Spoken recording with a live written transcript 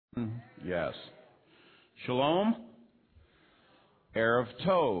Yes. Shalom, Erev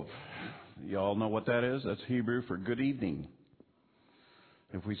Tov. You all know what that is? That's Hebrew for good evening.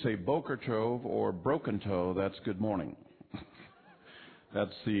 If we say Boker Tov or Broken Toe, that's good morning.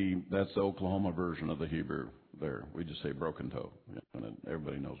 That's the Oklahoma version of the Hebrew there. We just say broken toe. And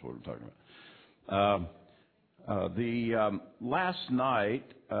everybody knows what we're talking about. Last night,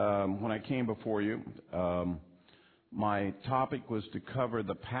 when I came before you, my topic was to cover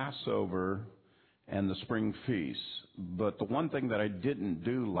the Passover and the spring feasts. But the one thing that I didn't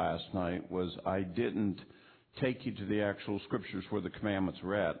do last night was I didn't take you to the actual scriptures where the commandments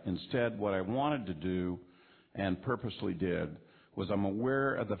were at. Instead, what I wanted to do, and purposely did, was I'm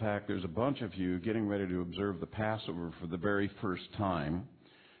aware of the fact there's a bunch of you getting ready to observe the Passover for the very first time,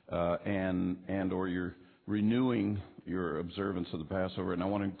 and or you're renewing your observance of the Passover, and I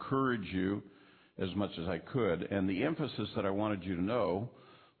want to encourage you as much as I could. And the emphasis that I wanted you to know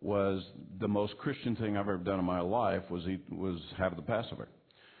was the most Christian thing I've ever done in my life was have the Passover.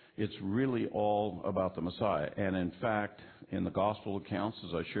 It's really all about the Messiah. And in fact, in the gospel accounts,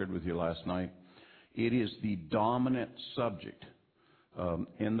 as I shared with you last night, it is the dominant subject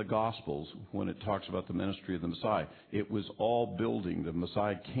in the Gospels when it talks about the ministry of the Messiah. It was all building. The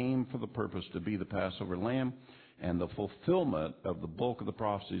Messiah came for the purpose to be the Passover lamb, and the fulfillment of the bulk of the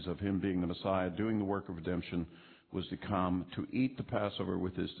prophecies of him being the Messiah, doing the work of redemption, was to come to eat the Passover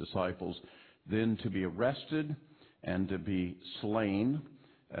with his disciples, then to be arrested and to be slain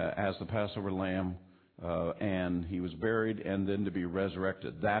as the Passover lamb, and he was buried, and then to be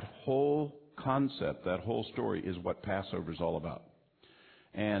resurrected. That whole concept, that whole story is what Passover is all about.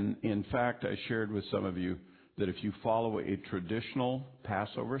 And in fact, I shared with some of you that if you follow a traditional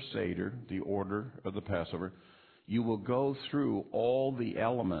Passover Seder, the order of the Passover, you will go through all the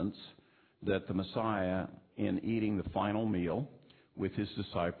elements that the Messiah, in eating the final meal with his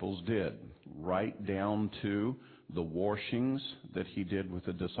disciples, did, right down to the washings that he did with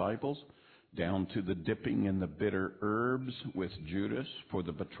the disciples, down to the dipping in the bitter herbs with Judas for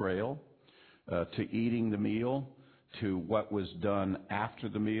the betrayal, to eating the meal, to what was done after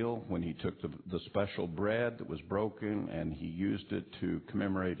the meal when he took the special bread that was broken and he used it to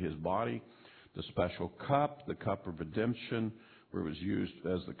commemorate his body, the special cup, the cup of redemption, where it was used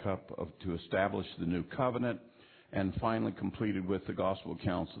as the cup to establish the new covenant, and finally completed with the gospel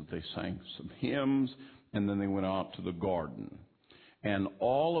accounts that they sang some hymns, and then they went out to the garden. And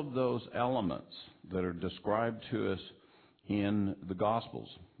all of those elements that are described to us in the Gospels,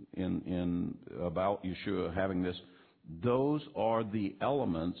 in about Yeshua having this, those are the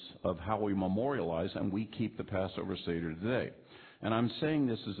elements of how we memorialize and we keep the Passover Seder today. And I'm saying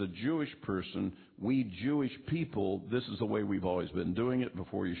this as a Jewish person. We Jewish people, this is the way we've always been doing it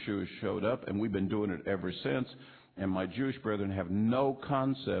before Yeshua showed up, and we've been doing it ever since. And my Jewish brethren have no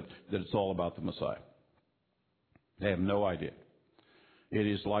concept that it's all about the Messiah. They have no idea. It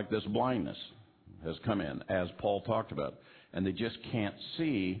is like this blindness has come in, as Paul talked about, and they just can't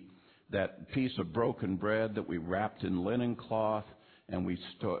see that piece of broken bread that we wrapped in linen cloth and we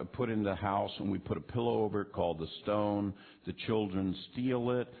put in the house, and we put a pillow over it called the stone. The children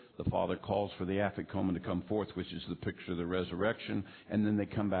steal it. The father calls for the afikomen to come forth, which is the picture of the resurrection, and then they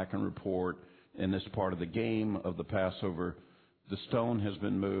come back and report in this part of the game of the Passover, the stone has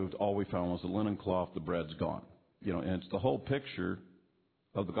been moved, all we found was the linen cloth, the bread's gone. And it's the whole picture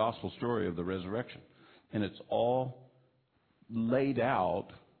of the gospel story of the resurrection. And it's all laid out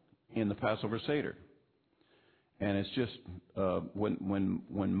in the Passover Seder. And it's just,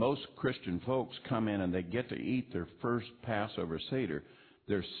 when most Christian folks come in and they get to eat their first Passover Seder,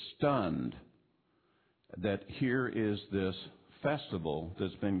 they're stunned that here is this festival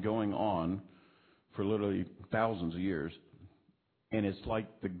that's been going on for literally thousands of years, and it's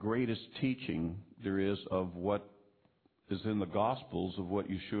like the greatest teaching there is of what is in the Gospels of what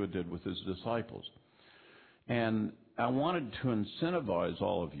Yeshua did with his disciples. And I wanted to incentivize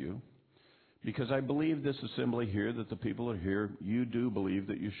all of you, because I believe this assembly here, that the people are here, you do believe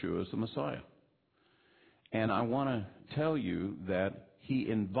that Yeshua is the Messiah. And I want to tell you that he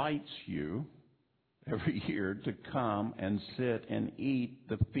invites you every year to come and sit and eat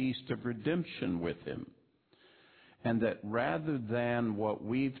the Feast of Redemption with him. And that rather than what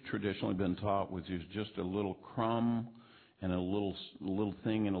we've traditionally been taught, which is just a little crumb and a little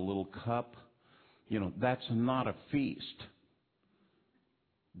thing in a little cup, that's not a feast.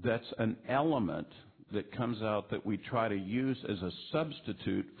 That's an element that comes out that we try to use as a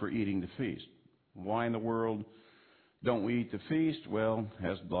substitute for eating the feast. Why in the world don't we eat the feast? Well, it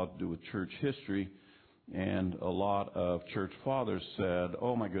has a lot to do with church history. And a lot of church fathers said,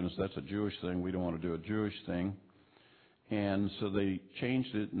 oh my goodness, that's a Jewish thing. We don't want to do a Jewish thing. And so they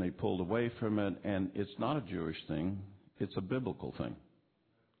changed it and they pulled away from it, and it's not a Jewish thing, it's a biblical thing.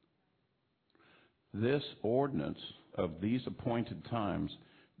 This ordinance of these appointed times,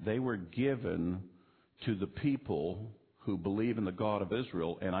 they were given to the people who believe in the God of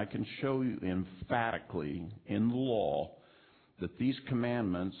Israel, and I can show you emphatically in the law that these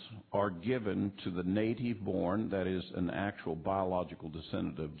commandments are given to the native born, that is an actual biological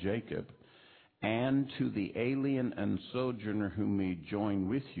descendant of Jacob, and to the alien and sojourner whom may join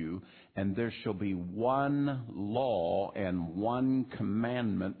with you, and there shall be one law and one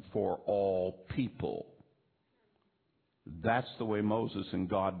commandment for all people. That's the way Moses and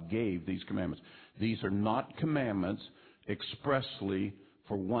God gave these commandments. These are not commandments expressly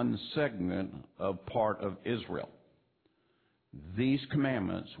for one segment of part of Israel. These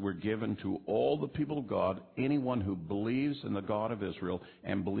commandments were given to all the people of God, anyone who believes in the God of Israel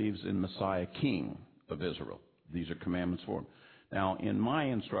and believes in Messiah, King of Israel. These are commandments for him. Now, in my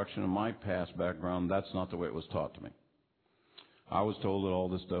instruction, in my past background, that's not the way it was taught to me. I was told that all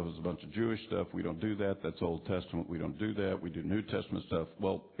this stuff is a bunch of Jewish stuff. We don't do that. That's Old Testament. We don't do that. We do New Testament stuff.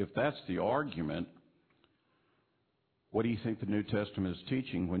 Well, if that's the argument, what do you think the New Testament is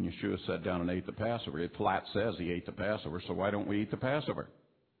teaching when Yeshua sat down and ate the Passover? It flat says he ate the Passover, so why don't we eat the Passover?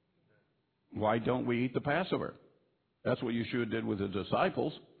 Why don't we eat the Passover? That's what Yeshua did with his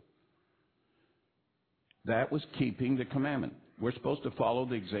disciples. That was keeping the commandment. We're supposed to follow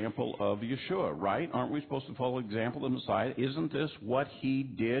the example of Yeshua, right? Aren't we supposed to follow the example of the Messiah? Isn't this what he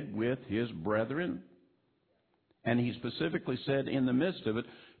did with his brethren? And he specifically said in the midst of it,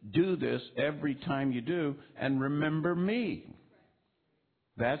 do this every time you do, and remember me.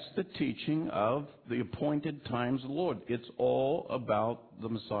 That's the teaching of the appointed times of the Lord. It's all about the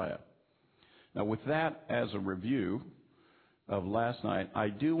Messiah. Now, with that as a review of last night, I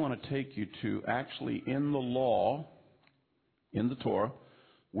do want to take you to actually in the law, in the Torah,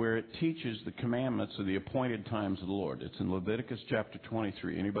 where it teaches the commandments of the appointed times of the Lord. It's in Leviticus chapter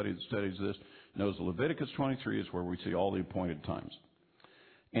 23. Anybody that studies this knows Leviticus 23 is where we see all the appointed times.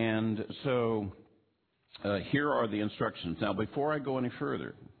 And so here are the instructions. Now, before I go any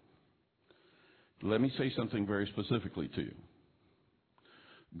further, let me say something very specifically to you.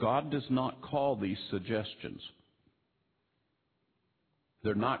 God does not call these suggestions.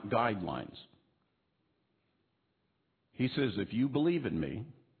 They're not guidelines. He says, if you believe in me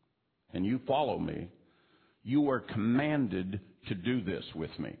and you follow me, you are commanded to do this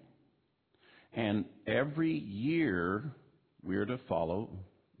with me. And every year we are to follow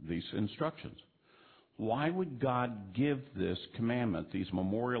these instructions. Why would God give this commandment, these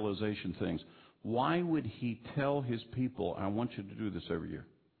memorialization things? Why would he tell his people, I want you to do this every year?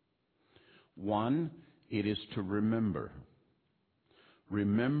 One, it is to remember.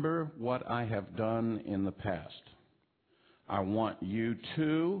 Remember what I have done in the past. I want you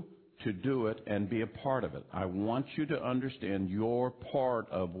to do it and be a part of it. I want you to understand your part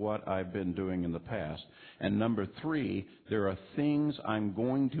of what I've been doing in the past. And number three, there are things I'm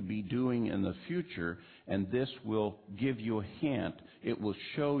going to be doing in the future, and this will give you a hint. It will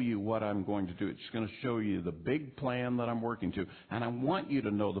show you what I'm going to do. It's going to show you the big plan that I'm working to. And I want you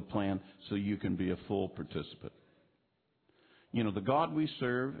to know the plan so you can be a full participant. You know, the God we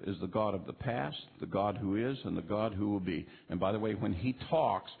serve is the God of the past, the God who is, and the God who will be. And by the way, when he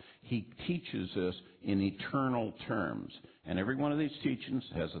talks, he teaches us in eternal terms. And every one of these teachings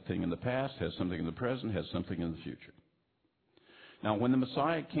has a thing in the past, has something in the present, has something in the future. Now, when the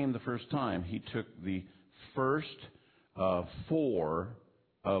Messiah came the first time, he took the first 4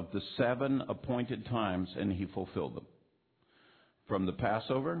 of the 7 appointed times, and he fulfilled them. From the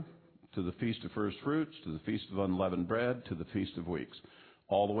Passover to the Feast of First Fruits, to the Feast of Unleavened Bread, to the Feast of Weeks.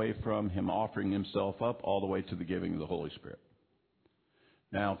 All the way from him offering himself up, all the way to the giving of the Holy Spirit.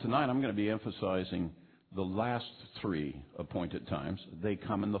 Now, tonight I'm going to be emphasizing the last 3 appointed times. They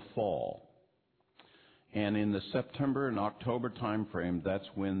come in the fall. And in the September and October time frame, that's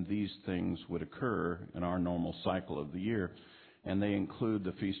when these things would occur in our normal cycle of the year. And they include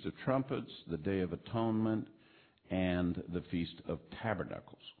the Feast of Trumpets, the Day of Atonement, and the Feast of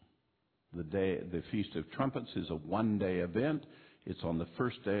Tabernacles. The Feast of Trumpets is a one-day event. It's on the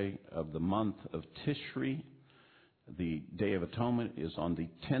first day of the month of Tishri. The Day of Atonement is on the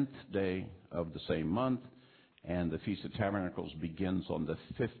 10th day of the same month. And the Feast of Tabernacles begins on the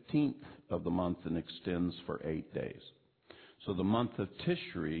 15th of the month and extends for 8 days. So the month of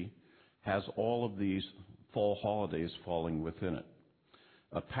Tishri has all of these fall holidays falling within it.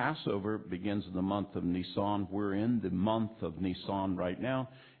 A Passover begins in the month of Nisan. We're in the month of Nisan right now,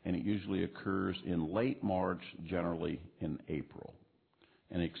 and it usually occurs in late March, generally in April,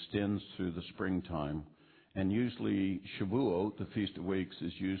 and extends through the springtime. And usually Shavuot, the Feast of Weeks,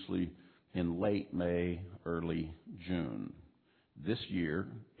 is usually in late May, early June. This year,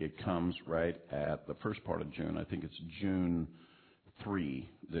 it comes right at the first part of June. I think it's June 3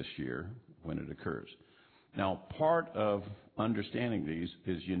 this year when it occurs. Now, part of understanding these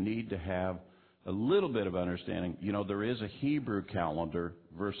is you need to have a little bit of understanding. You know, there is a Hebrew calendar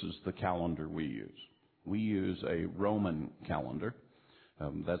versus the calendar we use. We use a Roman calendar.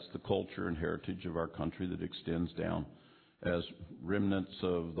 That's the culture and heritage of our country that extends down as remnants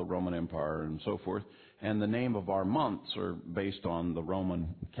of the Roman Empire and so forth. And the name of our months are based on the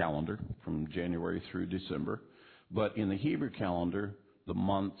Roman calendar from January through December. But in the Hebrew calendar, the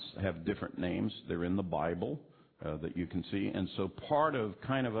months have different names. They're in the Bible that you can see. And so part of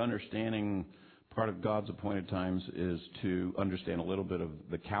kind of understanding part of God's appointed times is to understand a little bit of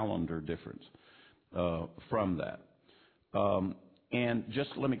the calendar difference from that. And just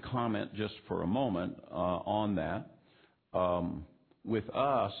let me comment just for a moment on that. With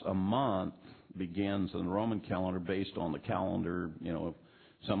us, a month begins in the Roman calendar based on the calendar. You know,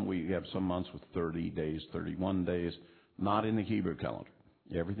 we have some months with 30 days, 31 days, not in the Hebrew calendar.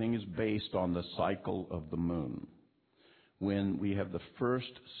 Everything is based on the cycle of the moon. When we have the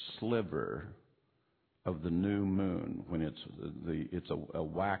first sliver of the new moon, when it's a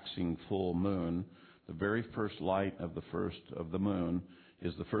waxing full moon, the very first light of the moon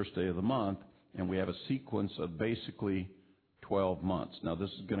is the first day of the month, and we have a sequence of basically 12 months. Now, this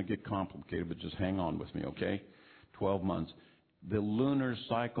is going to get complicated, but just hang on with me, okay? 12 months. The lunar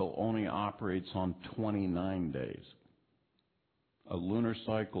cycle only operates on 29 days. A lunar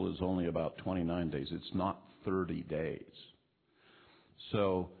cycle is only about 29 days. It's not 30 days.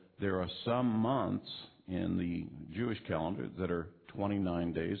 So there are some months in the Jewish calendar that are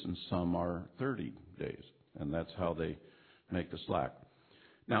 29 days and some are 30 days. And that's how they make the slack.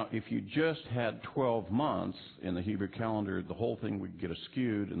 Now, if you just had 12 months in the Hebrew calendar, the whole thing would get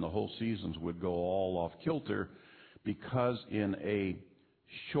askewed and the whole seasons would go all off kilter, because in a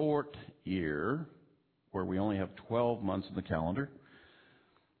short year, where we only have 12 months in the calendar,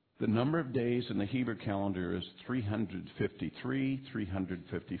 the number of days in the Hebrew calendar is 353,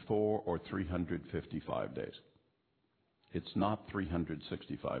 354, or 355 days. It's not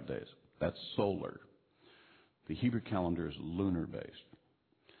 365 days. That's solar. The Hebrew calendar is lunar-based.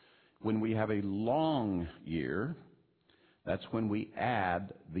 When we have a long year, that's when we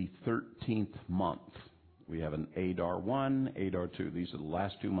add the 13th month. We have an Adar 1, Adar 2. These are the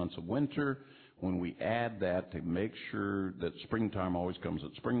last 2 months of winter. When we add that to make sure that springtime always comes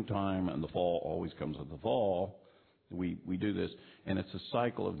at springtime and the fall always comes at the fall, we do this. And it's a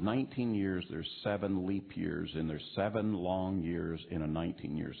cycle of 19 years. There's 7 leap years, and there's 7 long years in a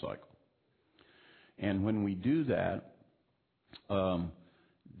 19-year cycle. And when we do that,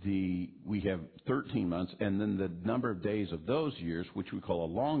 we have 13 months, and then the number of days of those years, which we call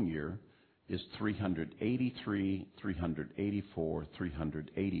a long year, is 383, 384,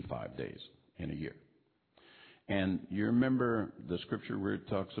 385 days in a year. And you remember the scripture where it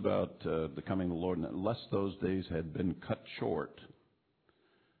talks about the coming of the Lord, and unless those days had been cut short,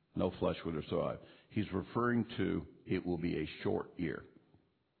 no flesh would have survived. He's referring to it will be a short year.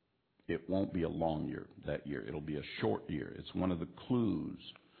 It won't be a long year that year. It'll be a short year. It's one of the clues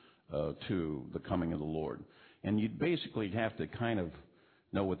to the coming of the Lord. And you'd basically have to kind of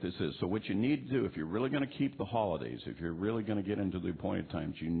know what this is. So what you need to do, if you're really going to keep the holidays, if you're really going to get into the appointed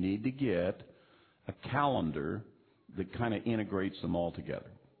times, you need to get a calendar that kind of integrates them all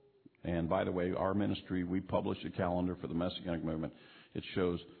together. And by the way, our ministry, we publish a calendar for the Messianic movement. It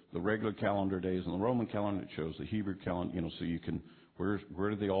shows the regular calendar days in the Roman calendar. It shows the Hebrew calendar, so you can, where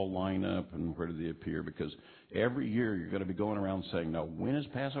do they all line up and where do they appear? Because every year you're going to be going around saying, now, when is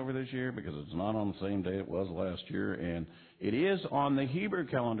Passover this year? Because it's not on the same day it was last year. And it is on the Hebrew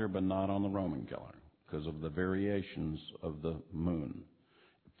calendar, but not on the Roman calendar because of the variations of the moon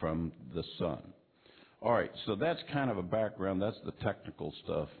from the sun. All right, so that's kind of a background. That's the technical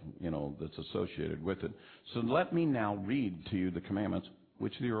stuff, that's associated with it. So let me now read to you the commandments,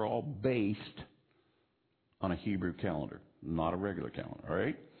 which they are all based on a Hebrew calendar, not a regular calendar, all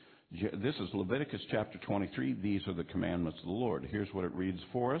right? This is Leviticus chapter 23. These are the commandments of the Lord. Here's what it reads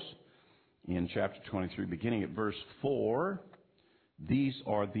for us in chapter 23, beginning at verse 4. These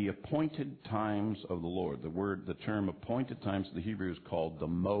are the appointed times of the Lord. The term appointed times in the Hebrew is called the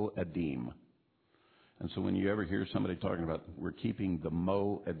Moedim. And so when you ever hear somebody talking about we're keeping the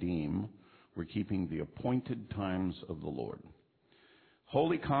Moedim, we're keeping the appointed times of the Lord.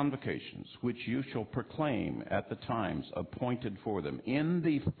 Holy convocations, which you shall proclaim at the times appointed for them in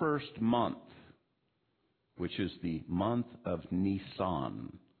the first month, which is the month of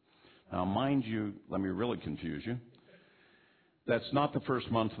Nisan. Now, mind you, let me really confuse you. That's not the first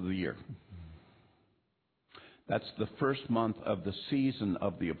month of the year. That's the first month of the season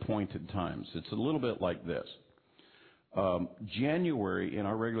of the appointed times. It's a little bit like this. January in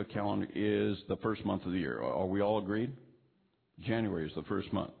our regular calendar is the first month of the year. Are we all agreed? January is the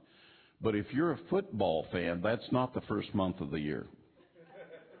first month. But if you're a football fan, that's not the first month of the year.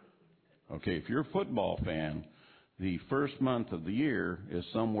 Okay, if you're a football fan, the first month of the year is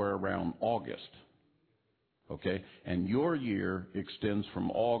somewhere around August. Okay, and your year extends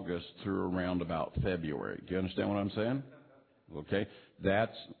from August through around about February. Do you understand what I'm saying? Okay,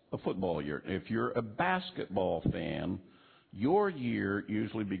 that's a football year. If you're a basketball fan, your year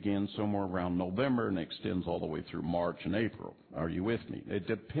usually begins somewhere around November and extends all the way through March and April. Are you with me? It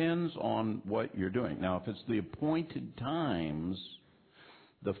depends on what you're doing. Now, if it's the appointed times,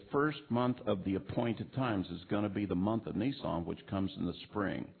 the first month of the appointed times is going to be the month of Nisan, which comes in the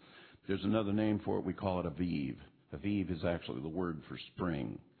spring. There's another name for it. We call it Aviv. Aviv is actually the word for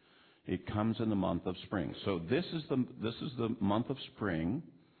spring. It comes in the month of spring. So this is the month of spring.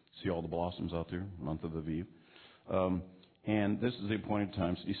 See all the blossoms out there? Month of Aviv. And this is the appointed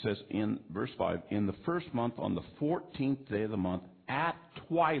times. He says in verse 5, in the first month, on the 14th day of the month, at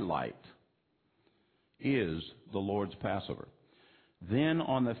twilight, is the Lord's Passover. Then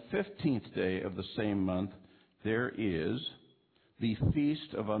on the 15th day of the same month, there is the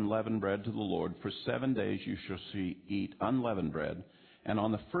feast of unleavened bread to the Lord. For 7 days you shall eat unleavened bread. And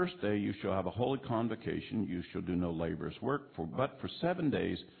on the first day you shall have a holy convocation. You shall do no laborious work. But for 7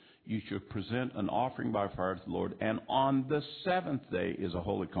 days you shall present an offering by fire to the Lord. And on the seventh day is a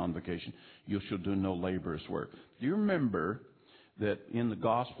holy convocation. You shall do no laborious work. Do you remember that in the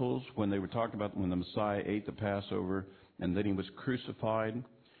Gospels, when they were talking about when the Messiah ate the Passover and then he was crucified,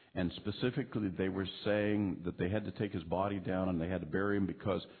 and specifically they were saying that they had to take his body down and they had to bury him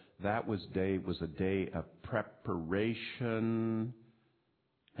because that was a day of preparation,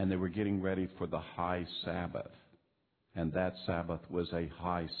 and they were getting ready for the high Sabbath. And that Sabbath was a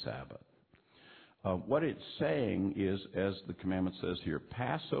high Sabbath. What it's saying is, as the commandment says here,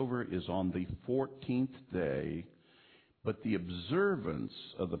 Passover is on the 14th day, but the observance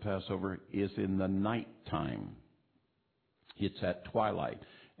of the Passover is in the nighttime. It's at twilight,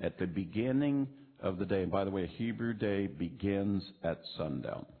 at the beginning of the day. And by the way, a Hebrew day begins at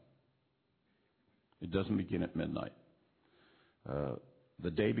sundown. It doesn't begin at midnight.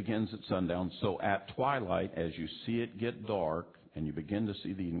 The day begins at sundown. So at twilight, as you see it get dark and you begin to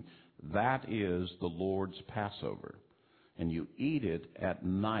see the evening, that is the Lord's Passover. And you eat it at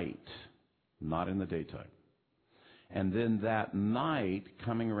night, not in the daytime. And then that night,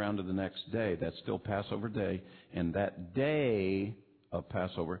 coming around to the next day, that's still Passover day, and that day of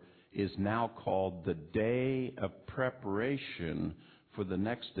Passover is now called the day of preparation for the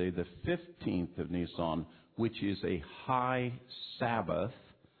next day, the 15th of Nisan, which is a high Sabbath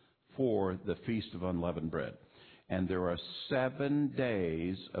for the Feast of Unleavened Bread. And there are 7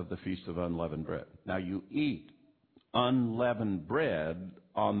 days of the Feast of Unleavened Bread. Now, you eat unleavened bread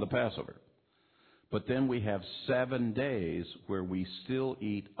on the Passover. But then we have 7 days where we still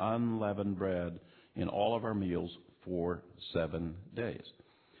eat unleavened bread in all of our meals for 7 days.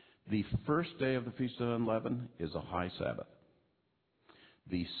 The first day of the Feast of Unleavened is a high Sabbath.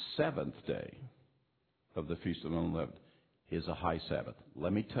 The 7th day of the Feast of Unleavened is a high Sabbath.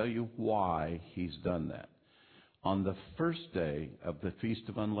 Let me tell you why he's done that. On the first day of the Feast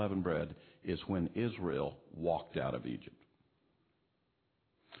of Unleavened Bread is when Israel walked out of Egypt.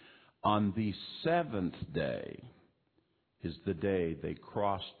 On the 7th day is the day they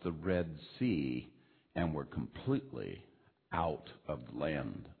crossed the Red Sea and were completely out of the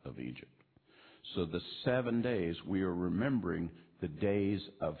land of Egypt. So the 7 days, we are remembering the days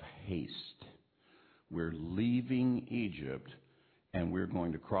of haste. We're leaving Egypt, and we're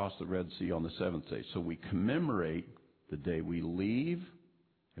going to cross the Red Sea on the 7th day. So we commemorate the day we leave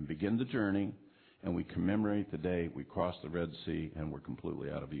and begin the journey, and we commemorate the day we cross the Red Sea and we're completely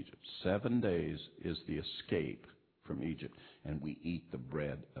out of Egypt. 7 days is the escape from Egypt, and we eat the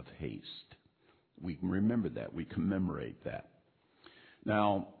bread of haste. We remember that. We commemorate that.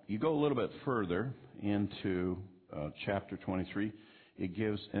 Now, you go a little bit further into chapter 23. It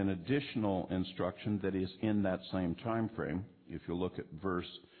gives an additional instruction that is in that same time frame. If you look at verse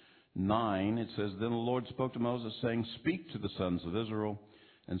 9, it says, Then the Lord spoke to Moses, saying, Speak to the sons of Israel,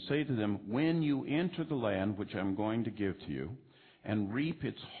 and say to them, When you enter the land which I'm going to give to you, and reap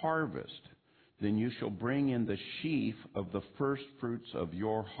its harvest, then you shall bring in the sheaf of the first fruits of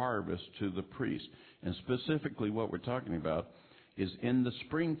your harvest to the priest. And specifically what we're talking about is in the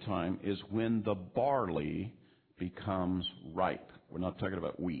springtime is when the barley becomes ripe. We're not talking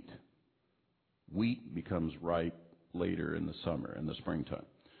about wheat. Wheat becomes ripe later in the summer, in the springtime.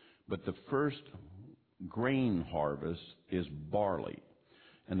 But the first grain harvest is barley.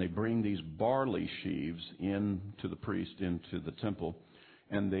 And they bring these barley sheaves in to the priest, into the temple,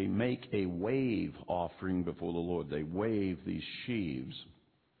 and they make a wave offering before the Lord. They wave these sheaves.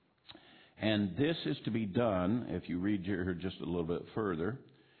 And this is to be done, if you read here just a little bit further,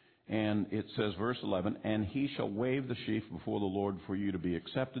 and it says, verse 11, and he shall wave the sheaf before the Lord for you to be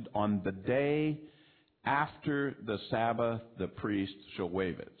accepted. On the day after the Sabbath, the priest shall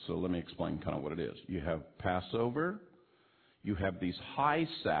wave it. So let me explain kind of what it is. You have Passover, you have these high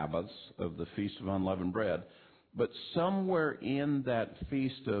Sabbaths of the Feast of Unleavened Bread, but somewhere in that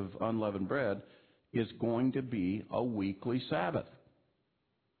Feast of Unleavened Bread is going to be a weekly Sabbath.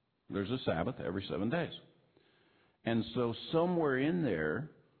 There's a Sabbath every 7 days. And so somewhere in there,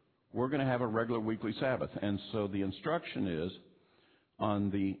 we're going to have a regular weekly Sabbath. And so the instruction is,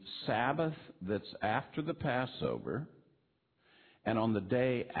 on the Sabbath that's after the Passover, and on the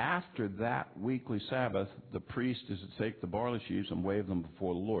day after that weekly Sabbath, the priest is to take the barley sheaves and wave them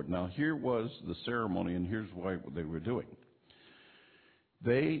before the Lord. Now, here was the ceremony, and here's what they were doing.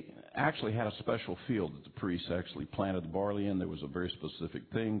 They actually had a special field that the priests actually planted the barley in. There was a very specific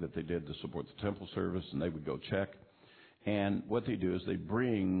thing that they did to support the temple service, and they would go check. And what they do is they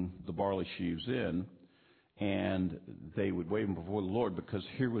bring the barley sheaves in, and they would wave them before the Lord, because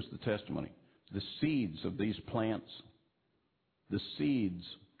here was the testimony. The seeds of these plants, the seeds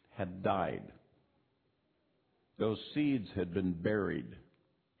had died. Those seeds had been buried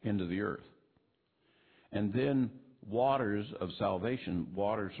into the earth. And then waters of salvation,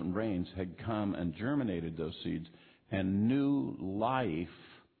 waters and rains, had come and germinated those seeds, and new life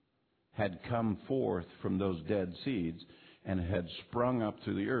had come forth from those dead seeds and had sprung up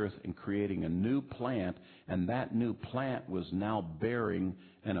through the earth and creating a new plant, and that new plant was now bearing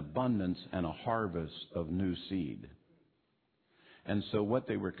an abundance and a harvest of new seed. And so what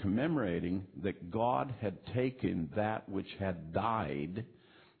they were commemorating, that God had taken that which had died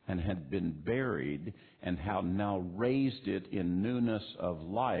and had been buried and had now raised it in newness of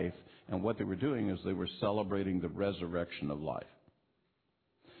life. And what they were doing is they were celebrating the resurrection of life.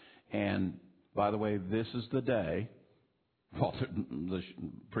 And by the way, this is the day, while the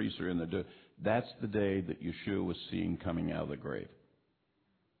priests are in there, that's the day that Yeshua was seen coming out of the grave.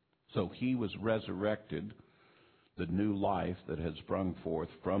 So he was resurrected, the new life that had sprung forth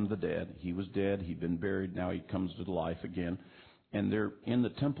from the dead. He was dead, he'd been buried, now he comes to life again. And they're in the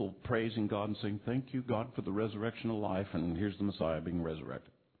temple praising God and saying, thank you, God, for the resurrection of life, and here's the Messiah being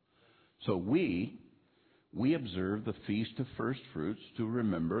resurrected. So we observe the Feast of First Fruits to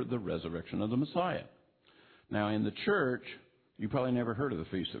remember the resurrection of the Messiah. Now, in the church, you probably never heard of the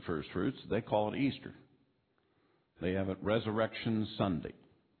Feast of First Fruits. They call it Easter. They have it Resurrection Sunday.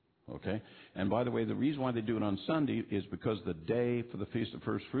 Okay? And by the way, the reason why they do it on Sunday is because the day for the Feast of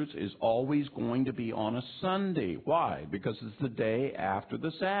First Fruits is always going to be on a Sunday. Why? Because it's the day after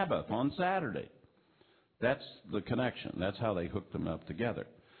the Sabbath, on Saturday. That's the connection. That's how they hook them up together.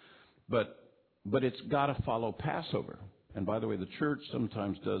 But it's got to follow Passover. And by the way, the church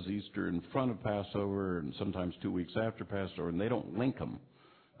sometimes does Easter in front of Passover and sometimes 2 weeks after Passover, and they don't link them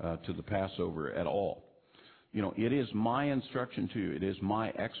to the Passover at all. You know, it is my instruction to you, it is my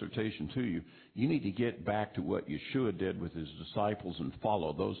exhortation to you. You need to get back to what Yeshua did with his disciples and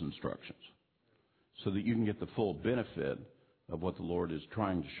follow those instructions so that you can get the full benefit of what the Lord is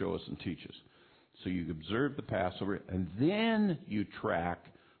trying to show us and teach us. So you observe the Passover, and then you track,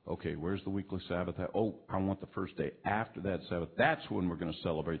 okay, where's the weekly Sabbath? Oh, I want the first day after that Sabbath. That's when we're going to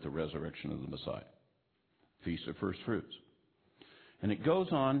celebrate the resurrection of the Messiah. Feast of First Fruits. And it goes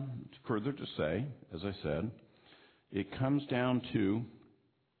on further to say, as I said, it comes down to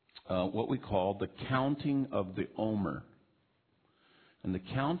what we call the counting of the Omer. And the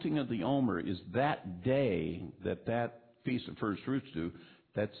counting of the Omer is that day that Feast of First Fruits do.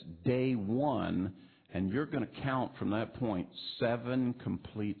 That's day one, and you're going to count from that point 7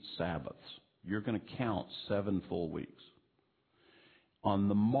 complete Sabbaths. You're going to count 7 full weeks. On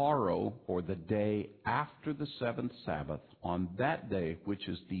the morrow, or the day after the 7th Sabbath, on that day, which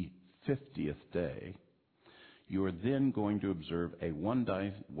is the 50th day, you are then going to observe a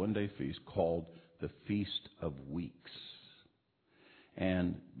one-day feast called the Feast of Weeks.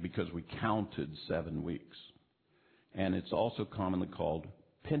 And because we counted 7 weeks. And it's also commonly called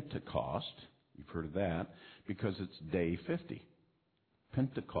Pentecost. You've heard of that, because it's day 50.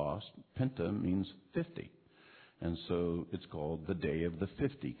 Pentecost, Penta means 50. And so it's called the day of the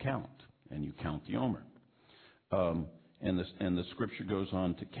 50 count, and you count the Omer. And the scripture goes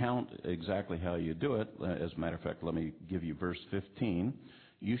on to count exactly how you do it. As a matter of fact, let me give you verse 15.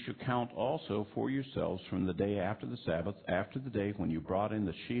 You shall count also for yourselves from the day after the Sabbath, after the day when you brought in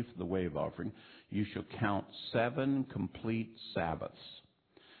the sheaf of the wave offering, you shall count 7 complete Sabbaths.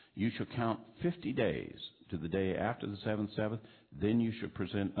 You shall count 50 days to the day after the 7th Sabbath. Then you shall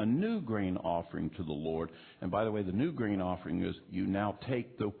present a new grain offering to the Lord. And by the way, the new grain offering is you now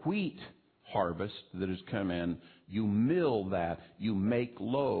take the wheat harvest that has come in, you mill that, you make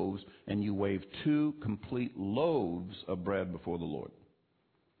loaves, and you wave 2 complete loaves of bread before the Lord.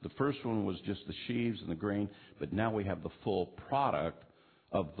 The first one was just the sheaves and the grain, but now we have the full product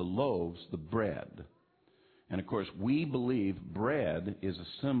of the loaves, the bread. And of course, we believe bread is a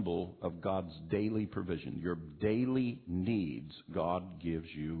symbol of God's daily provision. Your daily needs, God gives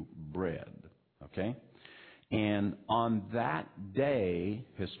you bread. Okay? And on that day,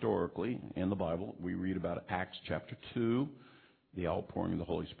 historically, in the Bible, we read about Acts chapter 2, the outpouring of the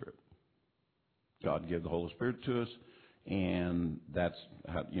Holy Spirit. God gave the Holy Spirit to us, and that's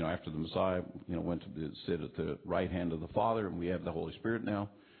how, after the Messiah, went to sit at the right hand of the Father, and we have the Holy Spirit now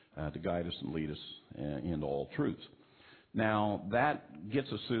to guide us and lead us into all truths. Now, that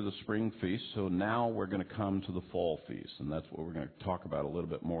gets us through the spring feast, so now we're going to come to the fall feast, and that's what we're going to talk about a little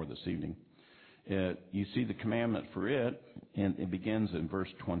bit more this evening. You see the commandment for it, and it begins in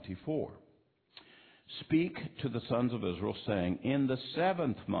verse 24. Speak to the sons of Israel, saying, in the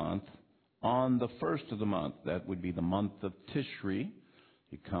 7th month, on the 1st of the month, that would be the month of Tishri.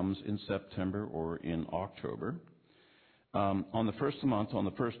 It comes in September or in October. On the 1st of the month, on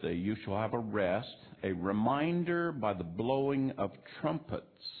the 1st day, you shall have a rest, a reminder by the blowing of trumpets,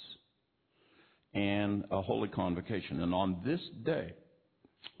 and a holy convocation. And on this day,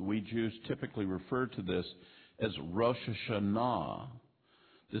 we Jews typically refer to this as Rosh Hashanah.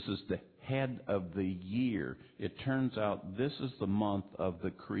 This is the head of the year. It turns out this is the month of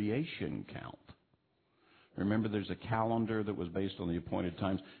the creation count. Remember, there's a calendar that was based on the appointed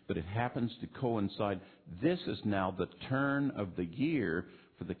times, but it happens to coincide. This is now the turn of the year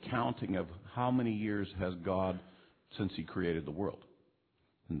for the counting of how many years has God since He created the world.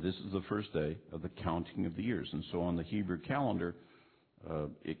 And this is the first day of the counting of the years. And so on the Hebrew calendar,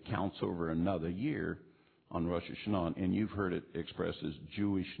 it counts over another year on Rosh Hashanah, and you've heard it expressed as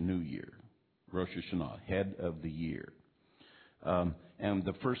Jewish New Year. Rosh Hashanah, head of the year. And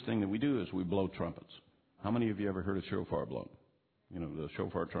the first thing that we do is we blow trumpets. How many of you ever heard a shofar blown? The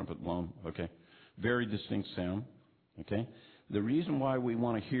shofar trumpet blown, okay? Very distinct sound, okay? The reason why we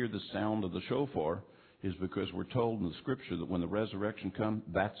want to hear the sound of the shofar is because we're told in the Scripture that when the resurrection comes,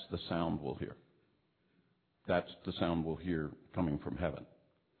 that's the sound we'll hear. That's the sound we'll hear coming from heaven.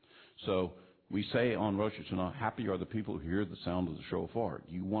 So we say on Rosh Hashanah, happy are the people who hear the sound of the shofar.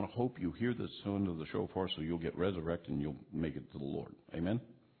 You want to hope you hear the sound of the shofar so you'll get resurrected and you'll make it to the Lord. Amen?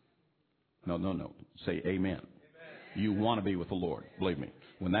 No. Say amen. Amen. You want to be with the Lord. Believe me.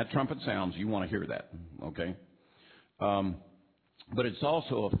 When that trumpet sounds, you want to hear that. Okay? But it's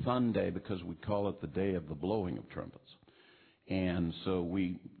also a fun day because we call it the day of the blowing of trumpets. And so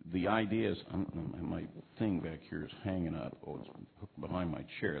the idea is, my thing back here is hanging up. Oh, it's hooked behind my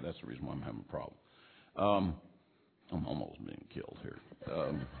chair. That's the reason why I'm having a problem. I'm almost being killed here.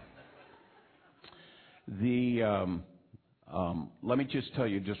 Let me just tell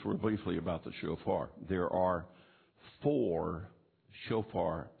you just real briefly about the shofar. There are 4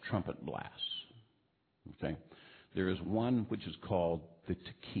 shofar trumpet blasts. Okay? There is one which is called the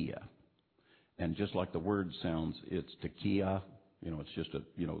tekiah. And just like the word sounds, it's tekiah. It's just a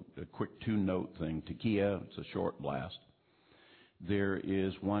quick 2-note thing. Tekiah, it's a short blast. There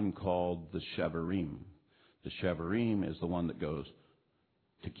is one called the shevarim. The shevarim is the one that goes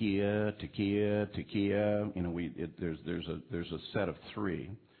tekiah, tekiah, tekiah. There's a set of 3.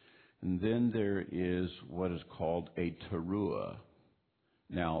 And then there is what is called a teruah.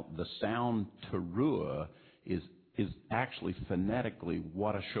 Now, the sound teruah is actually phonetically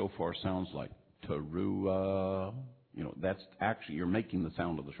what a shofar sounds like. Teruah. That's actually, you're making the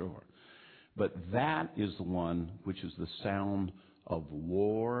sound of the shofar. But that is the one which is the sound of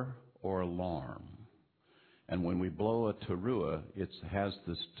war or alarm. And when we blow a teruah, it has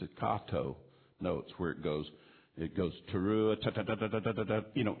this staccato notes where it goes teruah, ta ta ta ta ta ta ta.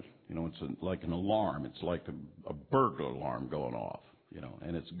 It's like an alarm. It's like a burglar alarm going off.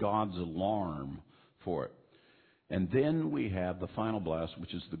 And it's God's alarm for it. And then we have the final blast,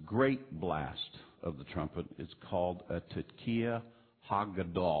 which is the great blast of the trumpet. It's called a tekiah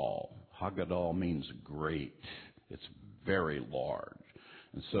hagadol. Hagadol means great. It's very large.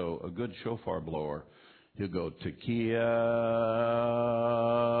 And so a good shofar blower, he'll go tekiah,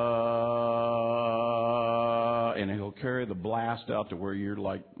 and he'll carry the blast out to where you're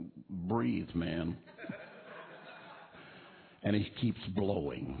like, breathe, man. And he keeps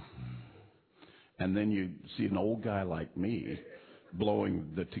blowing. And then you see an old guy like me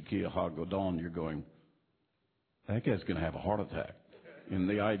blowing the tequila hagodon. You're going, that guy's going to have a heart attack. And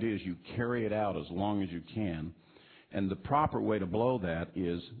the idea is you carry it out as long as you can. And the proper way to blow that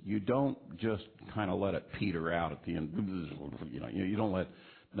is you don't just kind of let it peter out at the end. You don't let,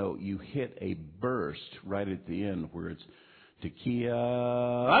 no, you hit a burst right at the end where it's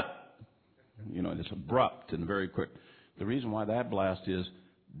tequila, it's abrupt and very quick. The reason why that blast is,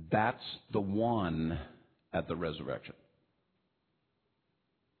 that's the one at the resurrection.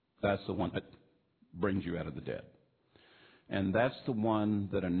 That's the one that brings you out of the dead. And that's the one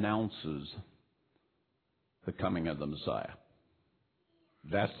that announces the coming of the Messiah.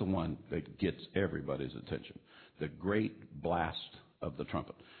 That's the one that gets everybody's attention. The great blast of the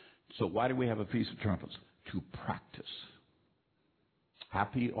trumpet. So why do we have a Feast of Trumpets? To practice.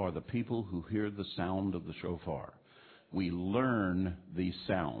 Happy are the people who hear the sound of the shofar. We learn these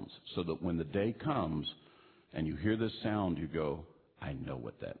sounds so that when the day comes and you hear this sound, you go, I know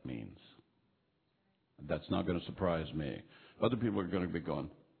what that means. That's not going to surprise me. Other people are going to be going,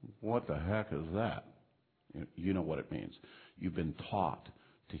 what the heck is that? You know what it means. You've been taught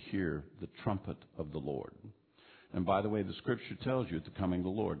to hear the trumpet of the Lord. And by the way, the Scripture tells you at the coming of the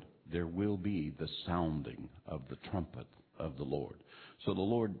Lord, there will be the sounding of the trumpet of the Lord. So the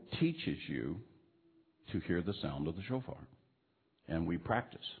Lord teaches you to hear the sound of the shofar. And we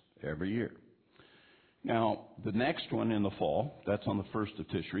practice every year. Now, the next one in the fall, that's on the 1st of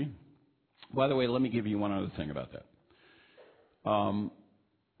Tishri. By the way, let me give you one other thing about that.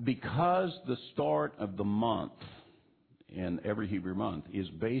 Because the start of the month in every Hebrew month is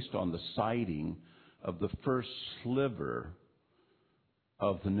based on the sighting of the first sliver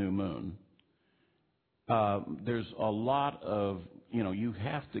of the new moon, there's a lot of, you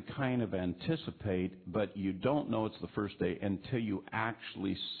have to kind of anticipate, but you don't know it's the first day until you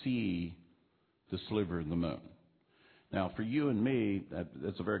actually see the sliver of the moon. Now, for you and me,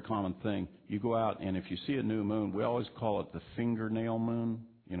 that's a very common thing. You go out, and if you see a new moon, we always call it the fingernail moon.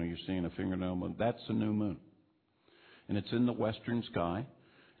 You're seeing a fingernail moon. That's a new moon. And it's in the western sky.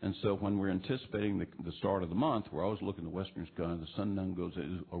 And so when we're anticipating the start of the month, we're always looking at the western sky, and the sun then goes,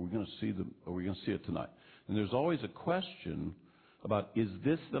 are we going to see it tonight? And there's always a question about, is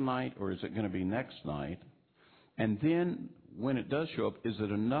this the night or is it going to be next night? And then when it does show up, is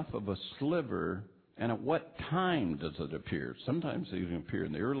it enough of a sliver? And at what time does it appear? Sometimes it can appear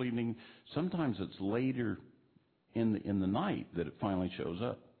in the early evening. Sometimes it's later in the night that it finally shows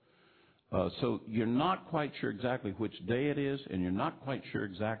up. So you're not quite sure exactly which day it is, and you're not quite sure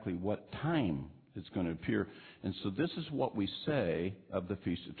exactly what time it's going to appear. And so this is what we say of the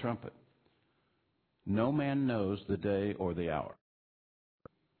Feast of Trumpet. No man knows the day or the hour.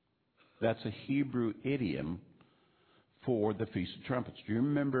 That's a Hebrew idiom for the Feast of Trumpets. Do you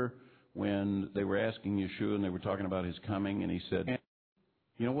remember when they were asking Yeshua and they were talking about his coming, and he said,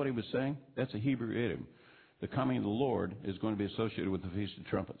 you know what he was saying? That's a Hebrew idiom. The coming of the Lord is going to be associated with the Feast of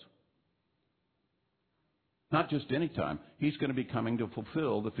Trumpets. Not just any time. He's going to be coming to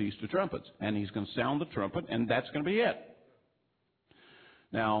fulfill the Feast of Trumpets. And he's going to sound the trumpet, and that's going to be it.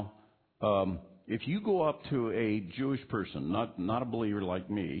 Now, if you go up to a Jewish person, not a believer like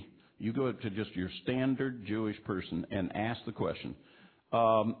me, you go up to just your standard Jewish person and ask the question,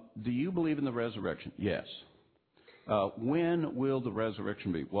 do you believe in the resurrection? Yes. When will the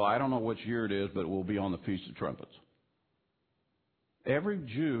resurrection be? Well, I don't know which year it is, but it will be on the Feast of Trumpets. Every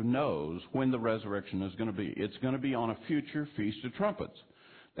Jew knows when the resurrection is going to be. It's going to be on a future Feast of Trumpets.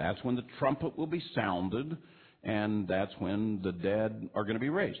 That's when the trumpet will be sounded, and that's when the dead are going to be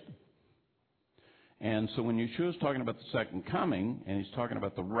raised. And so when Yeshua is talking about the second coming, and he's talking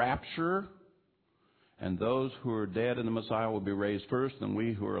about the rapture, and those who are dead in the Messiah will be raised first, and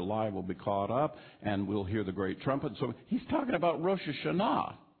we who are alive will be caught up, and we'll hear the great trumpet. So he's talking about Rosh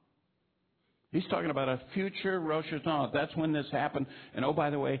Hashanah. He's talking about a future Rosh Hashanah. That's when this happened. And oh, by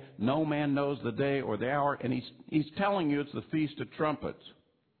the way, no man knows the day or the hour. And he's telling you it's the Feast of Trumpets.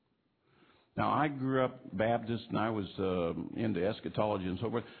 Now, I grew up Baptist, and I was into eschatology and so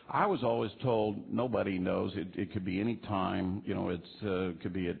forth. I was always told nobody knows. It could be any time. It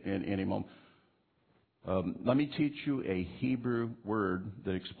could be at any moment. Let me teach you a Hebrew word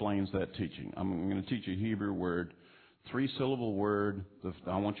that explains that teaching. I'm going to teach you a Hebrew word. 3-syllable word.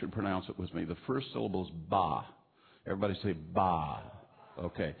 I want you to pronounce it with me. The first syllable is ba. Everybody say ba.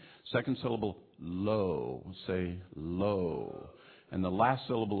 Okay. Second syllable, lo. Say lo. And the last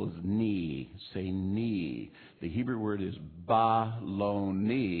syllable is ni. Say ni. The Hebrew word is ba lo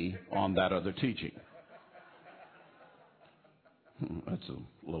ni on that other teaching. That's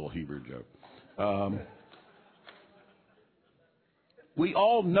a little Hebrew joke. We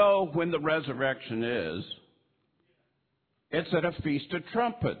all know when the resurrection is. It's at a Feast of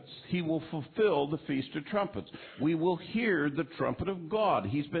Trumpets. He will fulfill the Feast of Trumpets. We will hear the trumpet of God.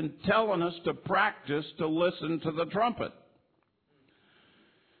 He's been telling us to practice to listen to the trumpet.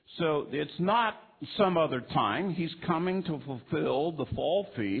 So it's not some other time. He's coming to fulfill the fall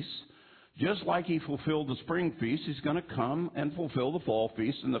feast. Just like he fulfilled the spring feast, he's going to come and fulfill the fall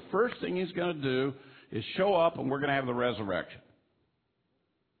feast. And the first thing he's going to do is show up, and we're going to have the resurrection.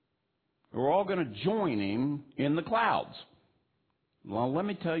 We're all going to join him in the clouds. Well, let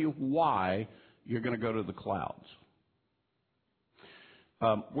me tell you why you're going to go to the clouds.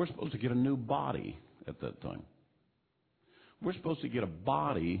 We're supposed to get a new body at that time. We're supposed to get a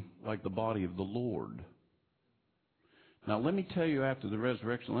body like the body of the Lord. Now, let me tell you, after the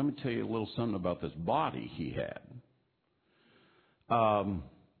resurrection, let me tell you a little something about this body he had.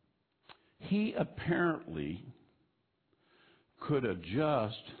 He apparently could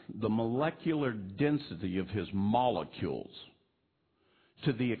adjust the molecular density of his molecules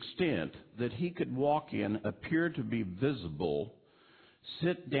to the extent that he could walk in, appear to be visible,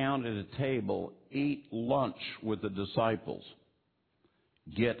 sit down at a table, eat lunch with the disciples,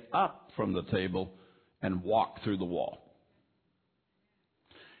 get up from the table, and walk through the wall.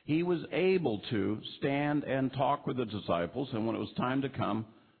 He was able to stand and talk with the disciples, and when it was time to come,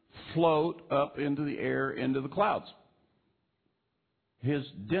 float up into the air, into the clouds. His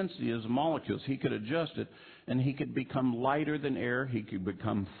density, his molecules, he could adjust it, and he could become lighter than air. He could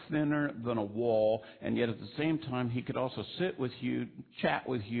become thinner than a wall, and yet at the same time, he could also sit with you, chat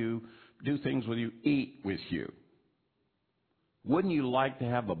with you, do things with you, eat with you. Wouldn't you like to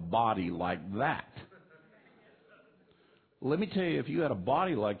have a body like that? Let me tell you, if you had a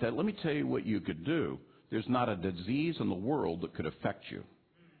body like that, let me tell you what you could do. There's not a disease in the world that could affect you.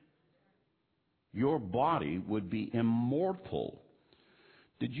 Your body would be immortal.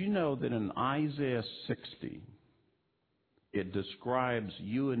 Did you know that in Isaiah 60, it describes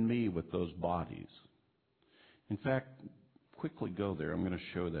you and me with those bodies? In fact, quickly go there. I'm going to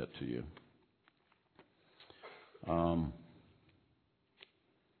show that to you.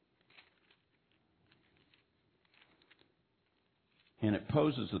 And it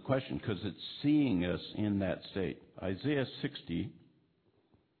poses the question because it's seeing us in that state. Isaiah 60.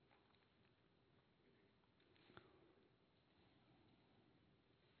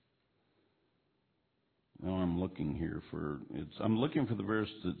 Now I'm looking here I'm looking for the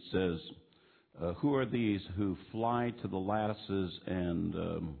verse that says, who are these who fly to the lattices and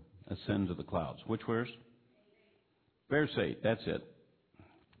ascend to the clouds? Which verse? Verse 8, that's it.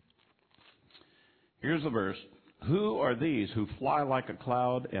 Here's the verse. Who are these who fly like a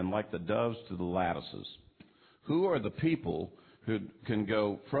cloud and like the doves to the lattices? Who are the people who can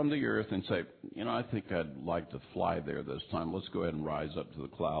go from the earth and say, I think I'd like to fly there this time. Let's go ahead and rise up to the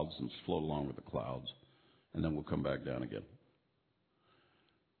clouds and float along with the clouds, and then we'll come back down again.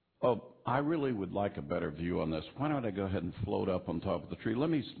 Oh, I really would like a better view on this. Why don't I go ahead and float up on top of the tree? Let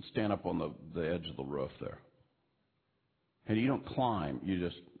me stand up on the edge of the roof there. And you don't climb, you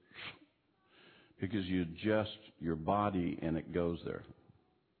just... because you adjust your body and it goes there.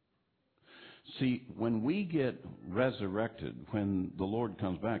 See, when we get resurrected, when the Lord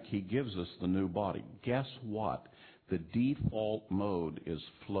comes back, he gives us the new body. Guess what? The default mode is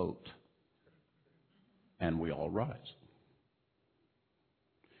float. And we all rise.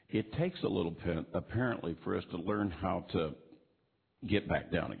 It takes a little bit, apparently, for us to learn how to get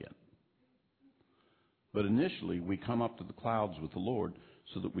back down again. But initially, we come up to the clouds with the Lord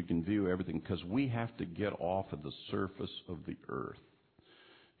so that we can view everything, because we have to get off of the surface of the earth.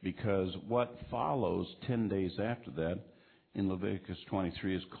 Because what follows 10 days after that in Leviticus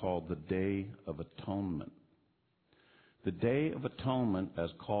 23 is called the Day of Atonement. The Day of Atonement, as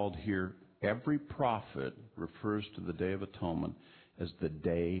called here, every prophet refers to the Day of Atonement as the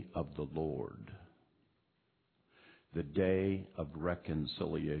Day of the Lord. The Day of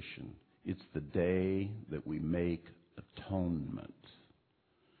Reconciliation. It's the day that we make atonement.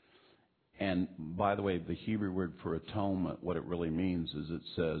 And by the way, the Hebrew word for atonement, what it really means is it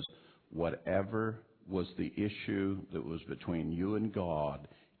says, whatever was the issue that was between you and God,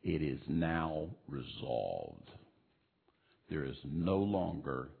 it is now resolved. There is no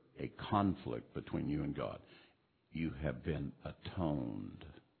longer a conflict between you and God. You have been atoned.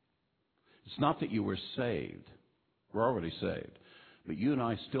 It's not that you were saved. We're already saved. But you and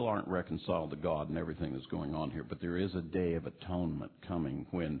I still aren't reconciled to God and everything that's going on here. But there is a day of atonement coming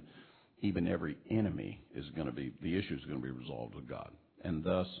when even every enemy is going to be, the issue is going to be resolved with God. And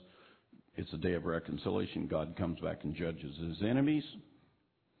thus, it's a day of reconciliation. God comes back and judges his enemies.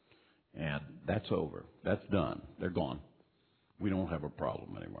 And that's over. That's done. They're gone. We don't have a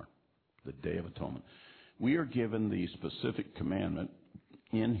problem anymore. The Day of Atonement. We are given the specific commandment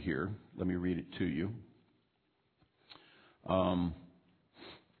in here. Let me read it to you.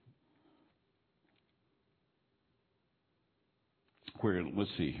 Let's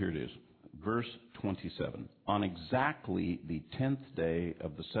see, here it is. Verse 27. On exactly the 10th day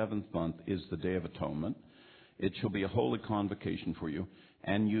of the 7th month is the Day of Atonement. It shall be a holy convocation for you,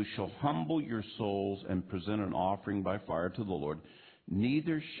 and you shall humble your souls and present an offering by fire to the Lord.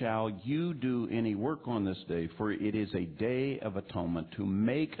 Neither shall you do any work on this day, for it is a day of atonement, to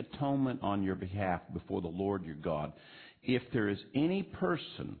make atonement on your behalf before the Lord your God. If there is any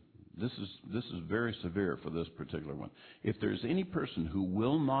person, this is very severe for this particular one. If there is any person who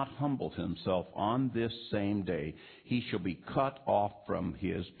will not humble himself on this same day, he shall be cut off from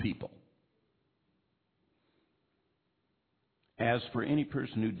his people. As for any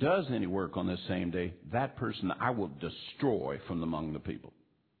person who does any work on this same day, that person I will destroy from among the people.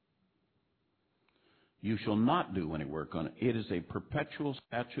 You shall not do any work on it. It is a perpetual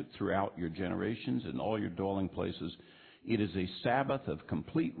statute throughout your generations and all your dwelling places. It is a Sabbath of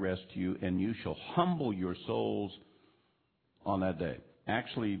complete rest to you, and you shall humble your souls on that day.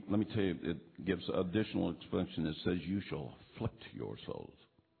 Actually, let me tell you, it gives additional explanation. It says you shall afflict your souls.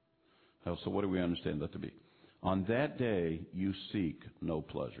 So what do we understand that to be? On that day, you seek no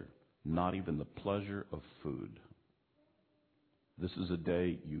pleasure, not even the pleasure of food. This is a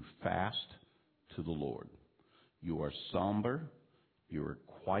day you fast to the Lord. You are somber, you are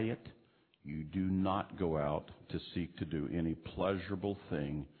quiet, you do not go out to seek to do any pleasurable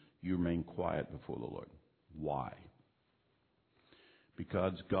thing. You remain quiet before the Lord. Why?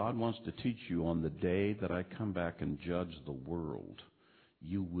 Because God wants to teach you on the day that I come back and judge the world,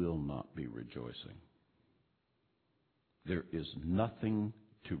 you will not be rejoicing. There is nothing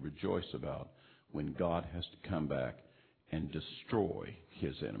to rejoice about when God has to come back and destroy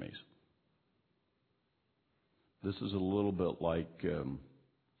his enemies. This is a little bit like,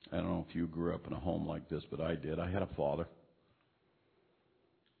 I don't know if you grew up in a home like this, but I did. I had a father.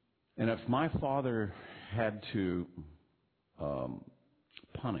 And if my father had to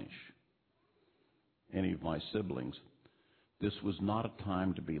punish any of my siblings, this was not a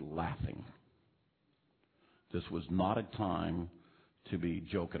time to be laughing. This was not a time to be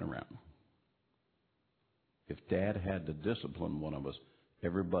joking around. If Dad had to discipline one of us,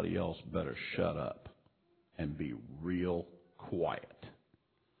 everybody else better shut up and be real quiet,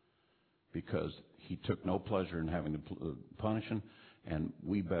 because he took no pleasure in having to punish him, and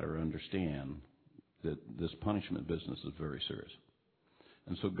we better understand that this punishment business is very serious.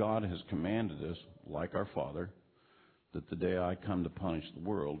 And so God has commanded us, like our Father, that the day I come to punish the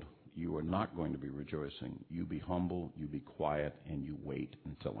world, you are not going to be rejoicing. You be humble, you be quiet, and you wait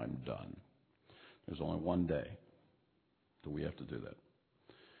until I'm done. There's only one day that we have to do that.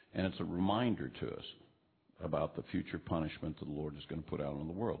 And it's a reminder to us about the future punishment that the Lord is going to put out on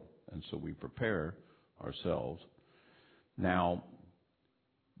the world. And so we prepare ourselves. Now,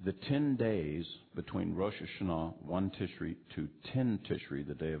 the 10 days between Rosh Hashanah, 1 Tishri, to 10 Tishri,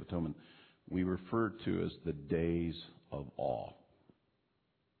 the Day of Atonement, we refer to as the days of awe.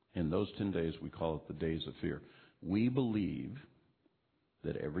 In those 10 days, we call it the days of fear. We believe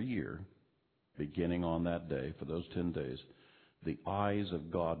that every year, beginning on that day, for those 10 days, the eyes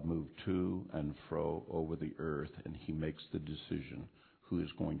of God move to and fro over the earth, and he makes the decision who is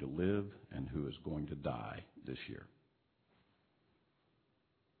going to live and who is going to die this year.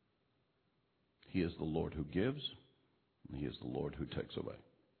 He is the Lord who gives, and he is the Lord who takes away.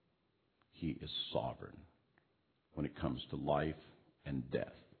 He is sovereign when it comes to life and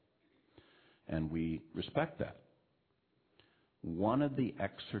death. And we respect that. One of the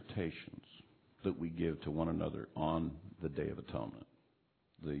exhortations that we give to one another on the Day of Atonement,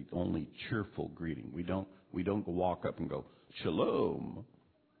 the only cheerful greeting, we don't walk up and go, Shalom.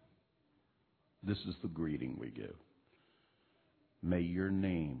 This is the greeting we give. May your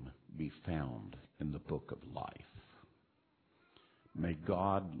name be found in the book of life. May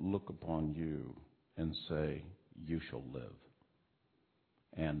God look upon you and say, you shall live.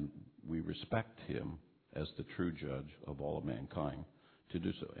 And we respect him as the true judge of all of mankind to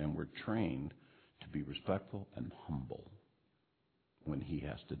do so. And we're trained to be respectful and humble when he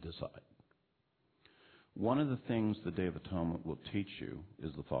has to decide. One of the things the Day of Atonement will teach you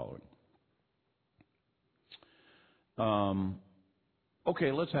is the following.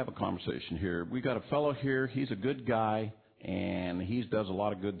 Okay, let's have a conversation here. We got a fellow here. He's a good guy, and he does a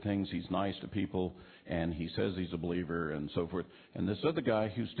lot of good things. He's nice to people, and he says he's a believer and so forth. And this other guy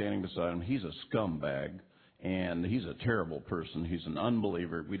who's standing beside him, he's a scumbag, and he's a terrible person. He's an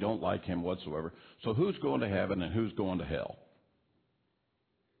unbeliever. We don't like him whatsoever. So who's going to heaven and who's going to hell?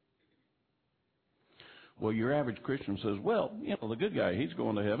 Well, your average Christian says, well, the good guy, he's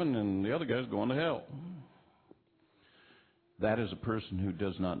going to heaven, and the other guy's going to hell. That is a person who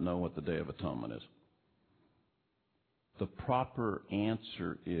does not know what the Day of Atonement is. The proper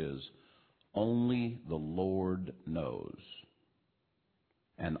answer is, only the Lord knows.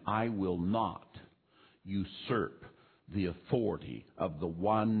 And I will not usurp the authority of the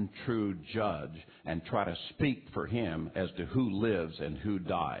one true judge and try to speak for him as to who lives and who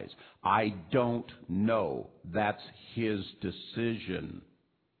dies. I don't know. That's his decision,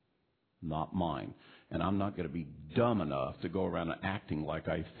 not mine. And I'm not going to be dumb enough to go around acting like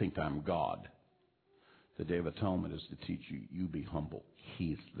I think I'm God. The Day of Atonement is to teach you, you be humble.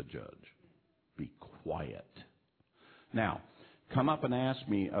 He's the judge. Be quiet. Now, come up and ask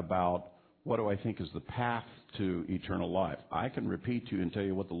me about what do I think is the path to eternal life. I can repeat to you and tell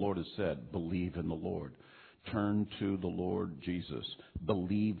you what the Lord has said. Believe in the Lord. Turn to the Lord Jesus.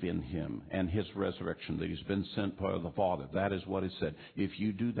 Believe in him and his resurrection, that he's been sent by the Father. That is what is said. If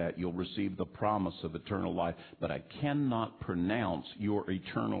you do that, you'll receive the promise of eternal life. But I cannot pronounce your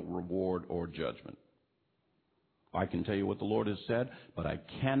eternal reward or judgment. I can tell you what the Lord has said, but I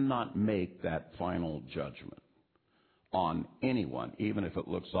cannot make that final judgment on anyone, even if it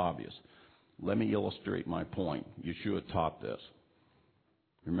looks obvious. Let me illustrate my point. Yeshua taught this.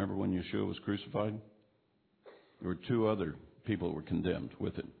 Remember when Yeshua was crucified? There were two other people that were condemned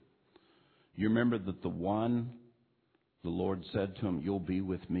with him. You remember that the one, the Lord said to him, you'll be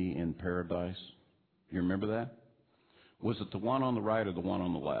with me in paradise? You remember that? Was it the one on the right or the one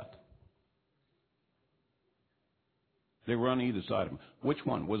on the left? They were on either side of him. Which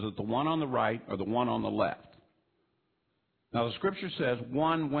one? Was it the one on the right or the one on the left? Now, the Scripture says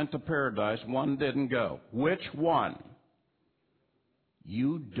one went to paradise, one didn't go. Which one?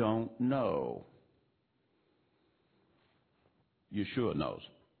 You don't know. Yeshua knows.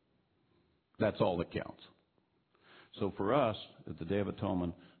 That's all that counts. So for us, at the Day of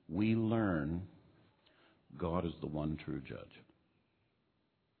Atonement, we learn God is the one true judge.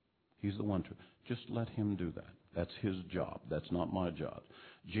 He's the one true. Just let him do that. That's his job. That's not my job.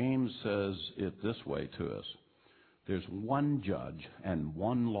 James says it this way to us. There's one judge and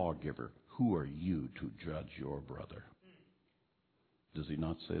one lawgiver. Who are you to judge your brother? Does he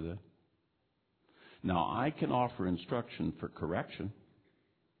not say that? Now, I can offer instruction for correction.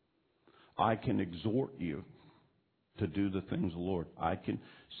 I can exhort you to do the things of the Lord. I can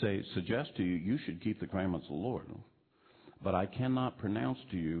suggest to you, you should keep the commandments of the Lord. But I cannot pronounce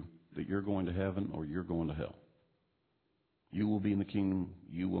to you that you're going to heaven or you're going to hell. You will be in the kingdom.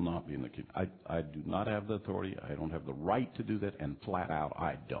 You will not be in the kingdom. I do not have the authority. I don't have the right to do that. And flat out,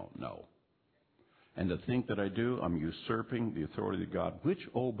 I don't know. And to think that I do, I'm usurping the authority of God, which,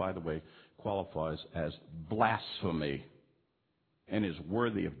 oh, by the way, qualifies as blasphemy and is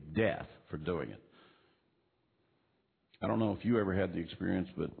worthy of death for doing it. I don't know if you ever had the experience,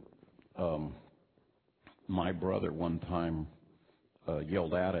 but my brother one time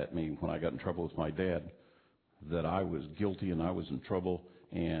yelled out at me when I got in trouble with my dad that I was guilty and I was in trouble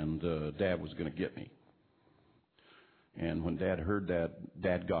and Dad was going to get me. And when Dad heard that,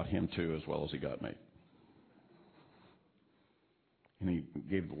 Dad got him too as well as he got me. And he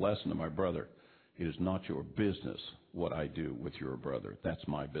gave the lesson to my brother. It is not your business what I do with your brother. That's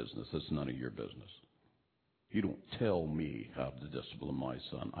my business. That's none of your business. You don't tell me how to discipline my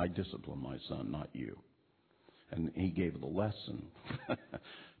son. I discipline my son, not you. And he gave the lesson.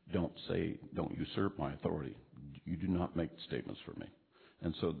 Don't usurp my authority. You do not make statements for me.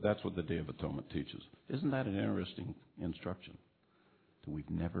 And so that's what the Day of Atonement teaches. Isn't that an interesting instruction that we've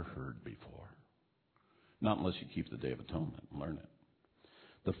never heard before? Not unless you keep the Day of Atonement and learn it.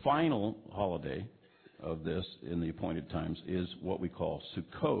 The final holiday of this in the appointed times is what we call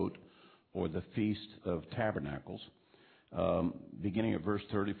Sukkot, or the Feast of Tabernacles. Beginning at verse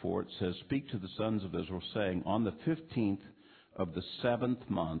 34, it says, "Speak to the sons of Israel, saying, on the 15th of the 7th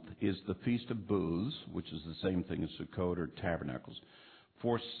month is the Feast of Booths," which is the same thing as Sukkot or Tabernacles,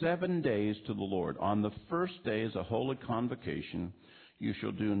 "for 7 days to the Lord. On the first day is a holy convocation. You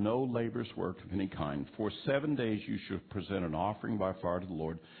shall do no labor's work of any kind. For 7 days you shall present an offering by fire to the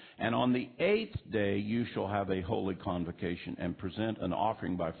Lord. And on the 8th day you shall have a holy convocation and present an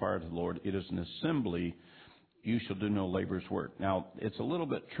offering by fire to the Lord. It is an assembly. You shall do no labor's work." Now, it's a little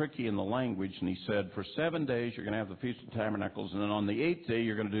bit tricky in the language, and he said, for 7 days you're going to have the Feast of Tabernacles, and then on the 8th day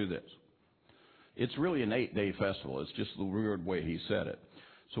you're going to do this. It's really an 8-day festival. It's just the weird way he said it.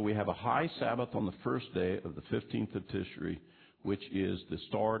 So we have a high Sabbath on the first day of the 15th of Tishri, which is the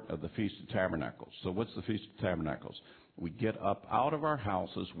start of the Feast of Tabernacles. So what's the Feast of Tabernacles? We get up out of our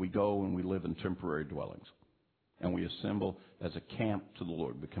houses, we go and we live in temporary dwellings. And we assemble as a camp to the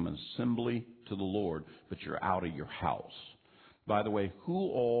Lord. Become an assembly to the Lord, but you're out of your house. By the way, who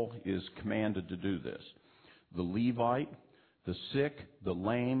all is commanded to do this? The Levite, the sick, the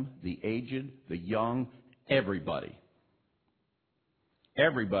lame, the aged, the young, everybody.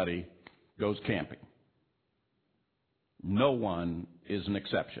 Everybody goes camping. No one is an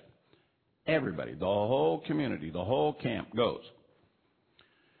exception. Everybody, the whole community, the whole camp goes.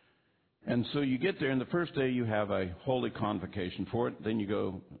 And so you get there, and the first day you have a holy convocation for it. Then you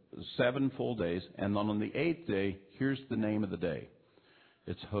go 7 full days. And then on the 8th day, here's the name of the day.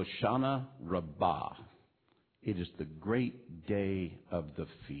 It's Hoshana Rabbah. It is the great day of the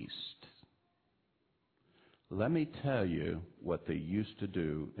feast. Let me tell you what they used to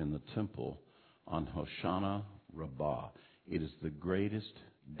do in the temple on Hoshana Rabbah. It is the greatest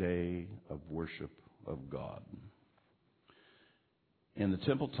day of worship of God. In the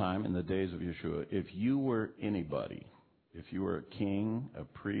temple time, in the days of Yeshua, if you were anybody, if you were a king, a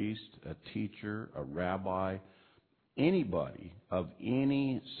priest, a teacher, a rabbi, anybody of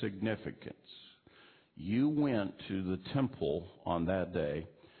any significance, you went to the temple on that day,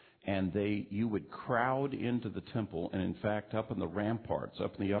 and you would crowd into the temple, and in fact, up in the ramparts,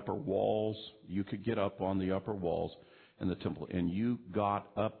 up in the upper walls, you could get up on the upper walls in the temple, and you got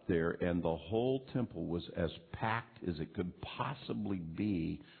up there, and the whole temple was as packed as it could possibly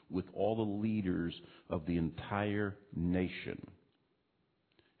be with all the leaders of the entire nation.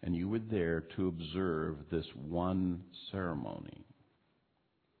 And you were there to observe this one ceremony.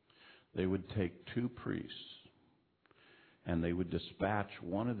 They would take 2 priests, and they would dispatch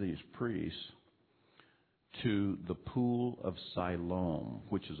one of these priests to the pool of Siloam,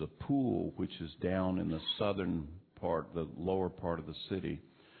 which is a pool which is down in the southern part, the lower part of the city.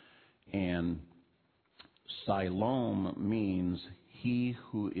 And Siloam means he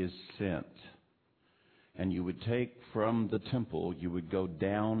who is sent. And you would take from the temple, you would go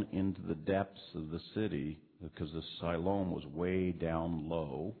down into the depths of the city, because the Siloam was way down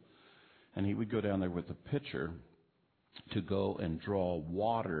low. And he would go down there with a pitcher to go and draw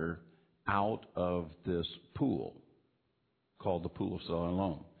water out of this pool called the Pool of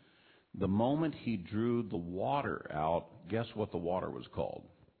Siloam. The moment he drew the water out, guess what the water was called?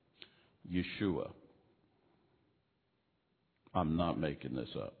 Yeshua. I'm not making this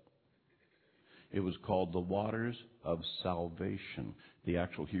up. It was called the waters of salvation. The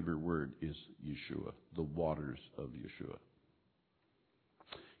actual Hebrew word is Yeshua, the waters of Yeshua.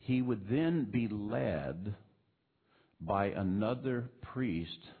 He would then be led by another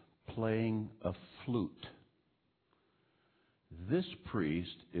priest playing a flute. This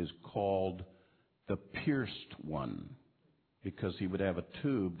priest is called the pierced one because he would have a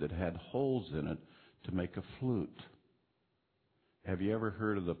tube that had holes in it to make a flute. Have you ever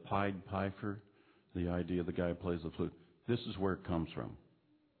heard of the Pied Piper? The idea of the guy who plays the flute. This is where it comes from.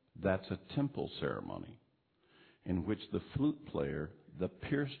 That's a temple ceremony in which the flute player, the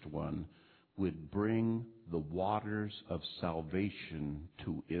pierced one, would bring the waters of salvation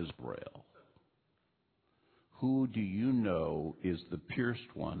to Israel. Who do you know is the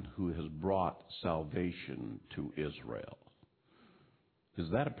pierced one who has brought salvation to Israel? Is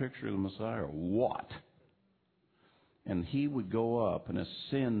that a picture of the Messiah or what? And he would go up and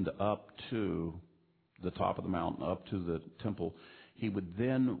ascend up to the top of the mountain, up to the temple. He would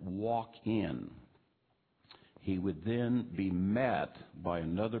then walk in. He would then be met by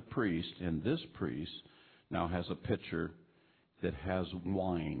another priest, and this priest now has a pitcher that has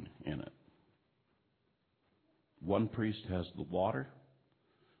wine in it. One priest has the water,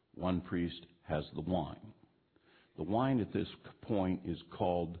 one priest has the wine. The wine at this point is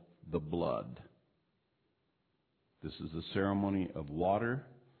called the blood. This is the ceremony of water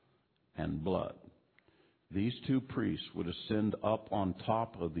and blood. These 2 priests would ascend up on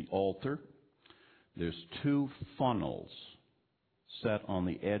top of the altar. There's 2 funnels set on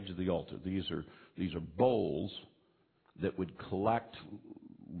the edge of the altar. These are bowls that would collect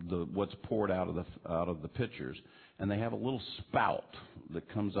what's poured out of the pitchers, and they have a little spout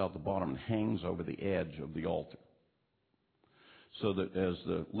that comes out the bottom and hangs over the edge of the altar. So that as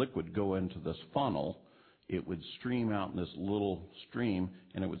the liquid go into this funnel, it would stream out in this little stream,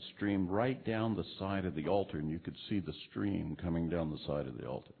 and it would stream right down the side of the altar, and you could see the stream coming down the side of the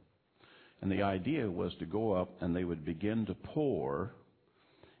altar. And the idea was to go up, and they would begin to pour,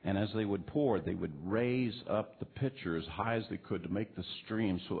 and as they would pour, they would raise up the pitcher as high as they could to make the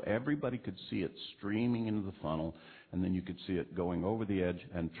stream so everybody could see it streaming into the funnel, and then you could see it going over the edge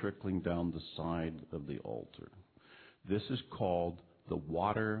and trickling down the side of the altar. This is called the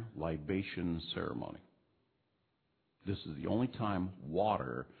water libation ceremony. This is the only time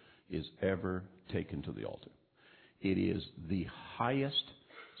water is ever taken to the altar. It is the highest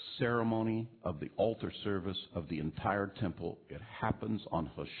ceremony of the altar service of the entire temple. It happens on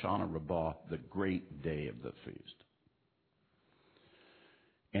Hoshana Rabbah, the great day of the feast.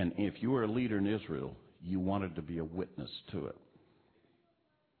 And if you were a leader in Israel, you wanted to be a witness to it.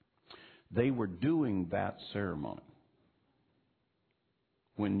 They were doing that ceremony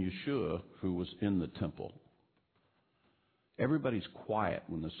when Yeshua, who was in the temple, everybody's quiet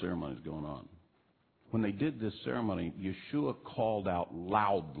when the ceremony is going on. When they did this ceremony, Yeshua called out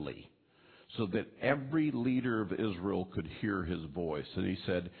loudly so that every leader of Israel could hear his voice. And he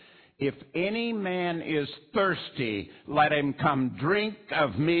said, "If any man is thirsty, let him come drink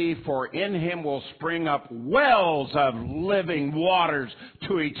of me, for in him will spring up wells of living waters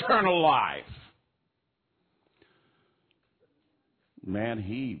to eternal life." Man,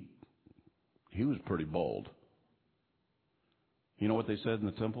 he was pretty bold. You know what they said in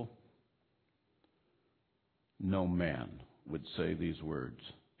the temple? No man would say these words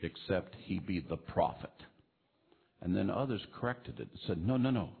except he be the prophet. And then others corrected it and said,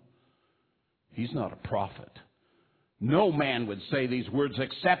 no. He's not a prophet. No man would say these words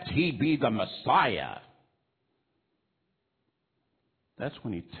except he be the Messiah. That's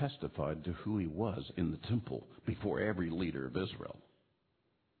when he testified to who he was in the temple before every leader of Israel.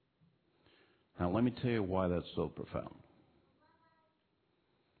 Now let me tell you why that's so profound.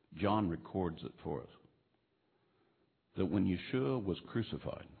 John records it for us. That when Yeshua was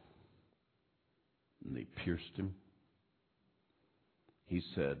crucified and they pierced him, he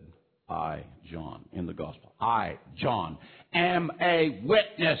said, "I, John," in the gospel, "I, John, am a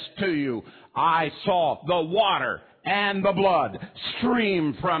witness to you. I saw the water and the blood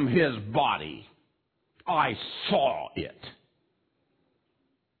stream from his body. I saw it."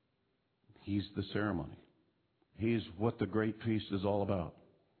 He's the ceremony. He's what the great feast is all about.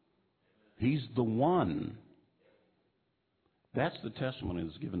 He's the one. That's the testimony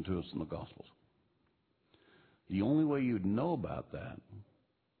that's given to us in the Gospels. The only way you'd know about that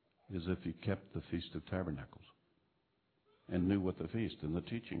is if you kept the Feast of Tabernacles and knew what the feast and the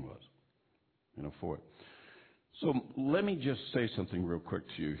teaching was, for it. So let me just say something real quick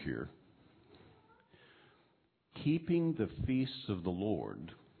to you here. Keeping the feasts of the Lord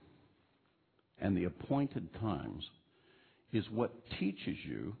and the appointed times is what teaches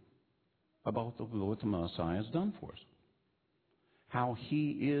you about what the Messiah has done for us. How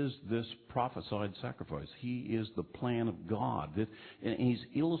he is this prophesied sacrifice. He is the plan of God. And he's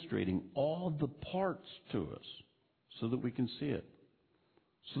illustrating all the parts to us so that we can see it.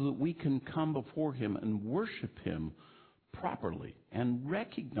 So that we can come before him and worship him properly and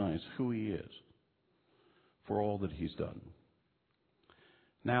recognize who he is for all that he's done.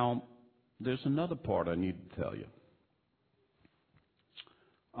 Now, there's another part I need to tell you.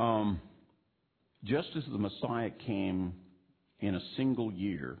 Just as the Messiah came in a single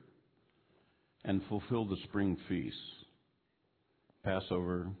year and fulfilled the spring feasts,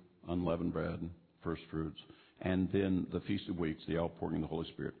 Passover, unleavened bread, first fruits, and then the Feast of Weeks, the outpouring of the Holy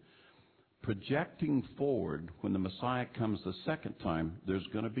Spirit. Projecting forward, when the Messiah comes the second time, there's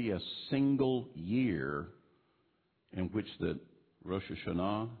going to be a single year in which the Rosh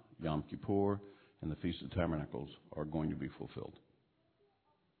Hashanah, Yom Kippur, and the Feast of Tabernacles are going to be fulfilled.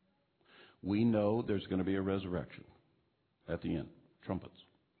 We know there's going to be a resurrection at the end, trumpets.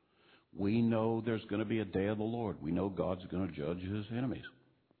 We know there's going to be a day of the Lord. We know God's going to judge his enemies,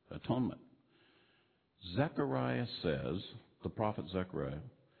 atonement. Zechariah says, the prophet Zechariah,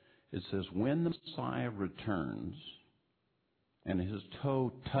 it says, when the Messiah returns and his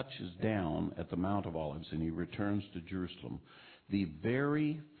toe touches down at the Mount of Olives and he returns to Jerusalem, the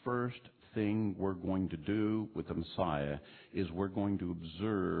very first thing we're going to do with the Messiah is we're going to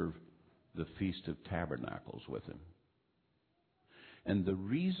observe the Feast of Tabernacles with him. And the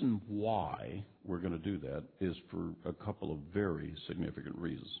reason why we're going to do that is for a couple of very significant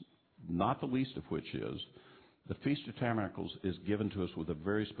reasons. Not the least of which is the Feast of Tabernacles is given to us with a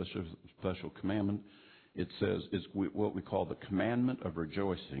very special commandment. It says it's what we call the commandment of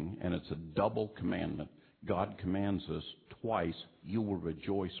rejoicing, and it's a double commandment. God commands us twice, you will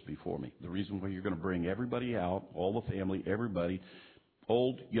rejoice before me. The reason why you're going to bring everybody out, all the family, everybody,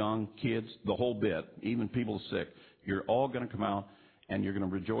 old, young, kids, the whole bit, even people sick, you're all going to come out and you're going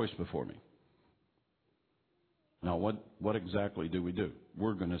to rejoice before me. Now, what exactly do we do?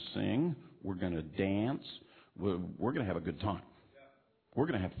 We're going to sing. We're going to dance. We're going to have a good time. We're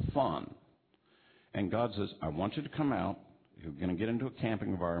going to have fun. And God says, I want you to come out. You're going to get into a camping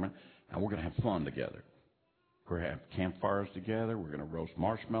environment, and we're going to have fun together. We're going to have campfires together. We're going to roast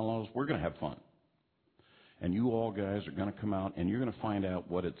marshmallows. We're going to have fun. And you all guys are going to come out, and you're going to find out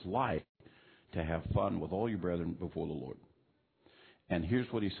what it's like to have fun with all your brethren before the Lord. And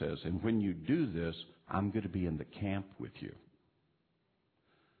here's what he says, and when you do this, I'm going to be in the camp with you.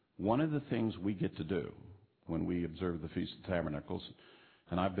 One of the things we get to do when we observe the Feast of Tabernacles,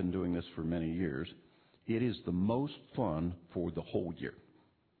 and I've been doing this for many years, it is the most fun for the whole year.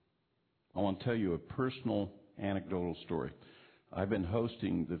 I want to tell you a personal anecdotal story. I've been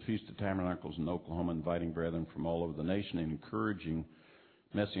hosting the Feast of Tabernacles in Oklahoma, inviting brethren from all over the nation and encouraging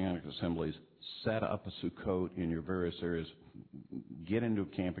Messianic assemblies, set up a Sukkot in your various areas. Get into a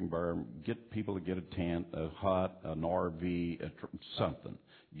camping bar, get people to get a tent, a hut, an RV, something.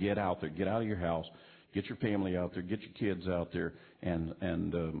 Get out there, get out of your house, get your family out there, get your kids out there, and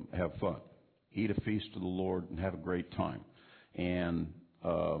have fun. Eat a feast of the Lord and have a great time. And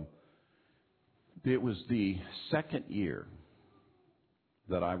it was the second year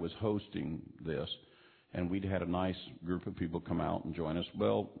that I was hosting this, and we'd had a nice group of people come out and join us.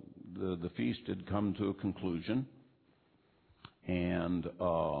 Well, the feast had come to a conclusion, and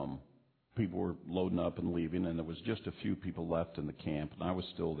people were loading up and leaving, and there was just a few people left in the camp, and I was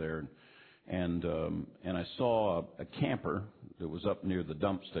still there. And I saw a camper that was up near the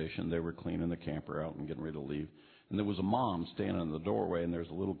dump station. They were cleaning the camper out and getting ready to leave. And there was a mom standing in the doorway, and there's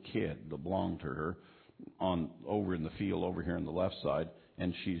a little kid that belonged to her over in the field over here on the left side,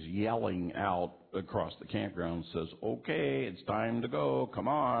 and she's yelling out across the campground, says, "Okay, it's time to go, come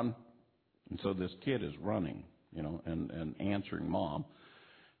on." And so this kid is running, and answering mom.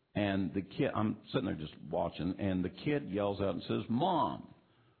 And the kid, I'm sitting there just watching, and the kid yells out and says, "Mom,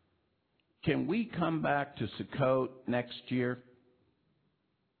 can we come back to Sukkot next year?"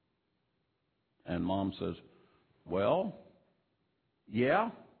 And mom says, "Well,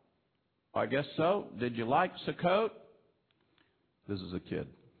 yeah, I guess so. Did you like Sukkot?" This is a kid.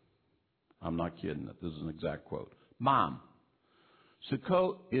 I'm not kidding. This is an exact quote. "Mom,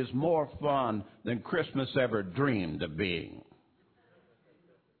 Sukkot is more fun than Christmas ever dreamed of being."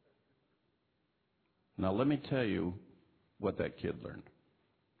 Now, let me tell you what that kid learned.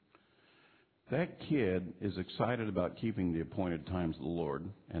 That kid is excited about keeping the appointed times of the Lord,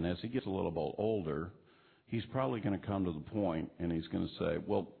 and as he gets a little bit older, he's probably going to come to the point, and he's going to say,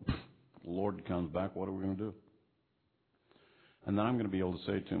 "Well, the Lord comes back, what are we going to do?" And then I'm going to be able to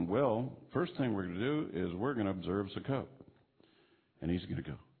say to him, "Well, first thing we're going to do is we're going to observe Sukkot." And he's going to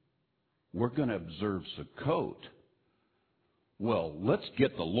go, "We're going to observe Sukkot? Well, let's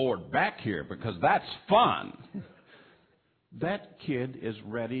get the Lord back here because that's fun." That kid is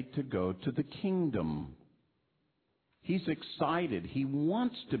ready to go to the kingdom. He's excited. He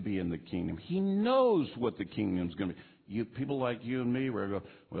wants to be in the kingdom. He knows what the kingdom's going to be. People like you and me, where I go,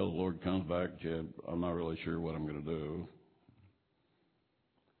 "Well, the Lord comes back, Jed. I'm not really sure what I'm going to do."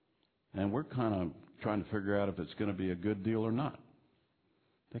 And we're kind of trying to figure out if it's going to be a good deal or not.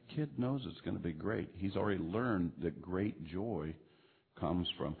 That kid knows it's going to be great. He's already learned that great joy comes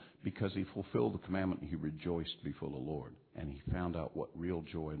from, because he fulfilled the commandment, he rejoiced before the Lord, and he found out what real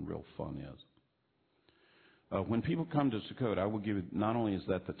joy and real fun is. When people come to Sukkot, I will give you, not only is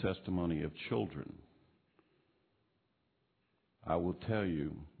that the testimony of children, I will tell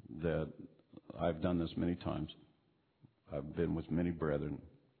you that I've done this many times. I've been with many brethren,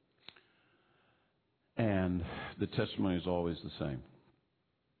 and the testimony is always the same.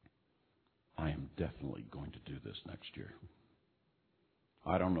 I am definitely going to do this next year.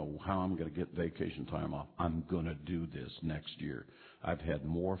 I don't know how I'm going to get vacation time off. I'm going to do this next year. I've had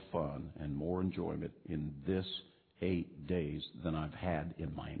more fun and more enjoyment in this 8 days than I've had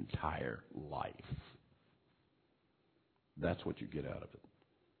in my entire life. That's what you get out of it.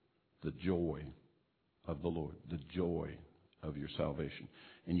 The joy of the Lord, the joy of your salvation.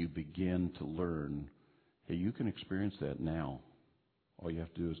 And you begin to learn, hey, you can experience that now. All you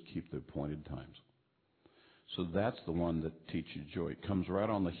have to do is keep the appointed times. So that's the one that teaches joy. It comes right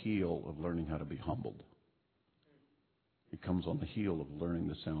on the heel of learning how to be humbled. It comes on the heel of learning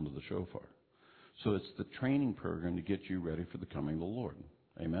the sound of the shofar. So it's the training program to get you ready for the coming of the Lord.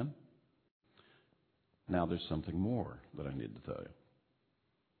 Amen? Now there's something more that I need to tell you.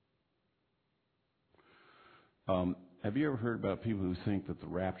 Have you ever heard about people who think that the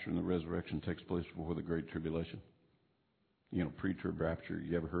rapture and the resurrection takes place before the Great Tribulation? Pre-trib rapture.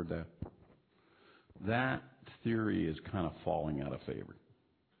 You ever heard that? That theory is kind of falling out of favor.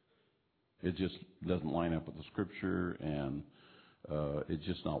 It just doesn't line up with the Scripture, and it's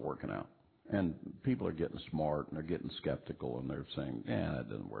just not working out. And people are getting smart, and they're getting skeptical, and they're saying, that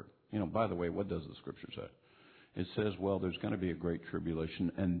doesn't work. By the way, what does the Scripture say? It says, well, there's going to be a great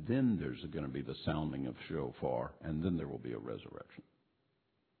tribulation, and then there's going to be the sounding of shofar, and then there will be a resurrection.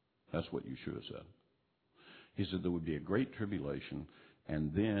 That's what Yeshua said. He said there would be a great tribulation,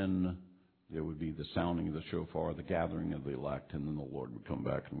 and then It would be the sounding of the shofar, the gathering of the elect, and then the Lord would come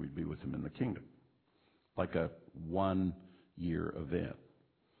back and we'd be with him in the kingdom. Like a 1-year event.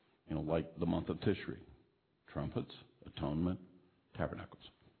 You know, like the month of Tishri. Trumpets, atonement, tabernacles.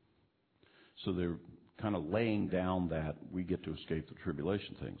 So they're kind of laying down that we get to escape the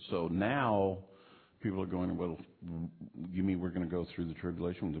tribulation thing. So now people are going, well, you mean we're going to go through the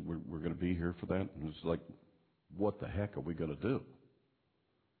tribulation? We're going to be here for that? And it's like, what the heck are we going to do?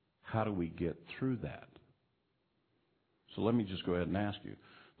 How do we get through that? So let me just go ahead and ask you.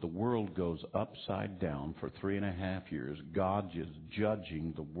 The world goes upside down for 3.5 years. God is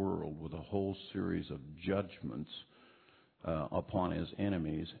judging the world with a whole series of judgments upon his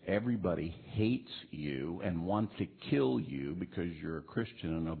enemies. Everybody hates you and wants to kill you because you're a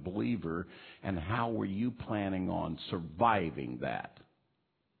Christian and a believer. And how are you planning on surviving that?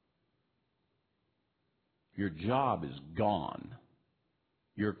 Your job is gone.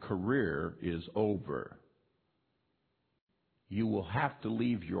 Your career is over. You will have to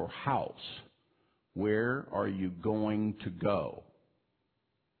leave your house. Where are you going to go?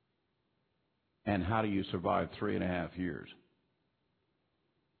 And how do you survive 3.5 years?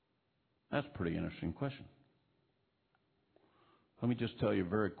 That's a pretty interesting question. Let me just tell you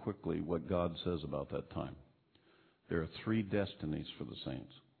very quickly what God says about that time. There are 3 destinies for the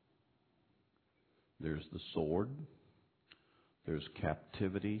saints. There's the sword, there's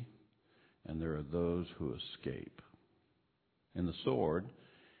captivity, and there are those who escape. In the sword,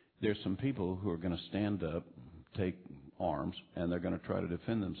 there's some people who are going to stand up, take arms, and they're going to try to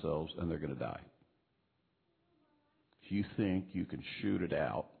defend themselves, and they're going to die. If you think you can shoot it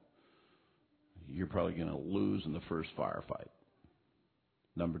out, you're probably going to lose in the first firefight.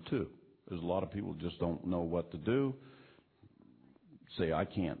 Number 2, there's a lot of people who just don't know what to do. Say, I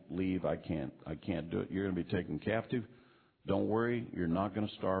can't leave, I can't do it. You're going to be taken captive. Don't worry, you're not going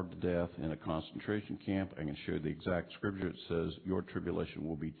to starve to death in a concentration camp. I can show you the exact scripture. It says, your tribulation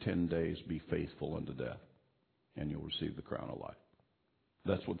will be 10 days, be faithful unto death, and you'll receive the crown of life.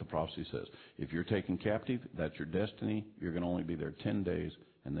 That's what the prophecy says. If you're taken captive, that's your destiny. You're going to only be there 10 days,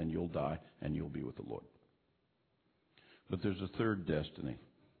 and then you'll die, and you'll be with the Lord. But there's a third destiny.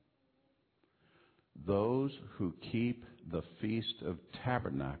 Those who keep the Feast of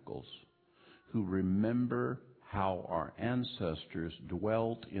Tabernacles, who remember how our ancestors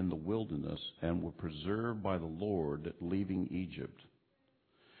dwelt in the wilderness and were preserved by the Lord leaving Egypt.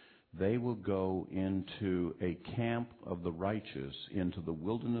 They will go into a camp of the righteous, into the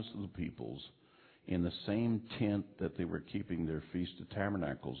wilderness of the peoples, in the same tent that they were keeping their Feast of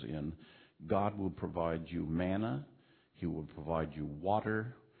Tabernacles in. God will provide you manna. He will provide you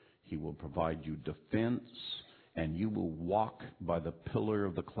water. He will provide you defense. And you will walk by the pillar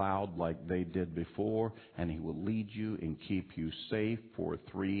of the cloud like they did before, and he will lead you and keep you safe for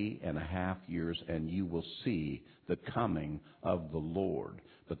 3.5 years, and you will see the coming of the Lord.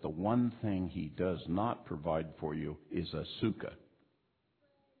 But the one thing he does not provide for you is a sukkah.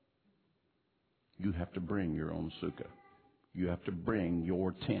 You have to bring your own sukkah. You have to bring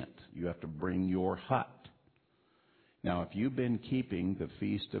your tent. You have to bring your hut. Now, if you've been keeping the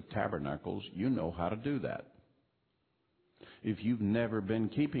Feast of Tabernacles, you know how to do that. If you've never been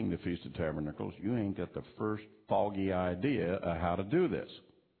keeping the Feast of Tabernacles, you ain't got the first foggy idea of how to do this.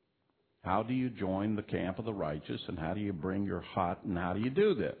 How do you join the camp of the righteous, and how do you bring your hut, and how do you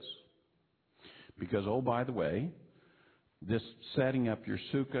do this? Because, oh, by the way, this setting up your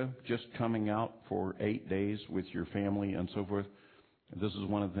sukkah, just coming out for 8 days with your family and so forth, this is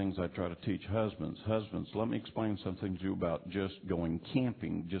one of the things I try to teach husbands. Husbands, let me explain something to you about just going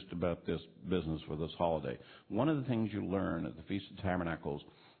camping, just about this business for this holiday. One of the things you learn at the Feast of Tabernacles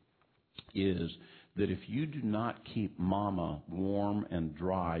is that if you do not keep mama warm and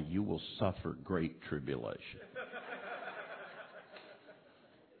dry, you will suffer great tribulation.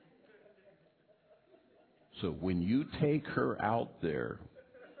 So when you take her out there,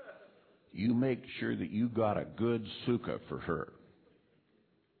 you make sure that you got a good sukkah for her.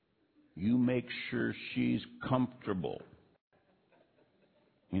 You make sure she's comfortable.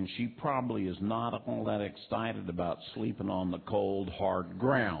 And she probably is not all that excited about sleeping on the cold, hard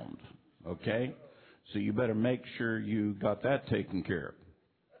ground. Okay? So you better make sure you got that taken care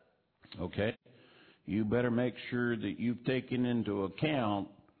of. Okay? You better make sure that you've taken into account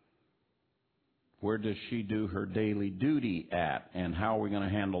where does she do her daily duty at, and how are we going to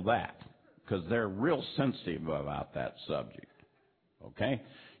handle that? Because they're real sensitive about that subject. Okay?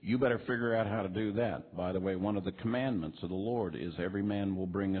 You better figure out how to do that. By the way, one of the commandments of the Lord is every man will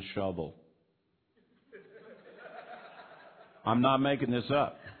bring a shovel. I'm not making this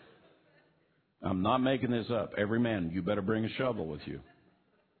up. I'm not making this up. Every man, you better bring a shovel with you.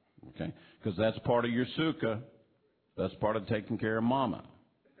 Okay? Because that's part of your sukkah. That's part of taking care of mama.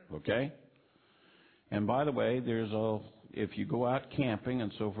 Okay? And by the way, if you go out camping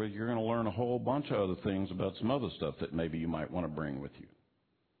and so forth, you're going to learn a whole bunch of other things about some other stuff that maybe you might want to bring with you.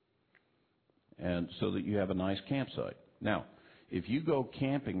 And so that you have a nice campsite. Now, if you go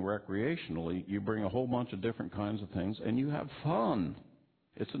camping recreationally, you bring a whole bunch of different kinds of things and you have fun.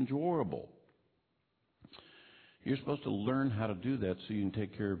 It's enjoyable. You're supposed to learn how to do that so you can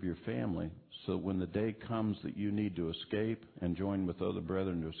take care of your family, so when the day comes that you need to escape and join with other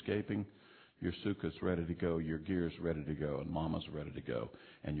brethren to escaping, your sukkah's ready to go, your gear's ready to go, and mama's ready to go,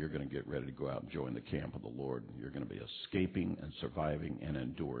 and you're going to get ready to go out and join the camp of the Lord. You're going to be escaping and surviving and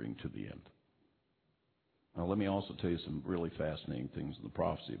enduring to the end. Now, let me also tell you some really fascinating things in the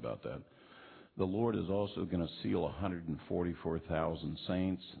prophecy about that. The Lord is also going to seal 144,000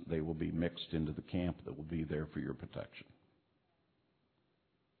 saints. They will be mixed into the camp that will be there for your protection.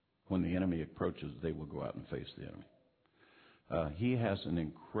 When the enemy approaches, they will go out and face the enemy. He has an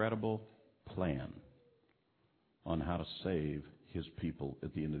incredible plan on how to save his people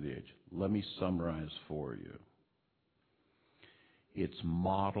at the end of the age. Let me summarize for you. It's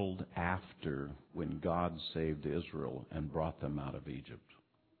modeled after when God saved Israel and brought them out of Egypt.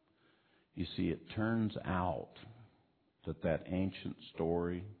 You see, it turns out that ancient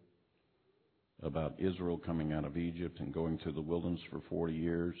story about Israel coming out of Egypt and going through the wilderness for 40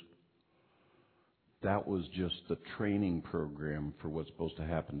 years, that was just the training program for what's supposed to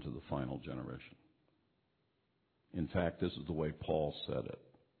happen to the final generation. In fact, this is the way Paul said it.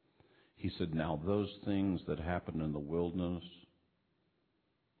 He said, now those things that happened in the wilderness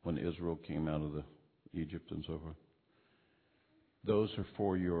when Israel came out of Egypt and so forth, those are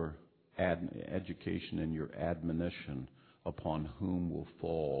for your education and your admonition upon whom will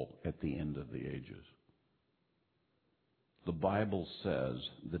fall at the end of the ages. The Bible says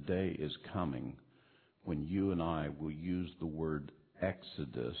the day is coming when you and I will use the word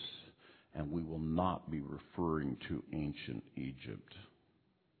Exodus, and we will not be referring to ancient Egypt.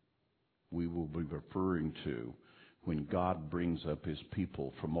 We will be referring to when God brings up his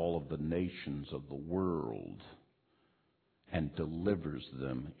people from all of the nations of the world and delivers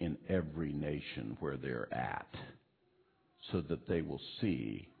them in every nation where they're at, so that they will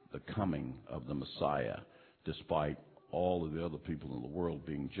see the coming of the Messiah, despite all of the other people in the world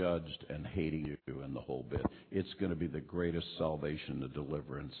being judged and hating you and the whole bit. It's going to be the greatest salvation and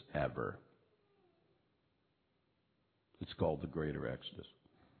deliverance ever. It's called the Greater Exodus.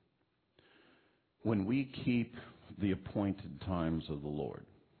 When we keep the appointed times of the Lord,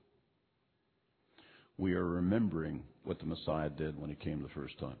 we are remembering what the Messiah did when he came the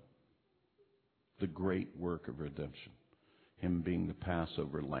first time. The great work of redemption. Him being the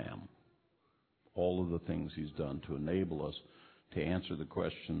Passover lamb. All of the things he's done to enable us to answer the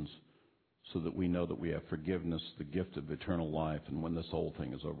questions so that we know that we have forgiveness, the gift of eternal life, and when this whole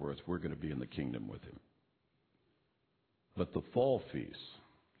thing is over with, we're going to be in the kingdom with him. But the fall feasts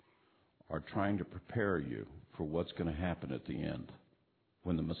are trying to prepare you for what's going to happen at the end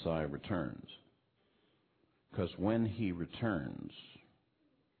when the Messiah returns. Because when he returns,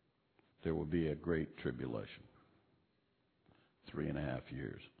 there will be a great tribulation. 3.5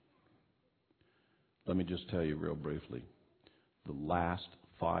 years. Let me just tell you real briefly. The last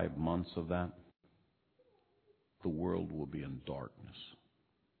 5 months of that, the world will be in darkness.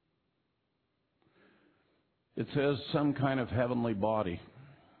 It says some kind of heavenly body,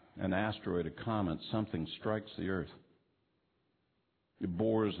 an asteroid, a comet, something strikes the earth. It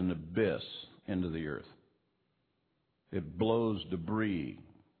bores an abyss into the earth. It blows debris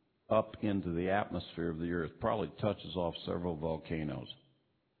up into the atmosphere of the earth, probably touches off several volcanoes.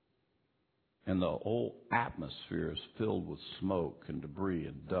 And the whole atmosphere is filled with smoke and debris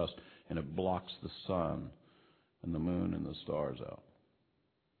and dust, and it blocks the sun and the moon and the stars out.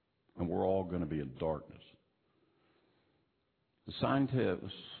 And we're all going to be in darkness. The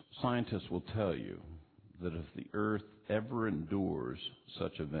scientists will tell you that if the earth ever endures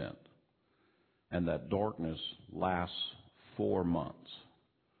such an event, and that darkness lasts 4 months,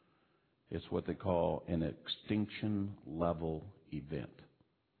 it's what they call an extinction level event.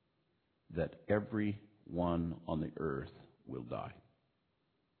 That everyone on the earth will die.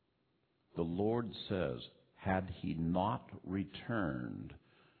 The Lord says, had he not returned,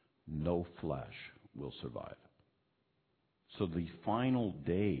 no flesh will survive. So the final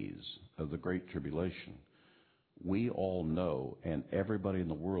days of the Great Tribulation, we all know, and everybody in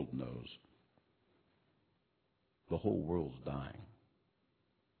the world knows, the whole world's dying.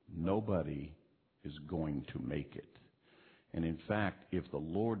 Nobody is going to make it. And in fact, if the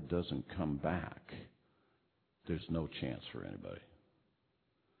Lord doesn't come back, there's no chance for anybody.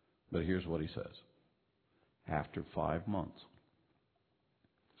 But here's what he says. After 5 months,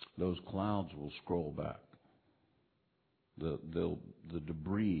 those clouds will scroll back. The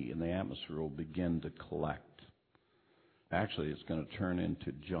debris in the atmosphere will begin to collect. Actually, it's going to turn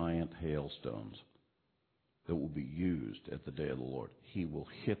into giant hailstones that will be used at the day of the Lord. He will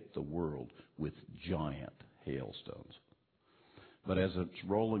hit the world with giant hailstones. But as it's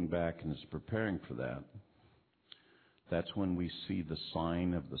rolling back and it's preparing for that, that's when we see the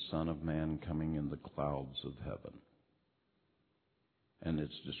sign of the Son of Man coming in the clouds of heaven. And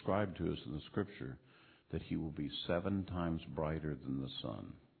it's described to us in the Scripture that he will be 7 times brighter than the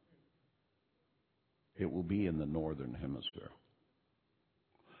sun. It will be in the northern hemisphere.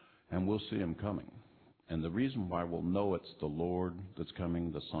 And we'll see him coming. And the reason why we'll know it's the Lord that's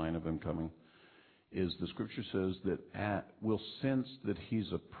coming, the sign of him coming, is the Scripture says that we'll sense that he's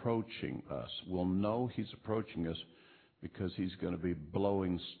approaching us. We'll know he's approaching us because he's going to be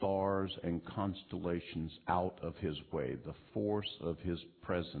blowing stars and constellations out of his way. The force of his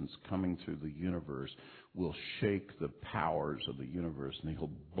presence coming through the universe will shake the powers of the universe, and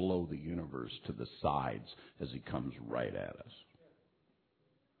he'll blow the universe to the sides as he comes right at us.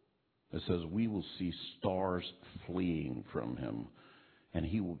 It says we will see stars fleeing from him, and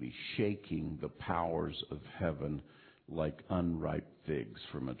he will be shaking the powers of heaven like unripe figs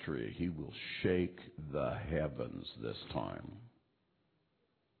from a tree. He will shake the heavens this time.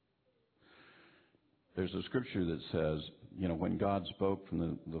 There's a scripture that says, when God spoke from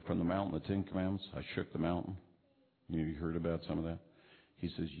the mountain, the 10 Commandments, I shook the mountain. You heard about some of that? He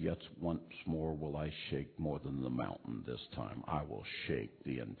says, yet once more will I shake more than the mountain this time. I will shake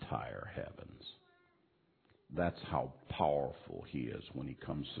the entire heavens. That's how powerful he is when he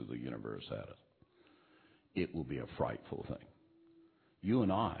comes through the universe at us. It will be a frightful thing. You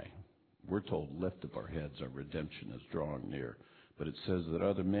and I, we're told, lift up our heads, our redemption is drawing near. But it says that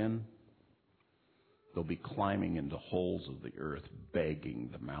other men, they'll be climbing into holes of the earth, begging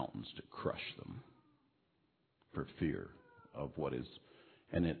the mountains to crush them for fear of what is.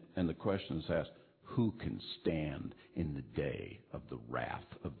 And the question is asked, who can stand in the day of the wrath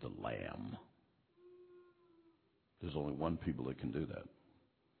of the Lamb? There's only one people that can do that.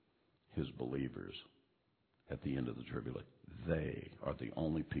 His believers at the end of the tribulation. They are the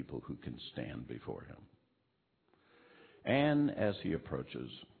only people who can stand before him. And as he approaches,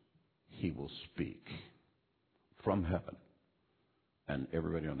 he will speak from heaven, and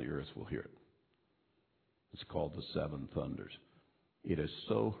everybody on the earth will hear it. It's called the 7 thunders. It is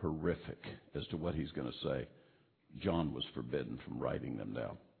so horrific as to what he's going to say. John was forbidden from writing them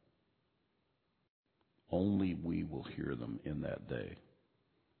down. Only we will hear them in that day,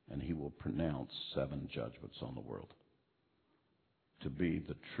 and he will pronounce 7 judgments on the world to be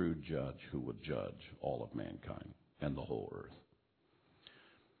the true judge who would judge all of mankind and the whole earth.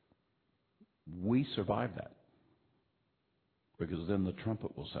 We survive that because then the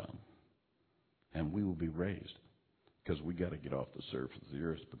trumpet will sound and we will be raised, because we got to get off the surface of the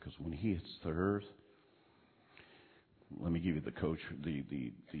earth, because when he hits the earth, let me give you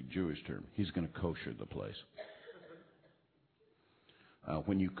the Jewish term. He's going to kosher the place.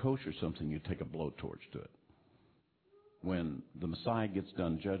 When you kosher something, you take a blowtorch to it. When the Messiah gets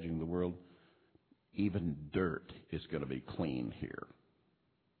done judging the world, even dirt is going to be clean here.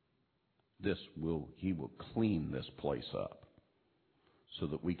 He will clean this place up so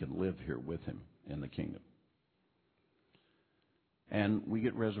that we can live here with him in the kingdom. And we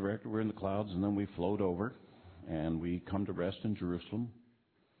get resurrected, we're in the clouds, and then we float over, and we come to rest in Jerusalem,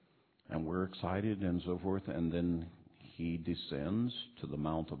 and we're excited and so forth, and then he descends to the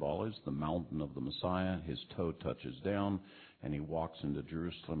Mount of Olives, the mountain of the Messiah. His toe touches down, and he walks into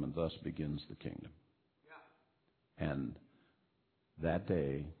Jerusalem, and thus begins the kingdom. Yeah. And that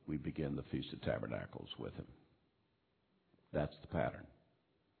day, we begin the Feast of Tabernacles with him. That's the pattern.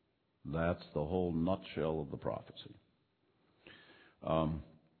 That's the whole nutshell of the prophecy.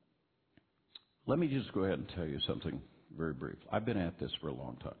 Let me just go ahead and tell you something very brief. I've been at this for a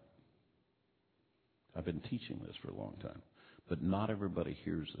long time. I've been teaching this for a long time. But not everybody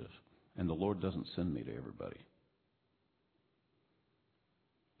hears this. And the Lord doesn't send me to everybody.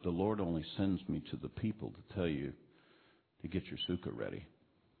 The Lord only sends me to the people to tell you to get your sukkah ready.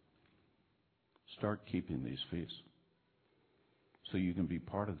 Start keeping these feasts so you can be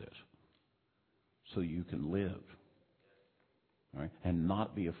part of this, so you can live, all right? And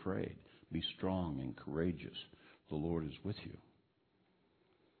not be afraid. Be strong and courageous. The Lord is with you.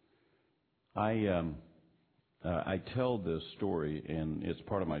 I tell this story, and it's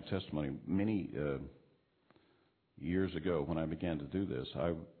part of my testimony. Many years ago, when I began to do this,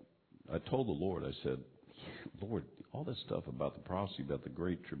 I told the Lord, I said, Lord, all this stuff about the prophecy about the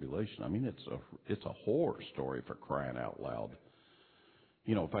Great Tribulation, I mean, it's a horror story for crying out loud.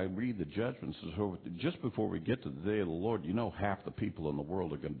 You know, if I read the judgments, just before we get to the day of the Lord, you know half the people in the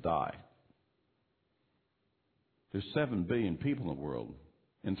world are going to die. There's 7 billion people in the world.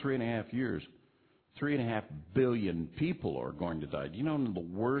 In 3.5 years, 3.5 billion people are going to die. Do you know in the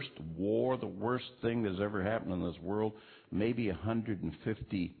worst war, the worst thing that's ever happened in this world, maybe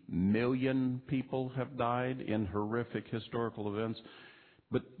 150 million people have died in horrific historical events.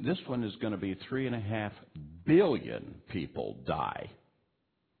 But this one is going to be 3.5 billion people die.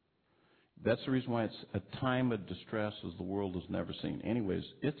 That's the reason why it's a time of distress as the world has never seen. Anyways,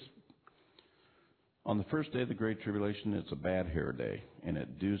 it's on the first day of the Great Tribulation, it's a bad hair day, and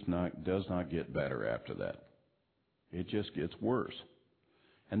it does not get better after that. It just gets worse.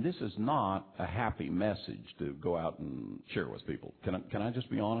 And this is not a happy message to go out and share with people. Can I just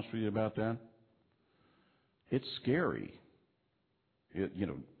be honest with you about that? It's scary.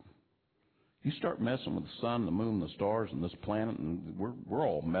 You start messing with the sun, the moon, the stars, and this planet, and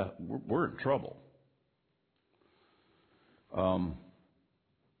we're in trouble.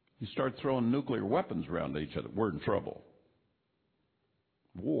 You start throwing nuclear weapons around each other, we're in trouble.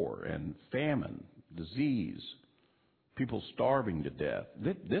 War and famine, disease, people starving to death.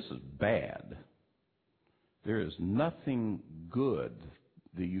 This is bad. There is nothing good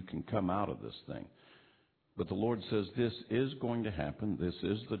that you can come out of this thing. But the Lord says this is going to happen. This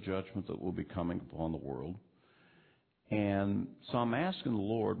is the judgment that will be coming upon the world. And so I'm asking the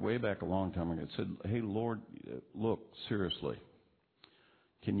Lord way back a long time ago. I said, hey, Lord, look, seriously,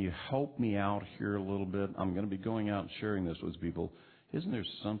 can you help me out here a little bit? I'm going to be going out and sharing this with people. Isn't there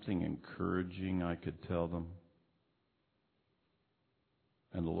something encouraging I could tell them?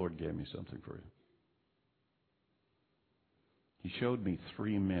 And the Lord gave me something for you. He showed me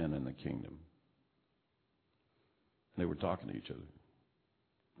 3 men in the kingdom. They were talking to each other.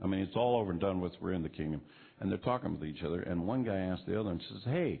 I mean, it's all over and done with. We're in the kingdom. And they're talking with each other. And one guy asked the other and says,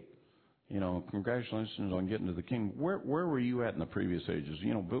 hey, congratulations on getting to the kingdom. Where were you at in the previous ages?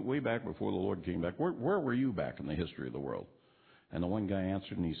 Way back before the Lord came back. Where were you back in the history of the world? And the one guy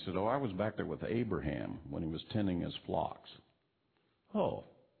answered and he said, I was back there with Abraham when he was tending his flocks. Oh,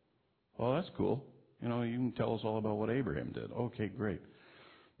 well, that's cool. You can tell us all about what Abraham did. Okay, great.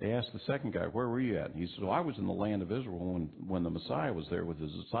 They asked the second guy, where were you at? And he said, I was in the land of Israel when the Messiah was there with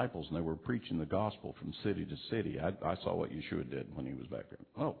his disciples, and they were preaching the gospel from city to city. I saw what Yeshua did when he was back there.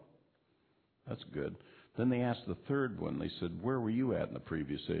 Oh, that's good. Then they asked the third one. They said, where were you at in the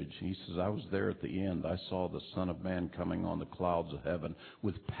previous age? He says, I was there at the end. I saw the Son of Man coming on the clouds of heaven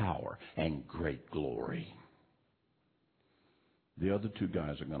with power and great glory. The other 2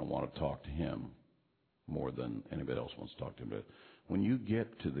 guys are going to want to talk to him more than anybody else wants to talk to him. But when you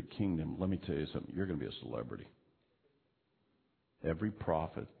get to the kingdom, let me tell you something. You're going to be a celebrity. Every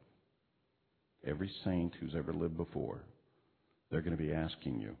prophet, every saint who's ever lived before, they're going to be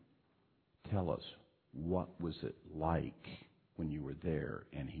asking you, tell us, what was it like when you were there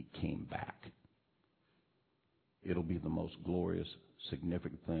and he came back? It'll be the most glorious,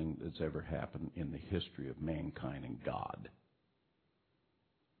 significant thing that's ever happened in the history of mankind and God.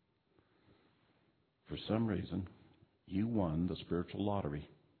 For some reason, you won the spiritual lottery,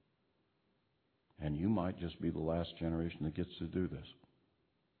 and you might just be the last generation that gets to do this.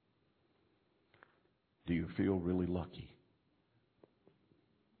 Do you feel really lucky?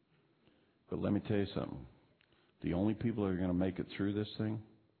 But let me tell you something. The only people that are going to make it through this thing,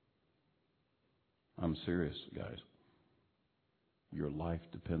 I'm serious, guys. Your life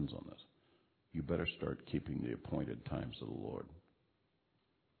depends on this. You better start keeping the appointed times of the Lord.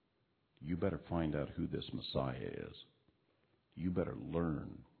 You better find out who this Messiah is. You better learn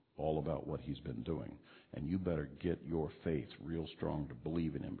all about what he's been doing. And you better get your faith real strong to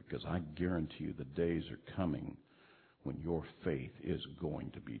believe in him, because I guarantee you the days are coming when your faith is going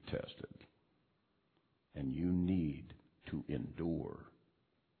to be tested. And you need to endure.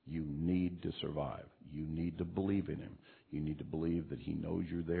 You need to survive. You need to believe in him. You need to believe that he knows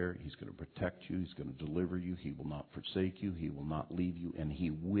you're there. He's going to protect you. He's going to deliver you. He will not forsake you. He will not leave you. And he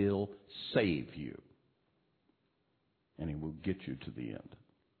will save you. And he will get you to the end.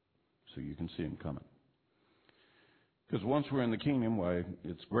 So you can see him coming. Because once we're in the kingdom, why,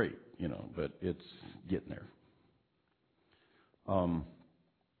 it's great, but it's getting there. I'm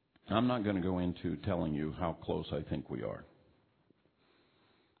not going to go into telling you how close I think we are.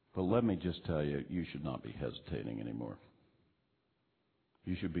 But let me just tell you, you should not be hesitating anymore.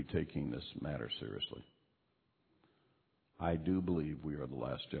 You should be taking this matter seriously. I do believe we are the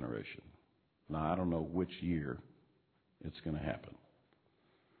last generation. Now, I don't know which year it's going to happen.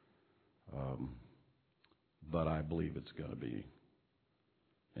 what I believe it's going to be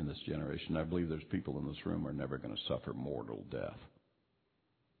in this generation. I believe there's people in this room who are never going to suffer mortal death.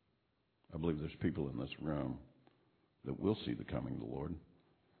 I believe there's people in this room that will see the coming of the Lord,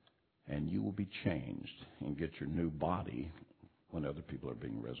 and you will be changed and get your new body when other people are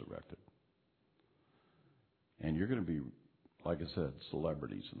being resurrected. And you're going to be, like I said,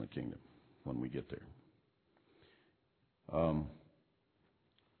 celebrities in the kingdom when we get there.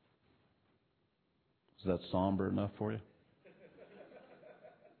 Is that somber enough for you?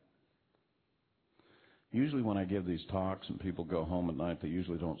 Usually when I give these talks and people go home at night, they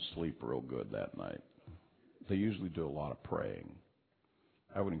usually don't sleep real good that night. They usually do a lot of praying.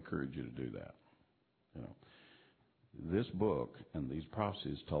 I would encourage you to do that. You know, this book and these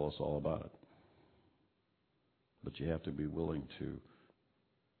prophecies tell us all about it. But you have to be willing to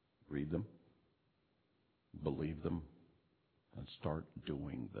read them, believe them, and start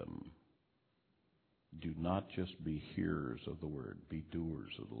doing them. Do not just be hearers of the word, be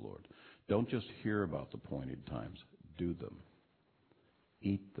doers of the Lord. Don't just hear about the appointed times, do them.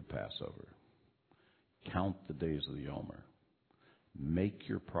 Eat the Passover. Count the days of the Omer. Make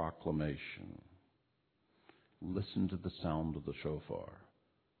your proclamation. Listen to the sound of the shofar.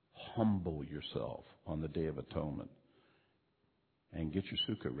 Humble yourself on the Day of Atonement. And get your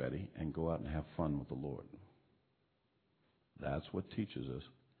sukkah ready and go out and have fun with the Lord. That's what teaches us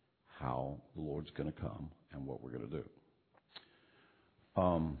how the Lord's going to come and what we're going to do.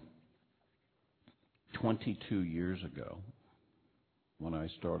 22 years ago, when I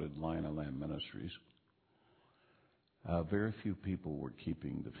started Lion and Lamb Ministries, very few people were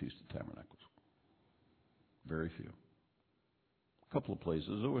keeping the Feast of Tabernacles. Very few. A couple of places.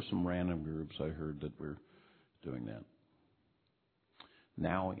 There were some random groups I heard that were doing that.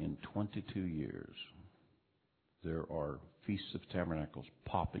 Now, in 22 years, there are Feasts of Tabernacles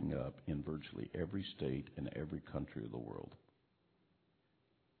popping up in virtually every state and every country of the world.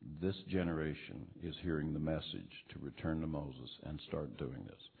 This generation is hearing the message to return to Moses and start doing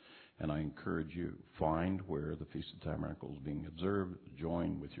this. And I encourage you, find where the Feast of Tabernacles is being observed,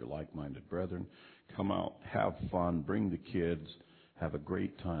 join with your like-minded brethren, come out, have fun, bring the kids, have a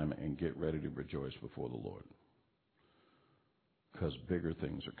great time, and get ready to rejoice before the Lord. Because bigger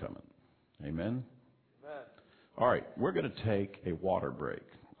things are coming. Amen? Amen. All right, we're going to take a water break.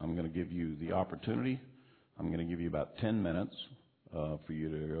 I'm going to give you the opportunity. I'm going to give you about 10 minutes for you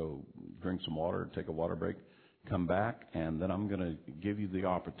to go drink some water, take a water break, come back, and then I'm going to give you the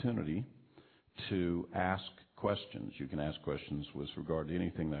opportunity to ask questions. You can ask questions with regard to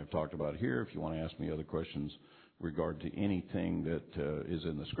anything that I've talked about here. If you want to ask me other questions regard to anything that is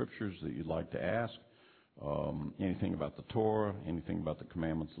in the Scriptures that you'd like to ask, anything about the Torah, anything about the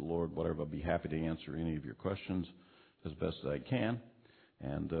commandments of the Lord, whatever, I'll be happy to answer any of your questions as best as I can.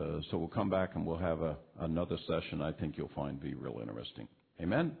 And so we'll come back and we'll have another session I think you'll find be real interesting.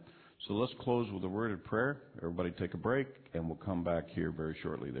 Amen? So let's close with a word of prayer. Everybody take a break, and we'll come back here very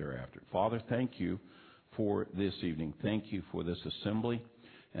shortly thereafter. Father, thank you for this evening. Thank you for this assembly,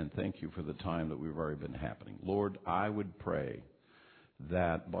 and thank you for the time that we've already been happening. Lord, I would pray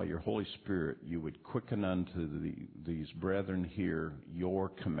that by your Holy Spirit you would quicken unto these brethren here your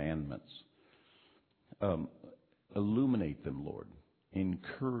commandments. Illuminate them, Lord.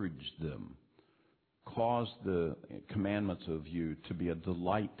 Encourage them. Cause the commandments of you to be a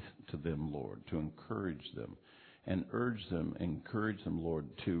delight to them, Lord, to encourage them. And encourage them, Lord,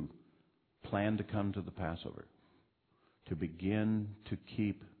 to plan to come to the Passover, to begin to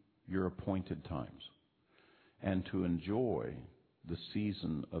keep your appointed times, and to enjoy the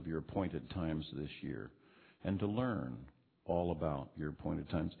season of your appointed times this year, and to learn all about your appointed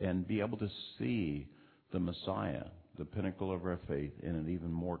times, and be able to see the Messiah, the pinnacle of our faith, in an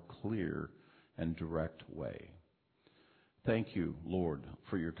even more clear and direct way. Thank you, Lord,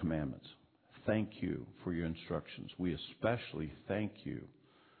 for your commandments. Thank you for your instructions. We especially thank you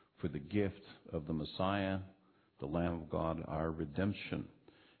for the gift of the Messiah, the Lamb of God, our redemption.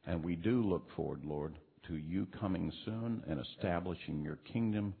 And we do look forward, Lord, to you coming soon and establishing your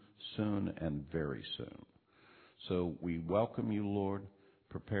kingdom soon and very soon. So we welcome you, Lord.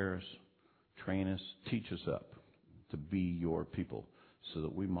 Prepare us, train us, teach us up to be your people so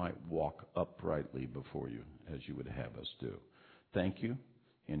that we might walk uprightly before you as you would have us do. Thank you.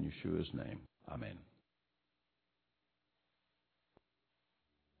 In Yeshua's name, amen.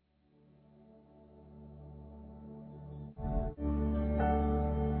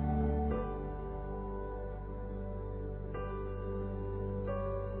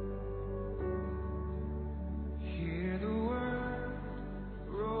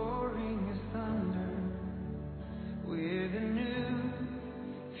 With a new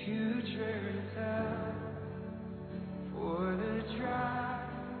future to tell.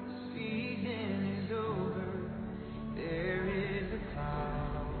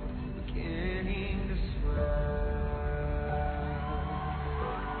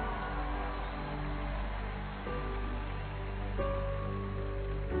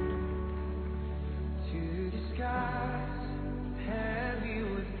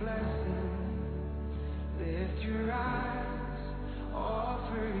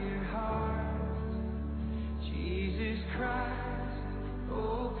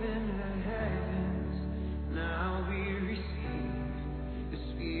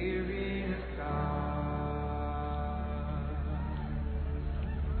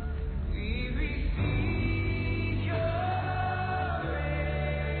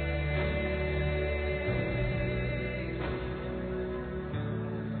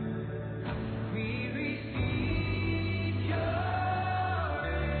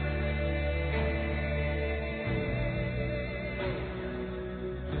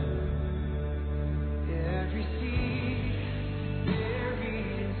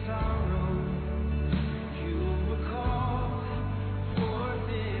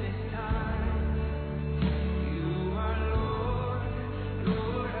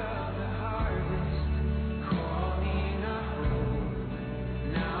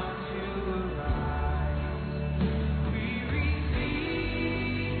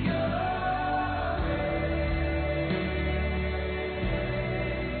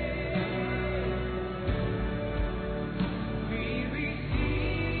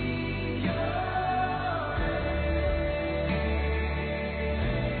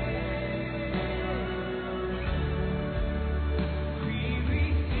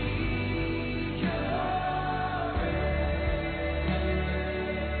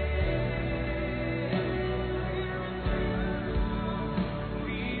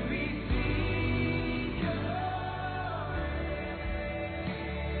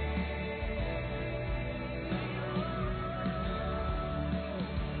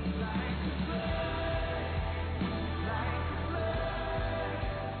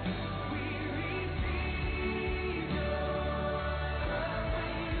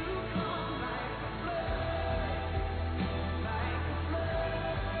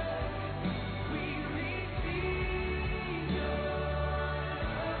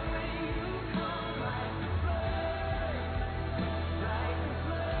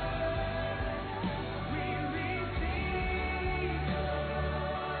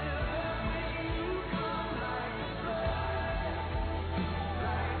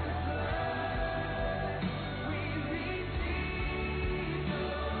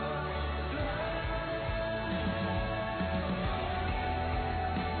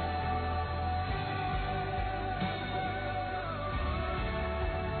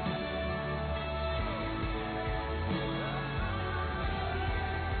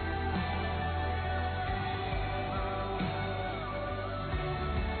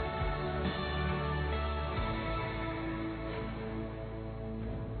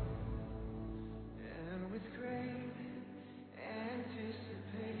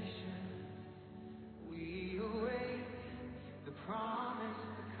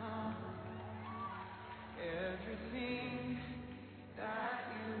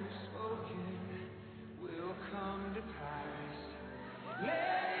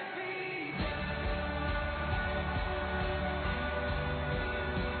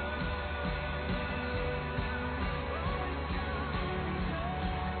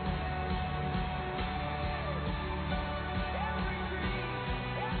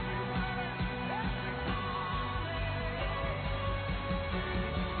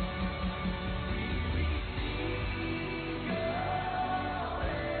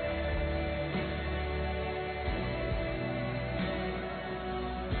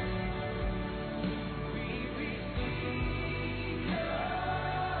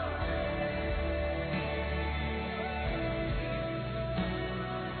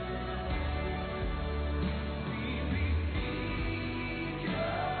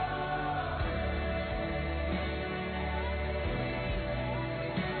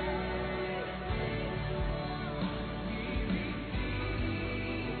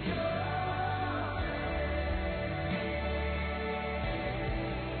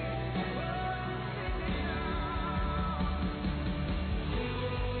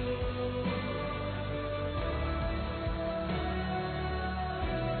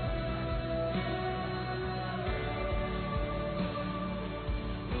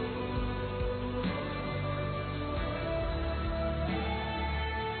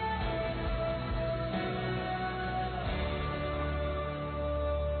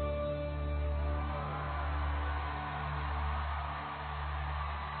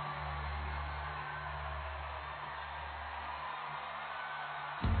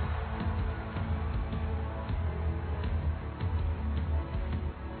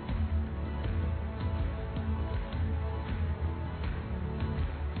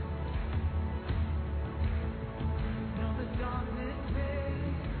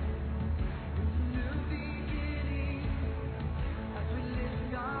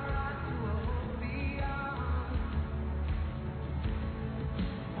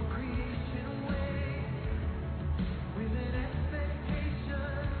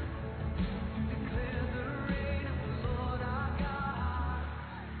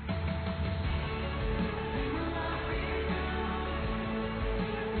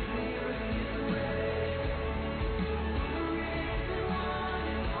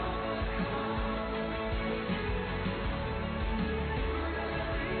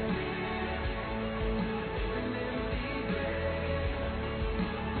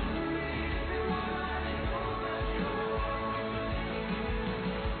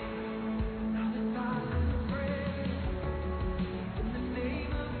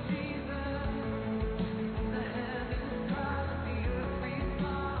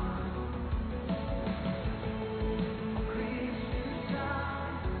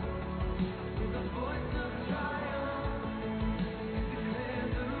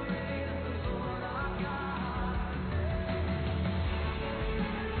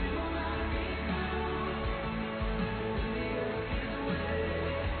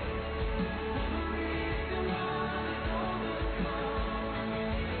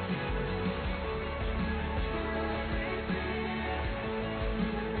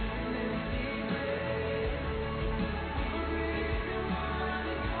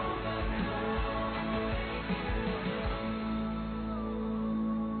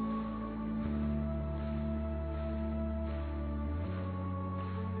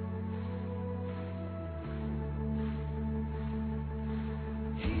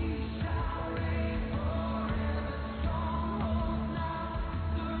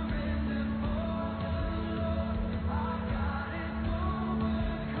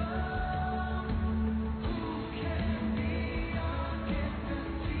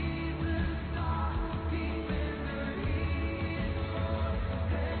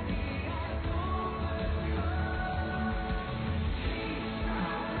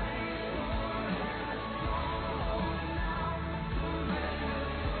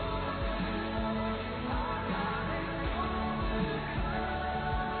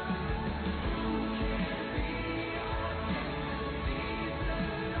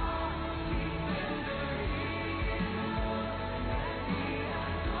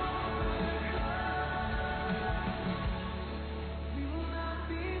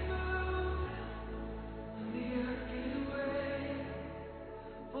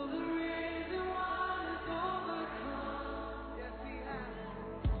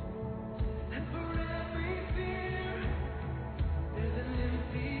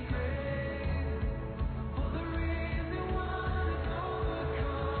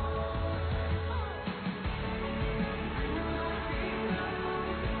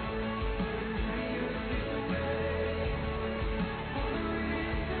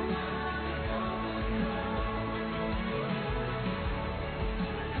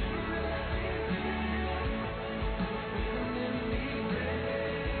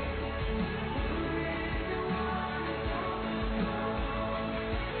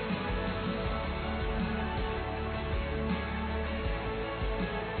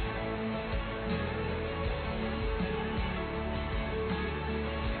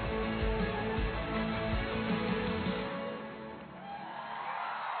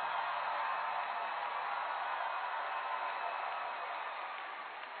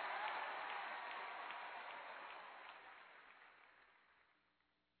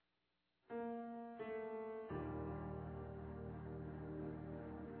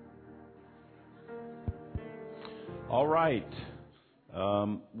 All right.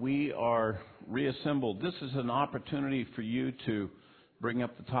 We are reassembled. This is an opportunity for you to bring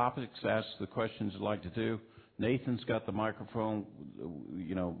up the topics, ask the questions you'd like to do. Nathan's got the microphone.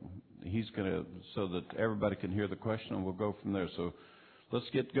 You know, he's going to, so that everybody can hear the question, and we'll go from there. So let's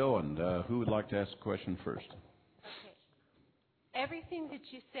get going. Who would like to ask a question first? Okay. Everything that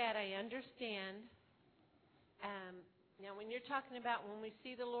you said, I understand. Now, when you're talking about when we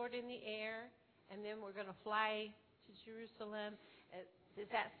see the Lord in the air, and then we're going to fly to Jerusalem, does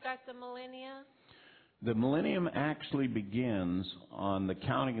that start the millennia? The millennium actually begins on the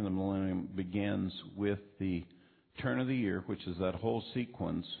counting of the millennium begins with the turn of the year, which is that whole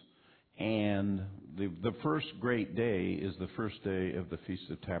sequence, and the first great day is the first day of the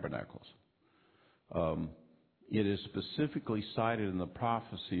Feast of Tabernacles. It is specifically cited in the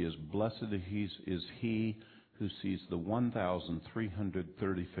prophecy as blessed is he who sees the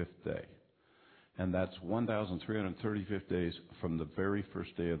 1,335th day. And that's 1,335 days from the very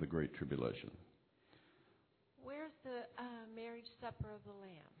first day of the Great Tribulation. Where's the marriage supper of the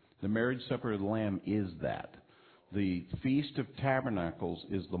Lamb? The marriage supper of the Lamb is that. The Feast of Tabernacles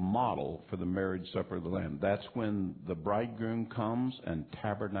is the model for the marriage supper of the Lamb. That's when the bridegroom comes and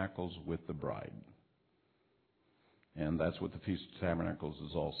tabernacles with the bride. And that's what the Feast of Tabernacles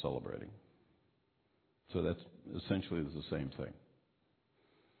is all celebrating. So that's essentially the same thing.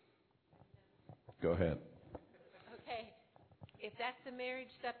 Go ahead. Okay. If that's the marriage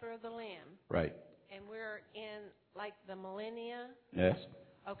supper of the Lamb. Right. And we're in, like, the millennia. Yes.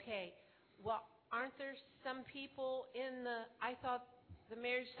 Okay. Well, aren't there some people in I thought the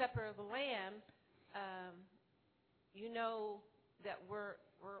marriage supper of the Lamb, you know that we're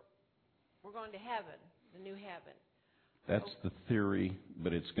going to heaven, the new heaven. That's the theory,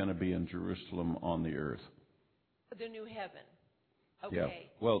 but it's going to be in Jerusalem on the earth. The new heaven. Okay. Yeah.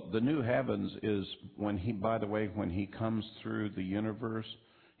 Well, the new heavens is when when he comes through the universe,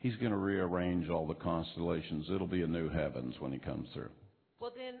 he's going to rearrange all the constellations. It'll be a new heavens when he comes through.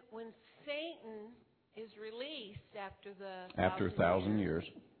 Well, then when Satan is released after 1,000 years.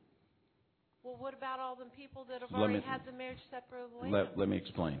 Well, what about all the people that have already had the marriage supper of the Lamb? Let me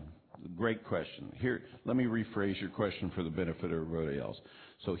explain. Great question. Here, let me rephrase your question for the benefit of everybody else.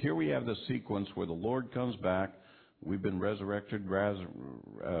 So here we have the sequence where the Lord comes back. We've been resurrected,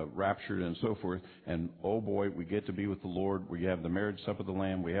 raptured, and so forth. And, oh boy, we get to be with the Lord. We have the marriage supper of the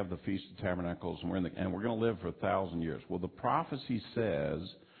Lamb. We have the Feast of Tabernacles, and we're going to live for 1,000 years. Well, the prophecy says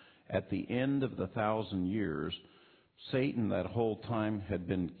at the end of the 1,000 years, Satan that whole time had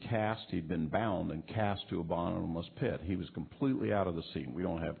been cast, he'd been bound and cast to a bottomless pit. He was completely out of the scene. We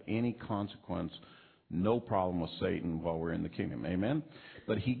don't have any consequence, no problem with Satan while we're in the kingdom. Amen?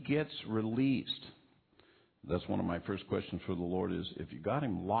 But he gets released. That's one of my first questions for the Lord is, if you got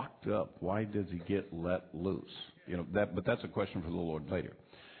him locked up, why does he get let loose? But that's a question for the Lord later.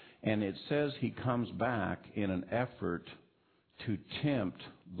 And it says he comes back in an effort to tempt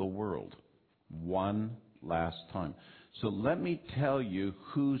the world one last time. So let me tell you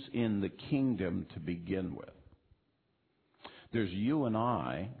who's in the kingdom to begin with. There's you and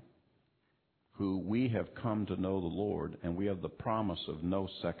I, who we have come to know the Lord, and we have the promise of no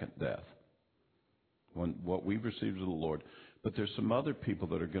second death. What we've received of the Lord. But there's some other people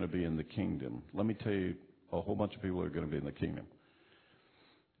that are going to be in the kingdom. Let me tell you, a whole bunch of people are going to be in the kingdom.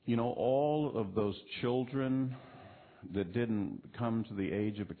 You know, all of those children that didn't come to the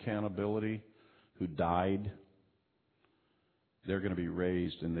age of accountability, who died, they're going to be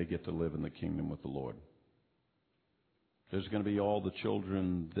raised and they get to live in the kingdom with the Lord. There's going to be all the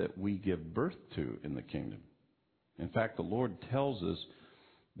children that we give birth to in the kingdom. In fact, the Lord tells us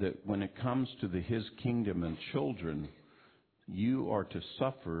that when it comes to his kingdom and children, you are to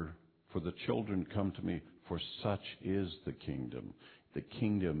suffer for the children come to me, for such is the kingdom. The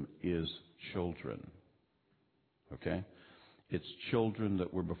kingdom is children. Okay? It's children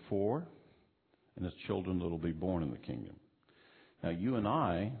that were before, and it's children that will be born in the kingdom. Now, you and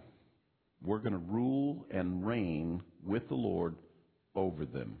I, we're going to rule and reign with the Lord over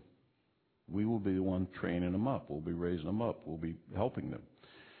them. We will be the one training them up. We'll be raising them up. We'll be helping them.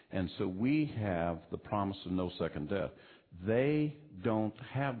 And so we have the promise of no second death. They don't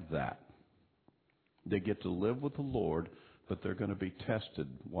have that. They get to live with the Lord, but they're going to be tested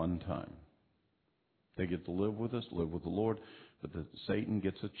one time. They get to live with us, live with the Lord, but Satan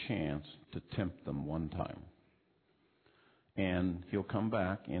gets a chance to tempt them one time. And he'll come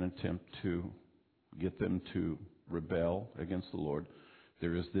back and attempt to get them to rebel against the Lord.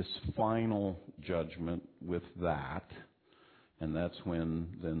 There is this final judgment with that. And that's when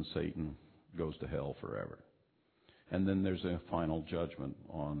then Satan goes to hell forever. And then there's a final judgment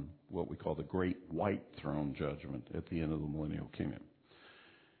on what we call the Great White Throne Judgment at the end of the millennial kingdom.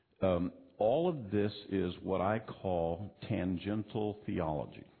 All of this is what I call tangential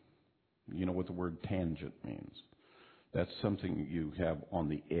theology. You know what the word tangent means. That's something you have on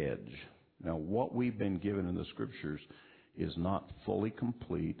the edge. Now, what we've been given in the Scriptures is not fully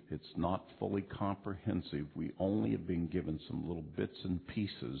complete. It's not fully comprehensive. We only have been given some little bits and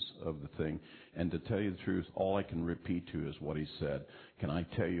pieces of the thing. And to tell you the truth, all I can repeat to you is what he said. Can I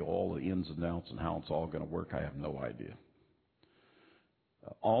tell you all the ins and outs and how it's all going to work? I have no idea.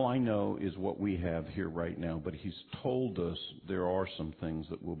 All I know is what we have here right now, but he's told us there are some things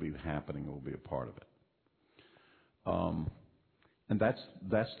that will be happening, will be a part of it. And that's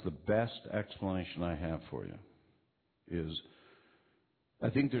the best explanation I have for you. Is I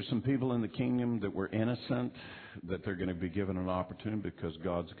think there's some people in the kingdom that were innocent, that they're going to be given an opportunity because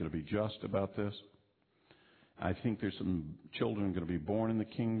God's going to be just about this. I think there's some children going to be born in the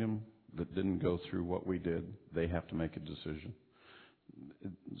kingdom that didn't go through what we did. They have to make a decision.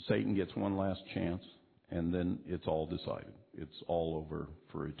 Satan gets one last chance, and then it's all decided. It's all over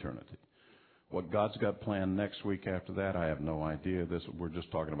for eternity. What God's got planned next week after that, I have no idea. We're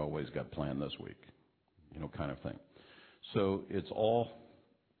just talking about what he's got planned this week, kind of thing. So it's all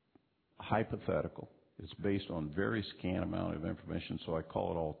hypothetical. It's based on very scant amount of information, so I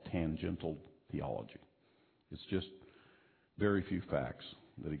call it all tangential theology. It's just very few facts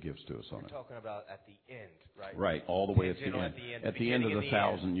that he gives to us on it. You're talking about at the end, right? Right, all the way at the end. At the end of the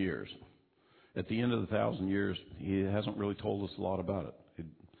 1,000 years. At the end of the 1,000 years, he hasn't really told us a lot about it.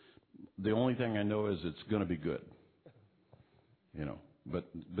 The only thing I know is it's going to be good.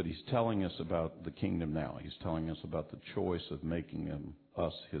 But he's telling us about the kingdom now. He's telling us about the choice of making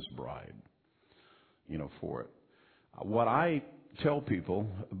us his bride, for it. What I tell people,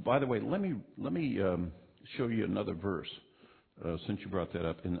 by the way, let me show you another verse. Since you brought that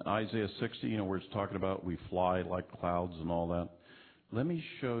up, in Isaiah 60, where it's talking about we fly like clouds and all that. Let me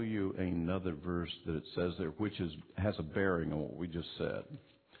show you another verse that it says there, which has a bearing on what we just said.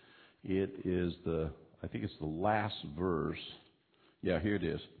 It is I think it's the last verse. Yeah, here it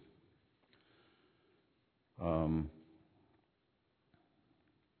is.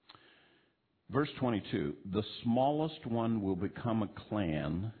 Verse 22, the smallest one will become a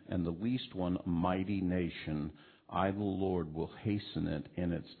clan, and the least one a mighty nation. I, the Lord, will hasten it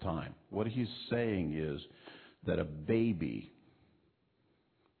in its time. What he's saying is that a baby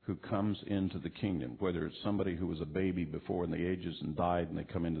who comes into the kingdom, whether it's somebody who was a baby before in the ages and died and they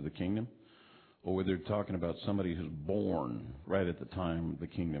come into the kingdom, or whether they're talking about somebody who's born right at the time the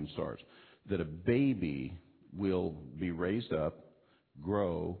kingdom starts, that a baby will be raised up,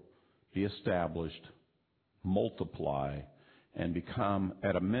 grow, be established, multiply, and become,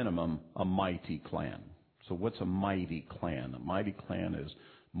 at a minimum, a mighty clan. So what's a mighty clan? A mighty clan is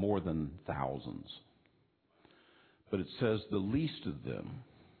more than thousands. But it says the least of them,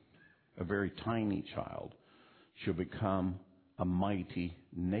 a very tiny child, shall become a mighty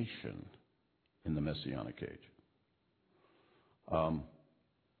nation in the Messianic age.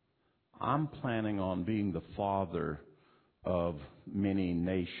 I'm planning on being the father of many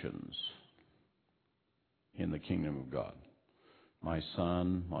nations in the kingdom of God. My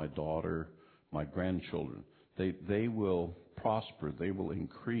son, my daughter, my grandchildren, they will prosper, they will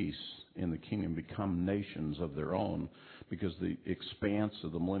increase in the kingdom, become nations of their own, because the expanse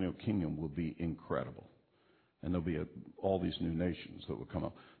of the millennial kingdom will be incredible. And there'll be all these new nations that will come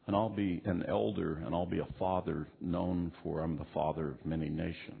up. And I'll be an elder, and I'll be a father known for, I'm the father of many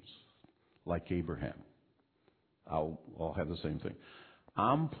nations, like Abraham. I'll have the same thing.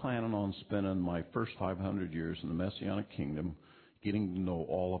 I'm planning on spending my first 500 years in the Messianic kingdom getting to know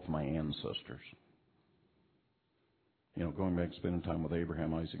all of my ancestors. Going back and spending time with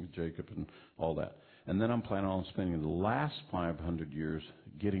Abraham, Isaac, and Jacob, and all that. And then I'm planning on spending the last 500 years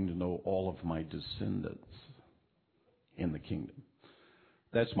getting to know all of my descendants in the kingdom.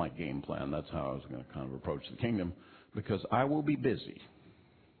 That's my game plan. That's how I was going to kind of approach the kingdom, because I will be busy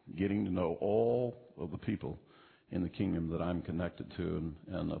getting to know all of the people in the kingdom that I'm connected to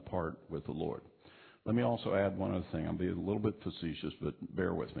and a part with the Lord. Let me also add one other thing. I'll be a little bit facetious, but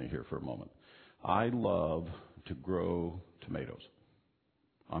bear with me here for a moment. I love to grow tomatoes.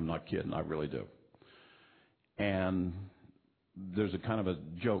 I'm not kidding. I really do. And there's a kind of a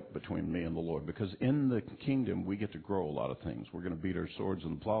joke between me and the Lord, because in the kingdom we get to grow a lot of things. We're going to beat our swords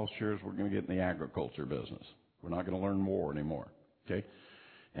and plowshares. We're going to get in the agriculture business. We're not going to learn war anymore. Okay?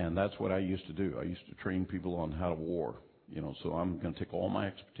 And that's what I used to do. I used to train people on how to war. So I'm going to take all my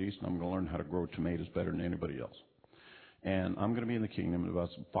expertise and I'm going to learn how to grow tomatoes better than anybody else. And I'm going to be in the kingdom, and about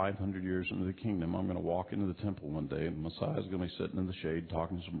 500 years into the kingdom, I'm going to walk into the temple one day, and Messiah's going to be sitting in the shade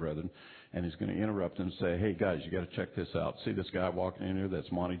talking to some brethren, and he's going to interrupt and say, hey, guys, you got to check this out. See this guy walking in here?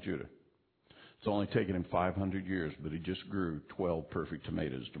 That's Monte Judah. It's only taken him 500 years, but he just grew 12 perfect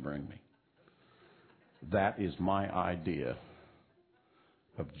tomatoes to bring me. That is my idea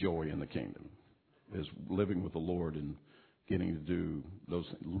of joy in the kingdom, is living with the Lord and getting to do those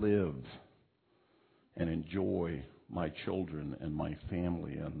things, live and enjoy my children and my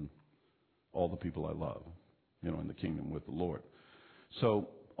family and all the people I love, in the kingdom with the Lord. So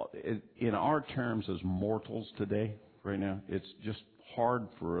in our terms as mortals today, right now, it's just hard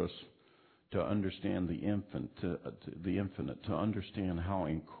for us to understand the infinite, to understand how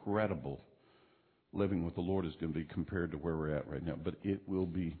incredible living with the Lord is going to be compared to where we're at right now. But it will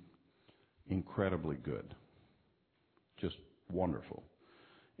be incredibly good, just wonderful.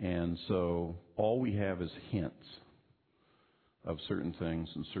 And so all we have is hints of certain things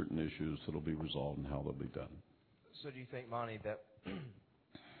and certain issues that will be resolved and how they'll be done. So do you think, Monte, that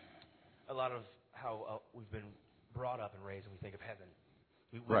a lot of how we've been brought up and raised when we think of heaven,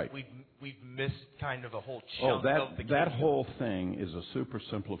 we've missed kind of a whole chunk of the kingdom? That whole thing is a super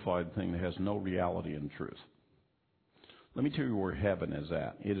simplified thing that has no reality and truth. Let me tell you where heaven is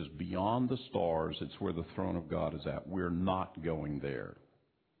at. It is beyond the stars. It's where the throne of God is at. We're not going there.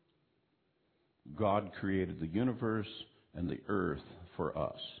 God created the universe and the earth for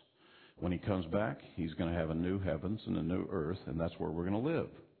us. When he comes back, he's going to have a new heavens and a new earth, and that's where we're going to live.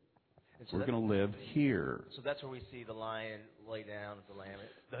 So we're going to live here. So that's where we see the lion lay down with the lamb.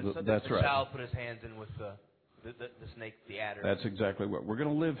 That's right. The child put his hands in with the snake, the adder. That's exactly what. We're going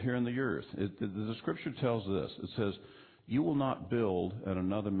to live here in the earth. The Scripture tells this. It says, you will not build and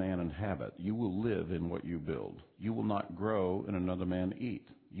another man inhabit. You will live in what you build. You will not grow and another man eat.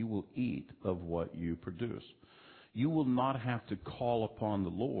 You will eat of what you produce. You will not have to call upon the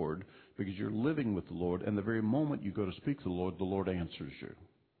Lord because you're living with the Lord, and the very moment you go to speak to the Lord answers you.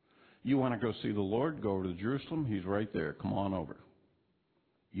 You want to go see the Lord, go over to Jerusalem, he's right there. Come on over.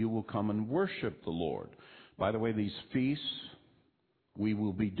 You will come and worship the Lord. By the way, these feasts, we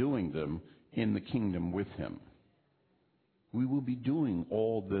will be doing them in the kingdom with him. We will be doing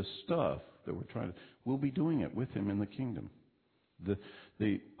all this stuff that we'll be doing it with him in the kingdom.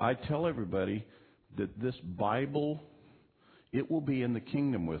 I tell everybody that this Bible, it will be in the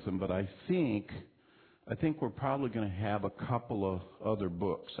kingdom with him, but I think we're probably going to have a couple of other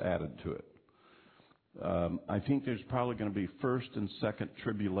books added to it. I think there's probably going to be first and second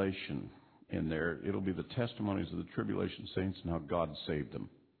tribulation in there. It'll be the testimonies of the tribulation saints and how God saved them.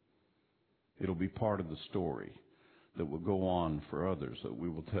 It'll be part of the story that will go on for others that we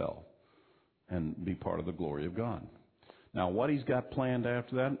will tell and be part of the glory of God. Now, what he's got planned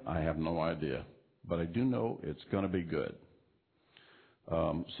after that, I have no idea. But I do know it's going to be good.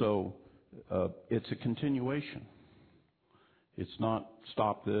 It's a continuation. It's not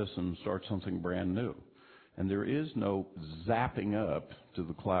stop this and start something brand new. And there is no zapping up to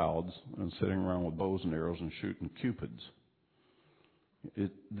the clouds and sitting around with bows and arrows and shooting cupids.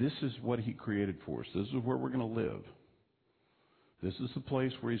 This is what he created for us. This is where we're going to live. This is the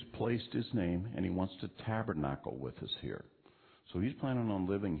place where he's placed his name, and he wants to tabernacle with us here. So he's planning on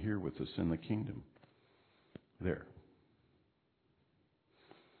living here with us in the kingdom. There.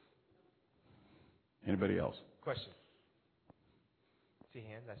 Anybody else? Question. See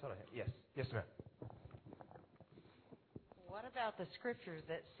hands? I saw a hand. Yes. Yes, ma'am. What about the scripture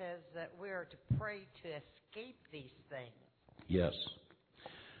that says that we are to pray to escape these things? Yes.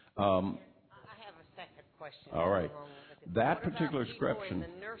 I have a second question. All right. That what particular about people scripture. in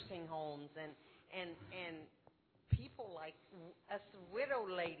the nursing homes and people like us widow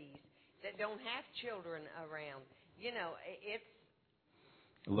ladies that don't have children around?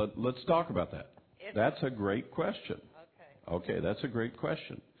 Let's talk about that. That's a great question. Okay, that's a great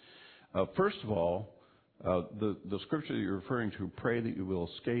question. First of all, the scripture that you're referring to, pray that you will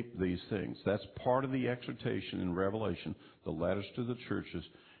escape these things. That's part of the exhortation in Revelation, the letters to the churches,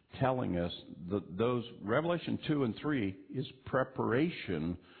 telling us that those, Revelation 2 and 3 is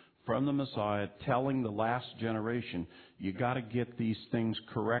preparation from the Messiah, telling the last generation, you got to get these things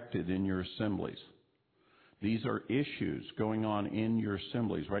corrected in your assemblies. These are issues going on in your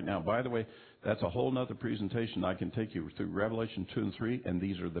assemblies right now. By the way, that's a whole other presentation. I can take you through Revelation 2 and 3, and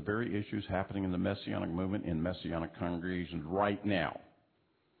these are the very issues happening in the Messianic movement, in Messianic congregations right now.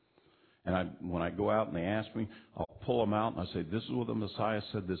 And when I go out and they ask me, I'll pull them out and I say, this is what the Messiah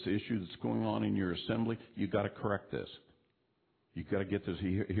said, this issue that's going on in your assembly, you've got to correct this. You've got to get this.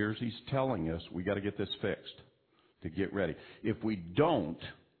 He's telling us we got to get this fixed to get ready. If we don't,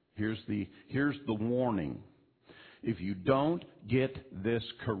 here's the warning. If you don't get this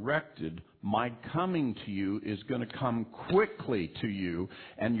corrected, my coming to you is going to come quickly to you,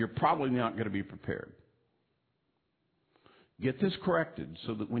 and you're probably not going to be prepared. Get this corrected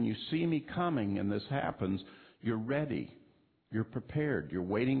so that when you see me coming and this happens, you're ready. You're prepared. You're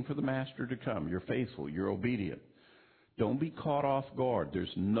waiting for the Master to come. You're faithful. You're obedient. Don't be caught off guard.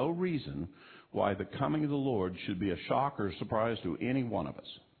 There's no reason why the coming of the Lord should be a shock or a surprise to any one of us.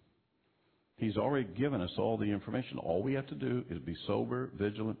 He's already given us all the information. All we have to do is be sober,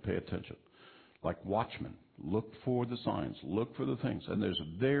 vigilant, pay attention. Like watchmen, look for the signs, look for the things. And there's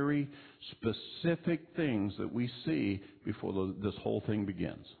very specific things that we see before this whole thing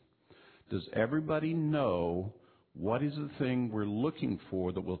begins. Does everybody know what is the thing we're looking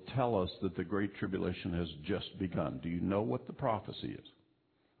for that will tell us that the Great Tribulation has just begun? Do you know what the prophecy is?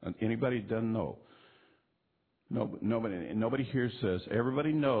 And anybody doesn't know? Nobody here says,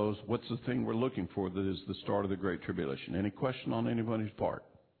 everybody knows what's the thing we're looking for that is the start of the Great Tribulation. Any question on anybody's part?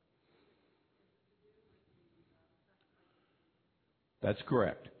 That's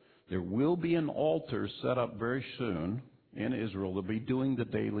correct. There will be an altar set up very soon in Israel. They'll be doing the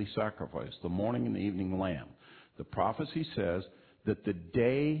daily sacrifice, the morning and the evening lamb. The prophecy says that the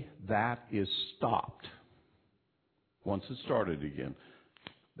day that is stopped, once it started again,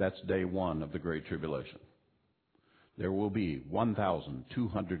 that's day one of the Great Tribulation. There will be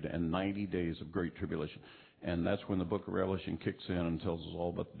 1,290 days of Great Tribulation. And that's when the book of Revelation kicks in and tells us all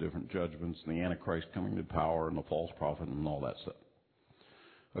about the different judgments and the Antichrist coming to power and the false prophet and all that stuff.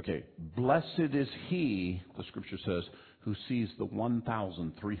 Okay, blessed is he, the Scripture says, who sees the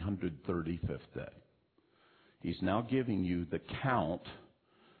 1,335th day. He's now giving you the count,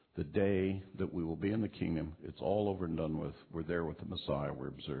 the day that we will be in the kingdom. It's all over and done with. We're there with the Messiah. We're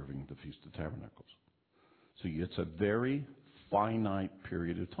observing the Feast of Tabernacles. So it's a very finite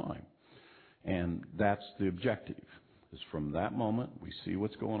period of time. And that's the objective, is from that moment we see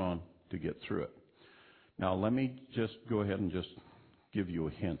what's going on to get through it. Now let me just go ahead and just give you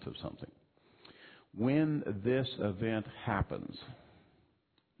a hint of something. When this event happens,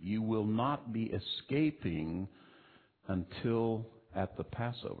 you will not be escaping until at the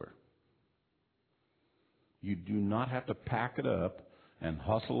Passover. You do not have to pack it up and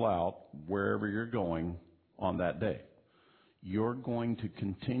hustle out wherever you're going on that day. You're going to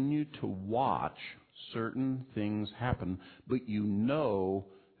continue to watch certain things happen, but you know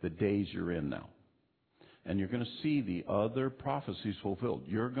the days you're in now. And you're going to see the other prophecies fulfilled.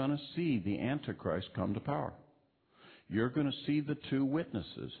 You're going to see the Antichrist come to power. You're going to see the two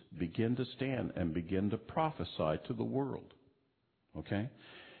witnesses begin to stand and begin to prophesy to the world. Okay?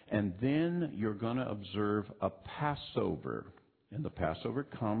 And then you're going to observe a Passover. And the Passover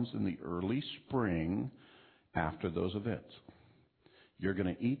comes in the early spring after those events. You're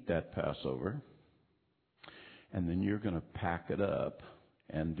going to eat that Passover, and then you're going to pack it up.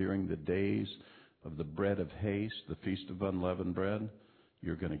 And during the days of the bread of haste, the Feast of Unleavened Bread,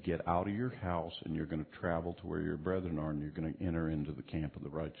 you're going to get out of your house and you're going to travel to where your brethren are, and you're going to enter into the camp of the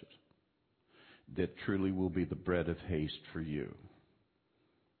righteous. That truly will be the bread of haste for you.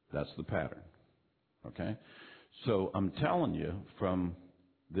 That's the pattern. Okay? So I'm telling you, from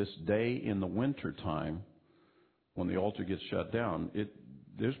this day in the winter time, when the altar gets shut down,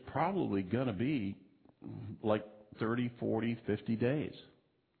 there's probably going to be like 30, 40, 50 days,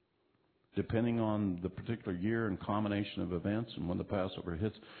 depending on the particular year and combination of events and when the Passover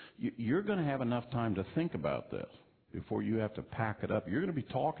hits. You're going to have enough time to think about this before you have to pack it up. You're going to be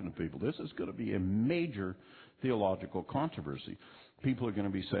talking to people. This is going to be a major theological controversy. People are going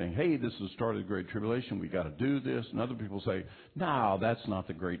to be saying, hey, this is the start of the Great Tribulation. We've got to do this. And other people say, no, that's not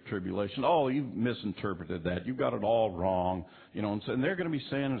the Great Tribulation. Oh, you've misinterpreted that. You've got it all wrong. You know, and they're going to be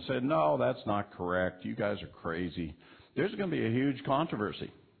saying, no, that's not correct. You guys are crazy. There's going to be a huge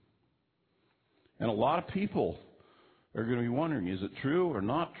controversy. And a lot of people are going to be wondering, is it true or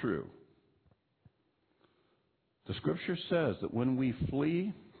not true? The Scripture says that when we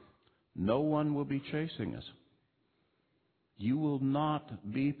flee, no one will be chasing us. You will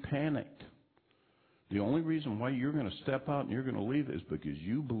not be panicked. The only reason why you're going to step out and you're going to leave is because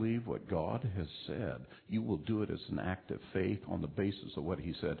you believe what God has said. You will do it as an act of faith on the basis of what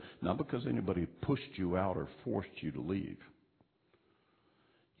He said, not because anybody pushed you out or forced you to leave.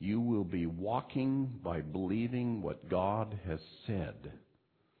 You will be walking by believing what God has said.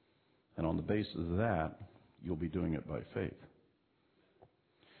 And on the basis of that, you'll be doing it by faith.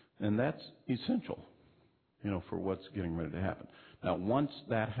 And that's essential, for what's getting ready to happen. Now, once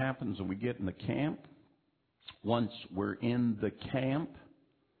that happens and we get in the camp, once we're in the camp,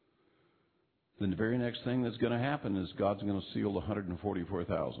 then the very next thing that's going to happen is God's going to seal the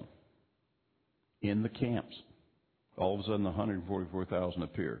 144,000 in the camps. All of a sudden, the 144,000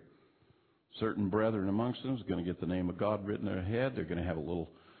 appear. Certain brethren amongst them is going to get the name of God written in their head. They're going to have a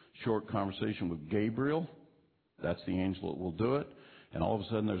little short conversation with Gabriel. That's the angel that will do it. And all of a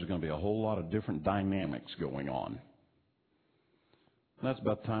sudden, there's going to be a whole lot of different dynamics going on. And that's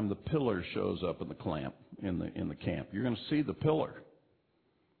about the time the pillar shows up in the camp. You're going to see the pillar.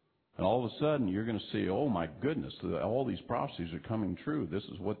 And all of a sudden, you're going to see, oh, my goodness, all these prophecies are coming true. This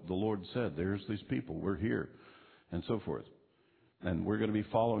is what the Lord said. There's these people. We're here. And so forth. And we're going to be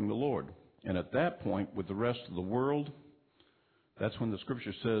following the Lord. And at that point, with the rest of the world, that's when the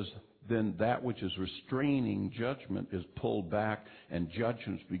Scripture says, then that which is restraining judgment is pulled back, and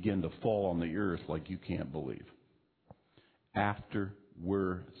judgments begin to fall on the earth like you can't believe. After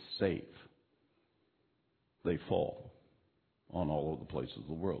we're safe, they fall on all of the places of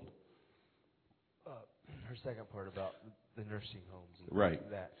the world. Her second part about the nursing homes. And right.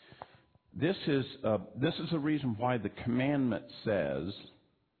 That. This is a reason why the commandment says,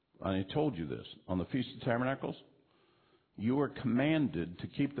 and I told you this, on the Feast of Tabernacles, you are commanded to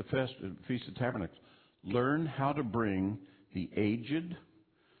keep the Feast of Tabernacles. Learn how to bring the aged,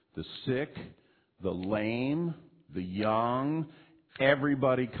 the sick, the lame, the young.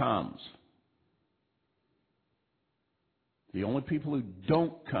 Everybody comes. The only people who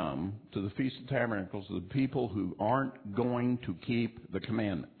don't come to the Feast of Tabernacles are the people who aren't going to keep the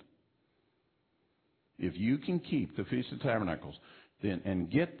commandment. If you can keep the Feast of Tabernacles and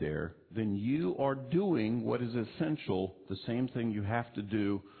get there, then you are doing what is essential, the same thing you have to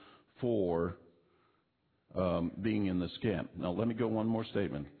do for being in this camp. Now, let me go one more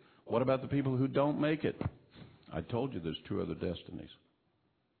statement. What about the people who don't make it? I told you there's two other destinies.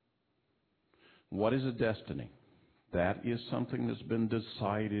 What is a destiny? That is something that's been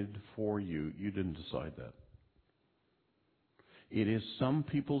decided for you. You didn't decide that. It is some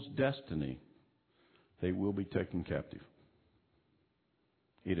people's destiny. They will be taken captive.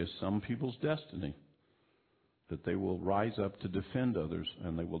 It is some people's destiny that they will rise up to defend others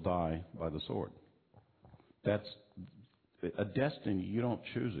and they will die by the sword. That's a destiny. You don't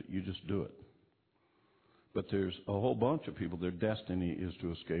choose it. You just do it. But there's a whole bunch of people, their destiny is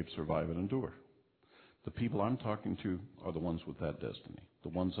to escape, survive, and endure. The people I'm talking to are the ones with that destiny. The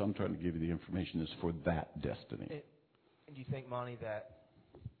ones I'm trying to give you the information is for that destiny. And do you think, Monte, that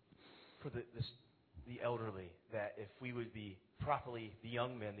for the elderly, that if we would be properly, the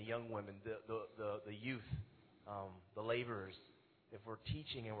young men, the young women, the youth, the laborers, if we're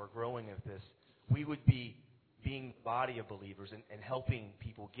teaching and we're growing at this, we would be being the body of believers and helping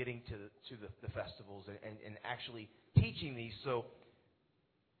people getting to the festivals and actually teaching these so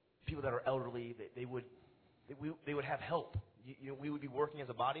people that are elderly, they would have help. We would be working as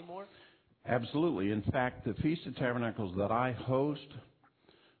a body more? Absolutely. In fact, the Feast of Tabernacles that I host,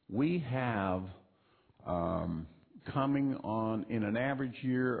 we have coming on in an average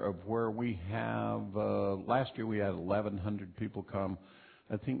year of where we have, last year we had 1,100 people come.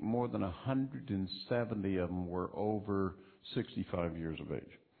 I think more than 170 of them were over 65 years of age.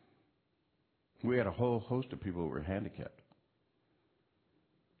 We had a whole host of people who were handicapped.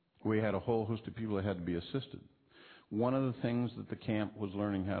 We had a whole host of people that had to be assisted. One of the things that the camp was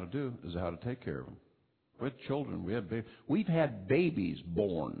learning how to do is how to take care of them. We had children. We had babies. We've had babies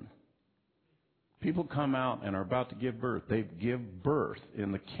born. People come out and are about to give birth. They give birth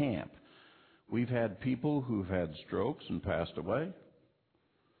in the camp. We've had people who've had strokes and passed away.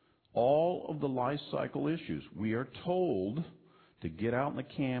 All of the life cycle issues. We are told to get out in the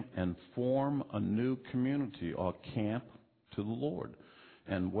camp and form a new community, a camp to the Lord.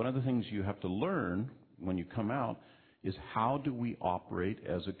 And one of the things you have to learn when you come out is how do we operate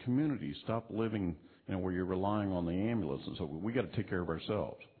as a community? Stop living, where you're relying on the ambulance and so we got to take care of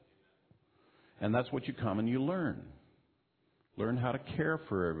ourselves. And that's what you come and you learn. Learn how to care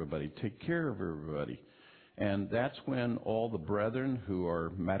for everybody, take care of everybody. And that's when all the brethren who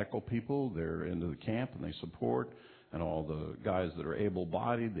are medical people, they're into the camp and they support, and all the guys that are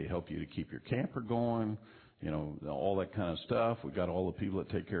able-bodied, they help you to keep your camper going, all that kind of stuff. We've got all the people that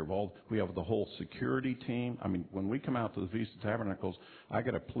take care of we have the whole security team. I mean, when we come out to the Feast of Tabernacles, I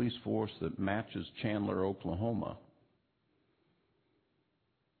got a police force that matches Chandler, Oklahoma.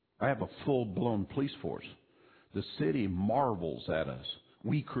 I have a full-blown police force. The city marvels at us.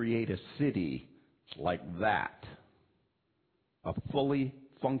 We create a city like that, a fully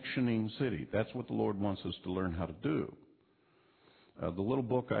functioning city. That's what the Lord wants us to learn how to do. The little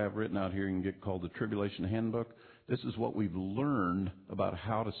book I have written out here you can get called the Tribulation Handbook. This is what we've learned about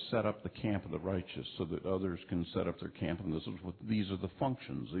how to set up the camp of the righteous so that others can set up their camp. And these are the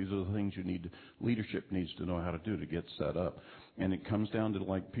functions. These are the things leadership needs to know how to do to get set up. And it comes down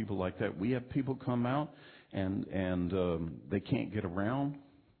to people like that. We have people come out and they can't get around,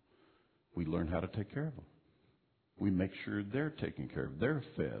 we learn how to take care of them. We make sure they're taken care of. They're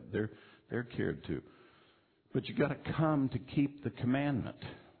fed. They're cared to. But you got to come to keep the commandment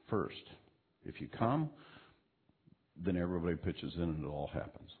first. If you come, then everybody pitches in and it all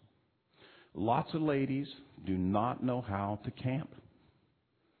happens. Lots of ladies do not know how to camp.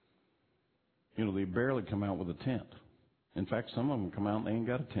 You know, they barely come out with a tent. In fact, some of them come out and they ain't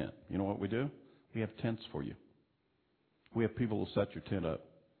got a tent. You know what we do? We have tents for you. We have people who set your tent up.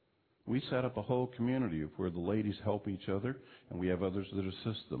 We set up a whole community of where the ladies help each other, and we have others that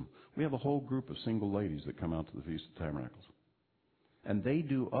assist them. We have a whole group of single ladies that come out to the Feast of Tabernacles. And they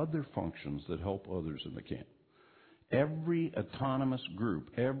do other functions that help others in the camp. Every autonomous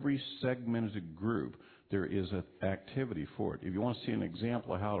group, every segmented group, there is an activity for it. If you want to see an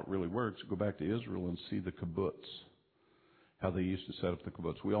example of how it really works, go back to Israel and see the kibbutz, how they used to set up the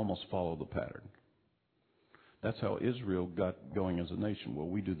kibbutz. We almost follow the pattern. That's how Israel got going as a nation. Well,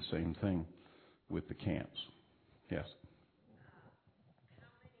 we do the same thing with the camps. Yes? How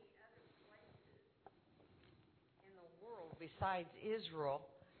many other places in the world besides Israel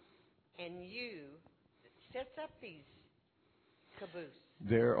and you sets up these cabooses?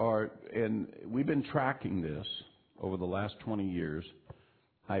 There are, and we've been tracking this over the last 20 years.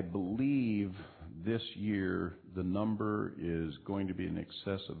 I believe this year the number is going to be in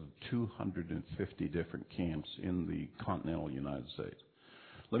excess of 250 different camps in the continental United States.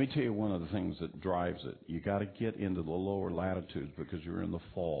 Let me tell you one of the things that drives it. You got to get into the lower latitudes because you're in the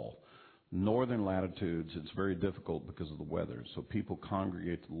fall. Northern latitudes, it's very difficult because of the weather, so people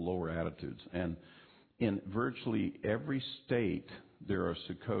congregate to the lower altitudes. And in virtually every state, there are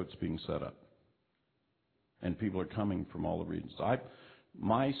Sukkots being set up. And people are coming from all the regions.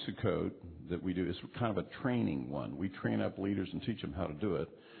 My Sukkot that we do is kind of a training one. We train up leaders and teach them how to do it.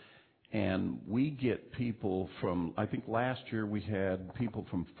 And we get people from, I think last year we had people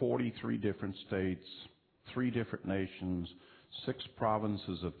from 43 different states, 3 different nations, 6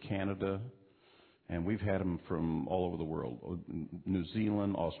 provinces of Canada, and we've had them from all over the world. New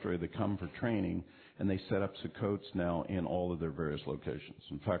Zealand, Australia, they come for training, and they set up Sukkots now in all of their various locations.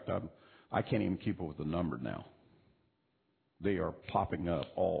 In fact, I can't even keep up with the number now. They are popping up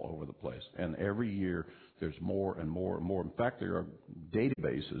all over the place. And every year, there's more and more and more. In fact, there are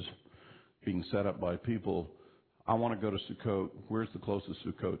databases being set up by people. I want to go to Sukkot. Where's the closest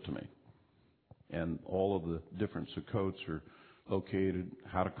Sukkot to me? And all of the different Sukkots are located,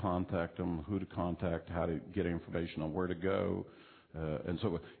 how to contact them, who to contact, how to get information on where to go. And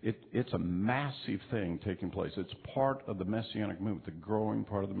so it's a massive thing taking place. It's part of the Messianic movement, the growing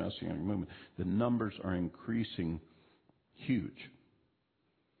part of the Messianic movement. The numbers are increasing huge.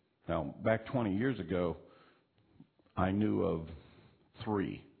 Now, back 20 years ago, I knew of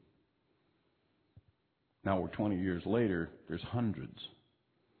 3. Now we're 20 years later, there's hundreds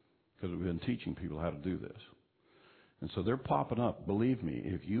because we've been teaching people how to do this. And so they're popping up. Believe me,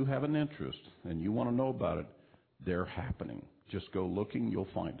 if you have an interest and you want to know about it, they're happening. Just go looking, you'll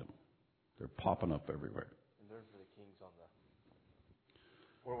find them. They're popping up everywhere. And learn from the kings on the...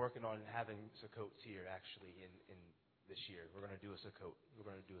 We're working on having Sukkots here, actually, in this year. We're going to do a Sukkot.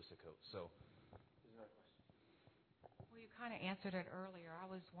 So, there's another question. Well, you kind of answered it earlier. I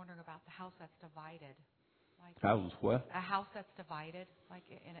was wondering about the house that's divided. Like Houses what? a house that's divided, like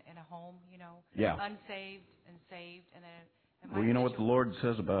in a home, you know, Yeah. unsaved and saved, and then. Well, you know what the Lord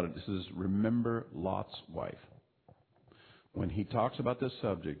says about it? It says, remember Lot's wife. When he talks about this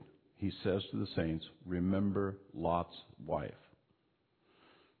subject, he says to the saints, remember Lot's wife.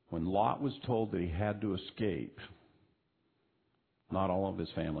 When Lot was told that he had to escape, not all of his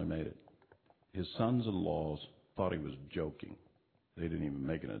family made it. His sons-in-laws thought he was joking. They didn't even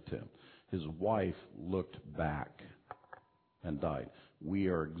make an attempt. His wife looked back and died. We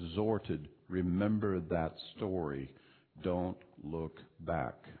are exhorted, remember that story. Don't look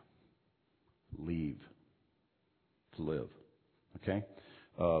back. Leave to live. Okay?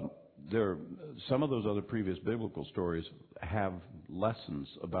 Some of those other previous biblical stories have lessons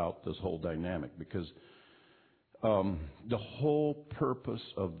about this whole dynamic because the whole purpose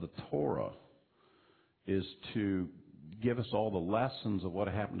of the Torah is to give us all the lessons of what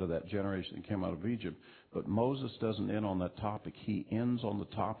happened to that generation that came out of Egypt. But Moses doesn't end on that topic. He ends on the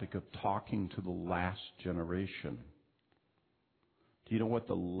topic of talking to the last generation. Do you know what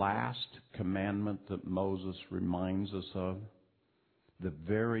the last commandment that Moses reminds us of? The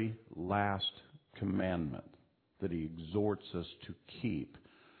very last commandment that he exhorts us to keep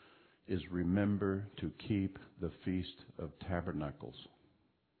is remember to keep the Feast of Tabernacles.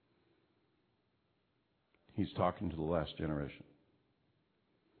 He's talking to the last generation.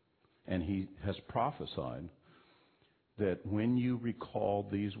 And he has prophesied that when you recall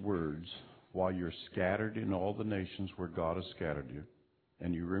these words while you're scattered in all the nations where God has scattered you,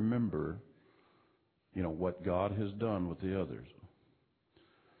 and you remember, what God has done with the others,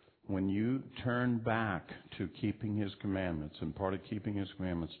 when you turn back to keeping His commandments, and part of keeping His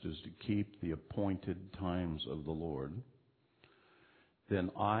commandments is to keep the appointed times of the Lord,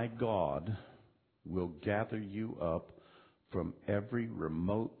 then I, God, will gather you up from every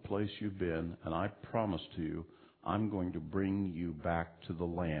remote place you've been, and I promise to you, I'm going to bring you back to the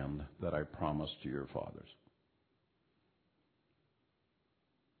land that I promised to your fathers.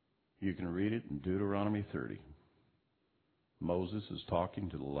 You can read it in Deuteronomy 30. Moses is talking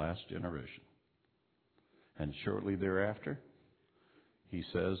to the last generation. And shortly thereafter, he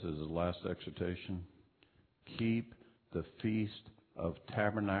says as his last exhortation, keep the Feast of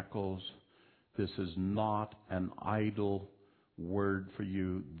Tabernacles. This is not an idle word for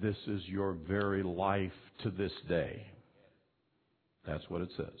you. This is your very life to this day. That's what it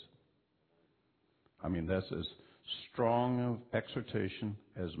says. I mean, that's as strong of exhortation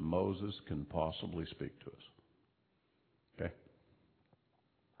as Moses can possibly speak to us. Okay?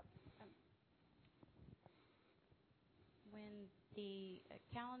 When the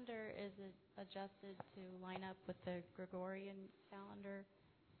calendar is adjusted to line up with the Gregorian calendar,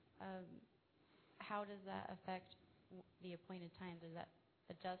 how does that affect the appointed time? Does that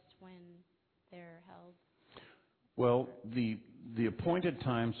adjust when they're held? Well, the appointed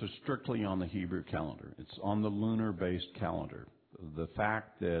times are strictly on the Hebrew calendar. It's on the lunar-based calendar. The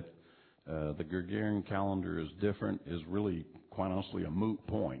fact that the Gregorian calendar is different is really, quite honestly, a moot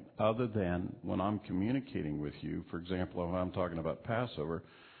point, other than when I'm communicating with you. For example, if I'm talking about Passover,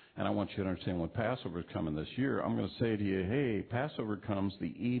 and I want you to understand when Passover is coming this year, I'm going to say to you, hey, Passover comes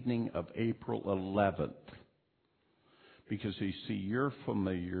the evening of April 11th. Because, you see, you're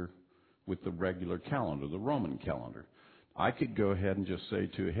familiar with the regular calendar, the Roman calendar. I could go ahead and just say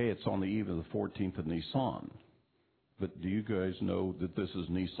to you, hey, it's on the eve of the 14th of Nisan. But do you guys know that this is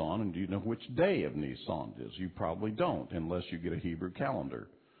Nisan, and do you know which day of Nisan it is? You probably don't, unless you get a Hebrew calendar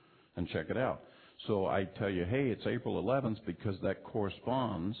and check it out. So I tell you, hey, it's April 11th because that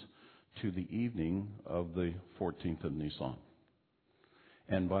corresponds to the evening of the 14th of Nisan.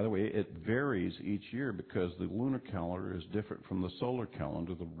 And by the way, it varies each year because the lunar calendar is different from the solar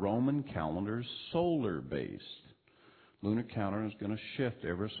calendar. The Roman calendar is solar-based. Lunar calendar is going to shift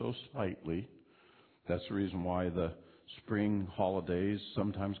ever so slightly. That's the reason why the spring holidays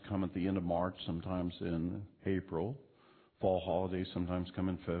sometimes come at the end of March, sometimes in April. Fall holidays sometimes come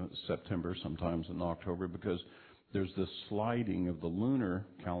in September, sometimes in October, because there's this sliding of the lunar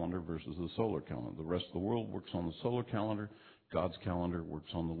calendar versus the solar calendar. The rest of the world works on the solar calendar. God's calendar works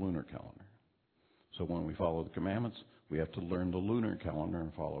on the lunar calendar. So when we follow the commandments, we have to learn the lunar calendar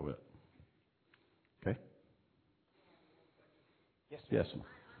and follow it. Okay? Yes, Yes. I'm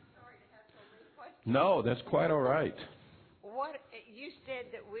sorry to have so many questions. No, that's quite all right. What you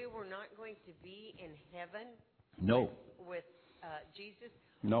said that we were not going to be in heaven No. with Jesus?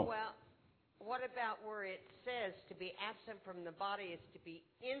 No. Well, what about where it says to be absent from the body is to be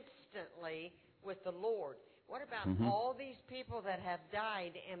instantly with the Lord? What about all these people that have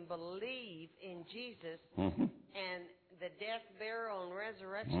died and believe in Jesus and the death, burial, and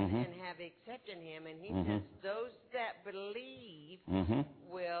resurrection and have accepted Him? And He says those that believe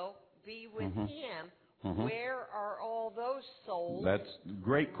will be with Him. Where are all those souls? That's a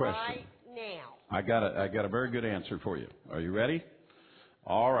great question. Right now. I got a very good answer for you. Are you ready?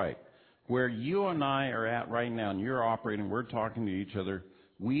 All right. Where you and I are at right now, and you're operating, we're talking to each other,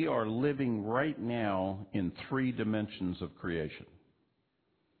 we are living right now in 3 dimensions of creation.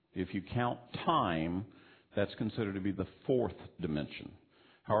 If you count time, that's considered to be the 4th dimension.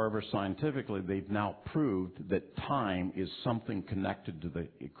 However, scientifically, they've now proved that time is something connected to the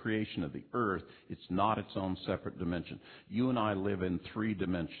creation of the earth. It's not its own separate dimension. You and I live in 3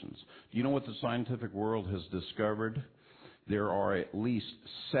 dimensions. Do you know what the scientific world has discovered? There are at least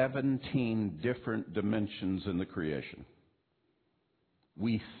 17 different dimensions in the creation.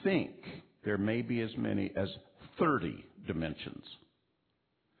 We think there may be as many as 30 dimensions.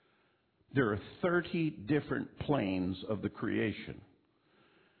 There are 30 different planes of the creation.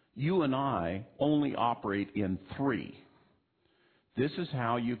 You and I only operate in 3. This is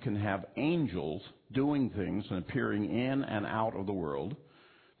how you can have angels doing things and appearing in and out of the world.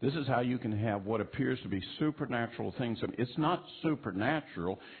 This is how you can have what appears to be supernatural things. I mean, it's not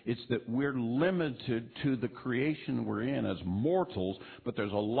supernatural. It's that we're limited to the creation we're in as mortals, but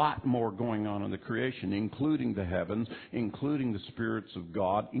there's a lot more going on in the creation, including the heavens, including the spirits of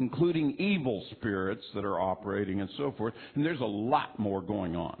God, including evil spirits that are operating and so forth. And there's a lot more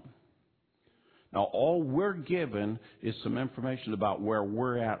going on. Now, all we're given is some information about where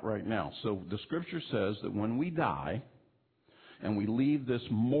we're at right now. So the Scripture says that when we die and we leave this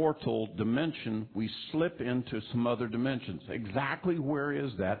mortal dimension, we slip into some other dimensions. Exactly where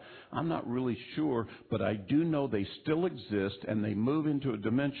is that? I'm not really sure, but I do know they still exist, and they move into a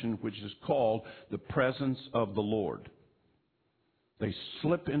dimension which is called the presence of the Lord. They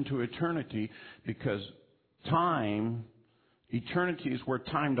slip into eternity because eternity is where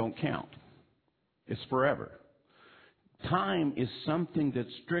time don't count. It's forever. Time is something that's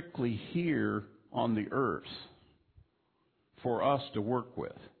strictly here on the earth for us to work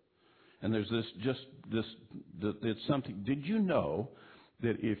with. And there's it's something. Did you know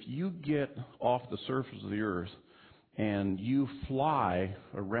that if you get off the surface of the earth and you fly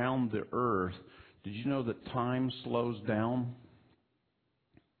around the earth, did you know that time slows down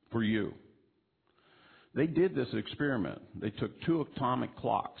for you? They did this experiment. They took 2 atomic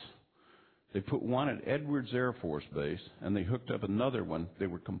clocks. They put one at Edwards Air Force Base, and they hooked up another one. They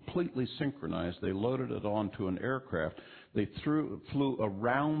were completely synchronized. They loaded it onto an aircraft. They flew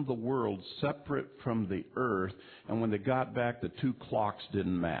around the world separate from the earth, and when they got back, the 2 clocks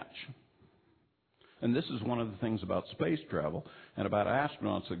didn't match. And this is one of the things about space travel and about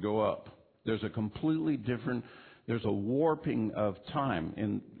astronauts that go up. There's a completely different... There's a warping of time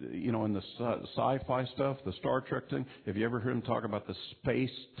in the sci-fi stuff, the Star Trek thing. Have you ever heard them talk about the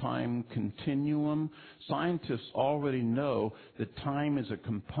space-time continuum? Scientists already know that time is a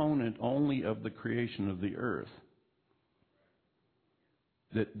component only of the creation of the earth.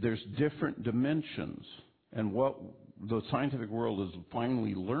 That there's different dimensions. And what the scientific world is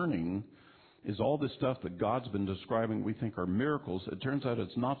finally learning is all this stuff that God's been describing we think are miracles. It turns out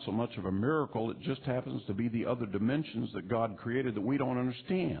it's not so much of a miracle. It just happens to be the other dimensions that God created that we don't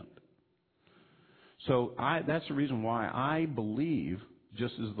understand. So that's the reason why I believe,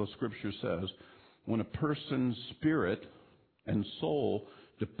 just as the Scripture says, when a person's spirit and soul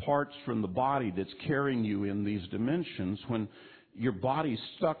departs from the body that's carrying you in these dimensions, when your body's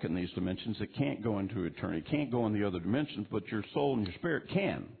stuck in these dimensions, it can't go into eternity, it can't go in the other dimensions, but your soul and your spirit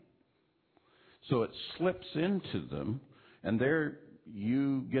can. So it slips into them, and there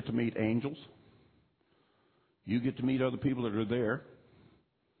you get to meet angels. You get to meet other people that are there.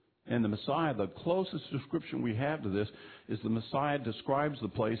 And the Messiah, the closest description we have to this is the Messiah describes the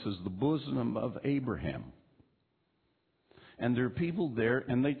place as the bosom of Abraham. And there are people there,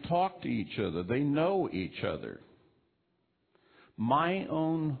 and they talk to each other. They know each other. My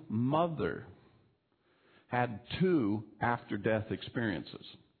own mother had 2 after-death experiences.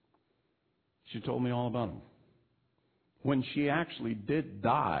 She told me all about them. When she actually did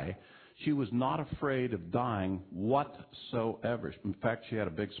die, she was not afraid of dying whatsoever. In fact, she had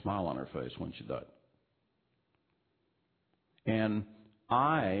a big smile on her face when she died. And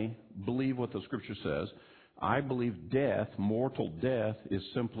I believe what the Scripture says. I believe death, mortal death, is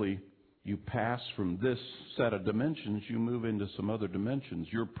simply you pass from this set of dimensions, you move into some other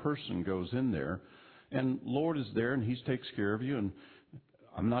dimensions. Your person goes in there, and Lord is there, and He takes care of you. And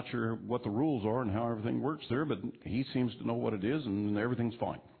I'm not sure what the rules are and how everything works there, but He seems to know what it is, and everything's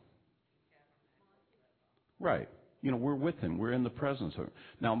fine. Right. We're with Him. We're in the presence of Him.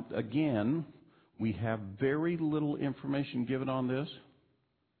 Now, again, we have very little information given on this.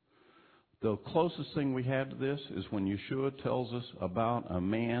 The closest thing we have to this is when Yeshua tells us about a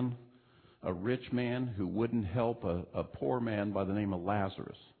man, a rich man, who wouldn't help a poor man by the name of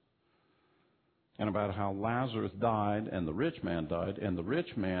Lazarus. And about how Lazarus died and the rich man died, and the rich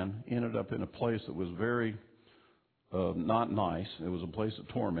man ended up in a place that was very not nice. It was a place of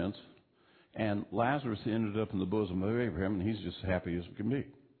torments. And Lazarus ended up in the bosom of Abraham, and he's just happy as can be.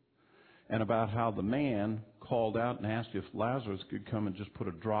 And about how the man called out and asked if Lazarus could come and just put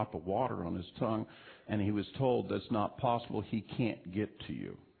a drop of water on his tongue, and he was told that's not possible. He can't get to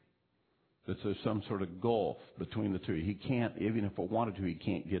you. That there's some sort of gulf between the two. He can't, even if he wanted to, he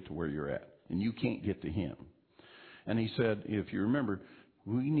can't get to where you're at. And you can't get to him. And he said, if you remember,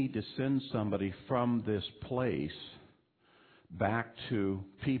 we need to send somebody from this place back to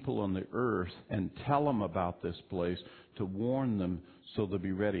people on the earth and tell them about this place to warn them so they'll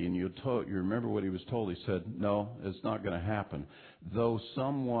be ready. And you remember what he was told. He said, no, it's not going to happen. Though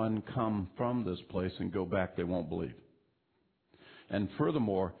someone come from this place and go back, they won't believe. And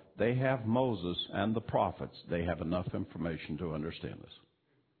furthermore, they have Moses and the prophets. They have enough information to understand this,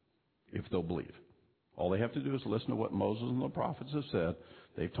 if they'll believe. All they have to do is listen to what Moses and the prophets have said.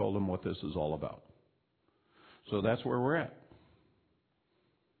 They've told them what this is all about. So that's where we're at.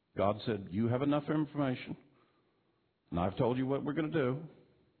 God said, you have enough information, and I've told you what we're going to do.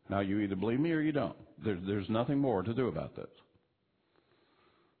 Now you either believe me or you don't. There's nothing more to do about this.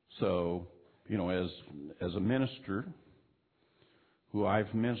 So as a minister, who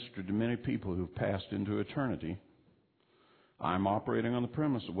I've ministered to many people who've passed into eternity, I'm operating on the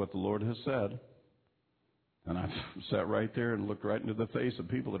premise of what the Lord has said. And I've sat right there and looked right into the face of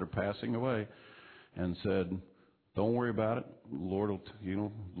people that are passing away and said, don't worry about it. The Lord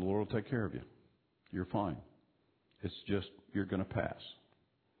will take care of you. You're fine. It's just, you're going to pass.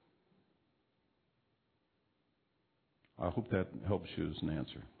 I hope that helps you as an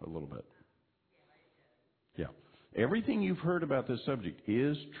answer a little bit. Yeah. Everything you've heard about this subject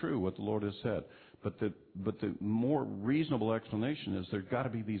is true, what the Lord has said. But the more reasonable explanation is there's got to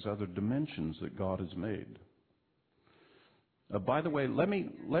be these other dimensions that God has made. By the way,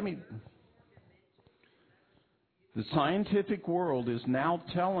 the scientific world is now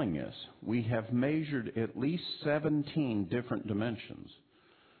telling us we have measured at least 17 different dimensions.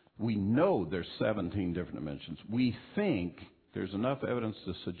 We know there's 17 different dimensions. We think there's enough evidence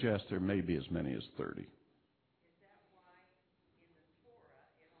to suggest there may be as many as 30.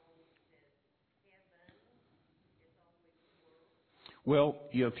 Well,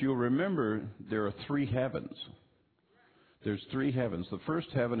 if you'll remember, there are 3 heavens. There's 3 heavens. The first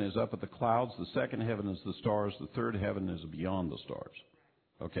heaven is up at the clouds. The second heaven is the stars. The third heaven is beyond the stars.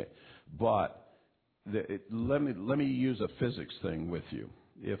 Okay. But let me use a physics thing with you.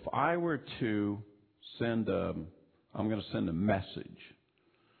 If I were to I'm going to send a message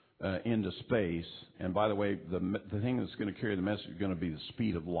into space, and by the way, the thing that's going to carry the message is going to be the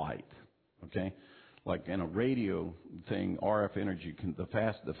speed of light. Okay. Like in a radio thing, RF energy, the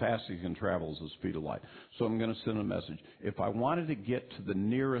fastest you can travel is the speed of light. So I'm going to send a message. If I wanted to get to the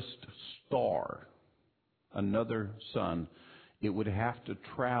nearest star, another sun, it would have to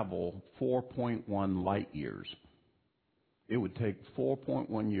travel 4.1 light years. It would take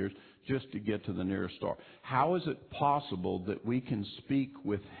 4.1 years just to get to the nearest star. How is it possible that we can speak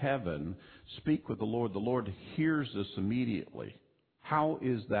with heaven, speak with the Lord? The Lord hears us immediately. How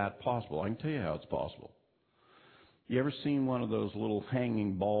is that possible? I can tell you how it's possible. You ever seen one of those little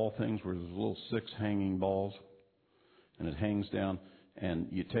hanging ball things where there's little 6 hanging balls and it hangs down, and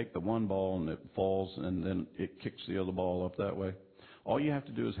you take the one ball and it falls and then it kicks the other ball up that way? All you have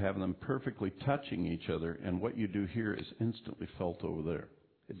to do is have them perfectly touching each other, and what you do here is instantly felt over there.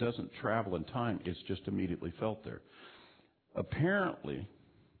 It doesn't travel in time. It's just immediately felt there. Apparently,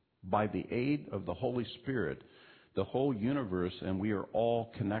 by the aid of the Holy Spirit, the whole universe and we are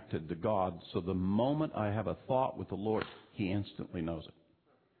all connected to God. So the moment I have a thought with the Lord, He instantly knows it.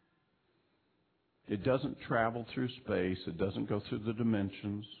 It doesn't travel through space. It doesn't go through the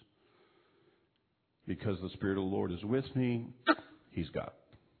dimensions. Because the Spirit of the Lord is with me, He's got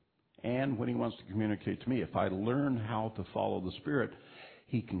it. And when He wants to communicate to me, if I learn how to follow the Spirit,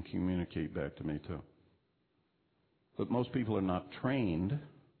 He can communicate back to me too. But most people are not trained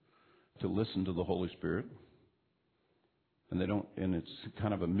to listen to the Holy Spirit. And they don't, and it's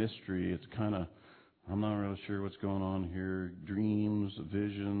kind of a mystery. It's kind of, I'm not really sure what's going on here. Dreams,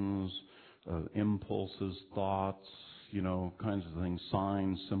 visions, impulses, thoughts, kinds of things,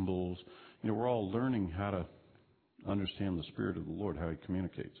 signs, symbols. We're all learning how to understand the Spirit of the Lord, how He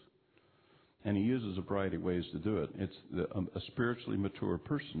communicates. And He uses a variety of ways to do it. A spiritually mature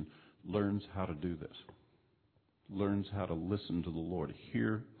person learns how to do this. Learns how to listen to the Lord,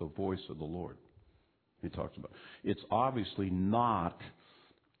 hear the voice of the Lord. He talks about. It's obviously not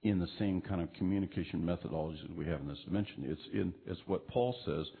in the same kind of communication methodology that we have in this dimension. It's what Paul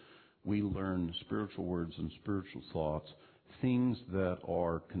says. We learn spiritual words and spiritual thoughts, things that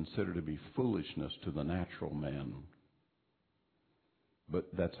are considered to be foolishness to the natural man. But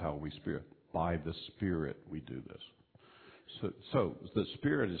that's how we spirit. By the Spirit we do this. So the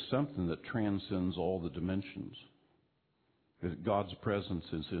Spirit is something that transcends all the dimensions. God's presence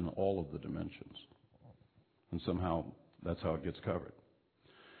is in all of the dimensions. And somehow that's how it gets covered.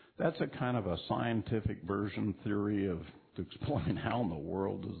 That's a kind of a scientific version theory to explain how in the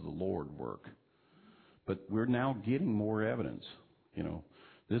world does the Lord work. But we're now getting more evidence.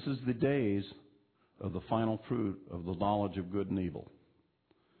 This is the days of the final fruit of the knowledge of good and evil.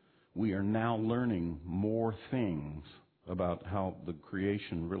 We are now learning more things about how the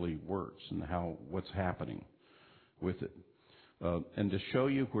creation really works and what's happening with it. And to show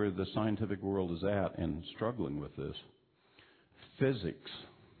you where the scientific world is at and struggling with this, physics,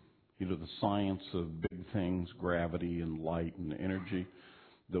 the science of big things, gravity and light and energy,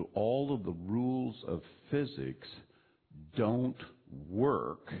 all of the rules of physics don't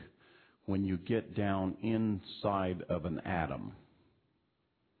work when you get down inside of an atom.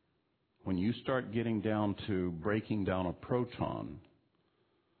 When you start getting down to breaking down a proton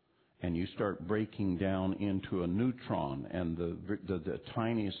and you start breaking down into a neutron and the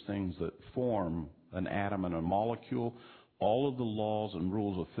tiniest things that form an atom and a molecule, all of the laws and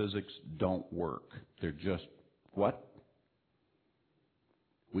rules of physics don't work. They're just what?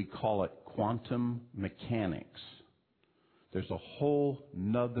 We call it quantum mechanics. There's a whole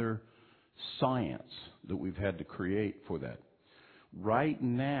nother science that we've had to create for that. Right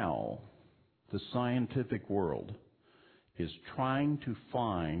now, the scientific world is trying to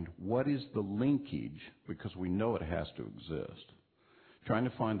find what is the linkage, because we know it has to exist, trying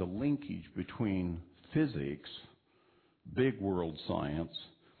to find the linkage between physics, big world science,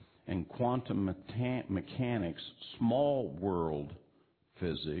 and quantum mechanics, small world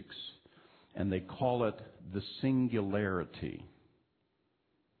physics, and they call it the singularity.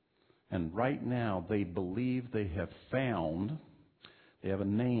 And right now they believe they have a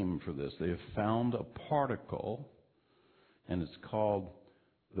name for this. They have found a particle, and it's called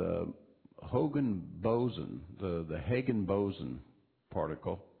the Hagen boson, the Hagen boson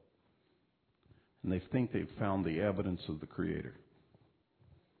particle. And they think they've found the evidence of the Creator.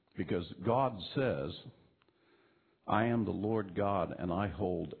 Because God says, I am the Lord God, and I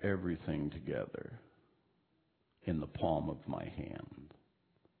hold everything together in the palm of my hand.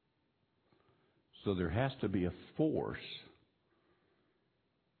 So there has to be a force,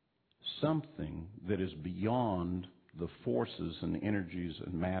 something that is beyond the forces and energies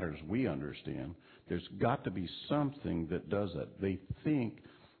and matters we understand. There's got to be something that does that. They think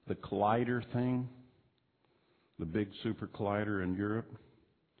the collider thing, the big super collider in Europe,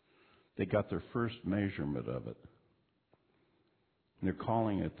 they got their first measurement of it. And they're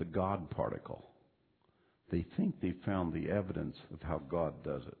calling it the God particle. They think they found the evidence of how God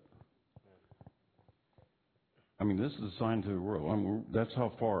does it. I mean, this is the scientific world. I mean, that's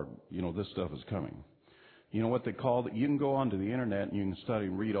how far, this stuff is coming. You know what they call it? You can go onto the internet and you can study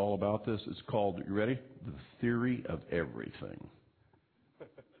and read all about this. It's called, you ready? The theory of everything.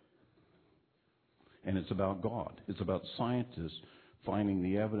 And it's about God. It's about scientists finding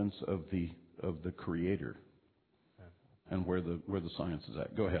the evidence of the Creator and where the science is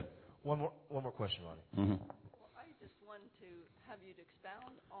at. Go ahead. One more question, Ronnie. Mm-hmm. Well, I just wanted to have you to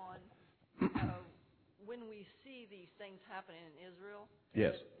expound on when we see these things happening in Israel.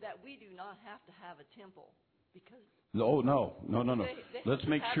 Yes. That we do not have to have a temple because. Oh, no. They Let's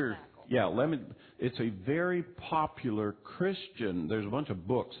make sure. tabernacle. Yeah, it's a very popular Christian. There's a bunch of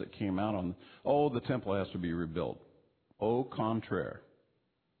books that came out on, the temple has to be rebuilt. Au contraire.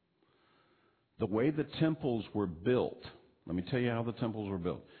 The way the temples were built, let me tell you how the temples were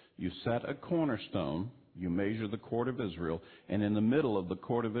built. You set a cornerstone, you measure the court of Israel, and in the middle of the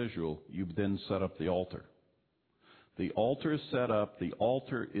court of Israel, you then set up the altar. The altar is set up, the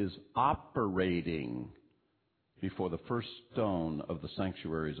altar is operating before the first stone of the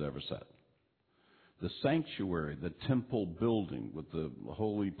sanctuary is ever set. The sanctuary, the temple building with the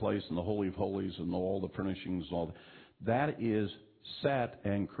holy place and the Holy of Holies and all the furnishings and all that is set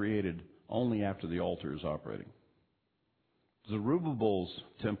and created only after the altar is operating. Zerubbabel's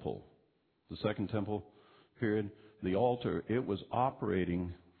temple, the second temple period, the altar, it was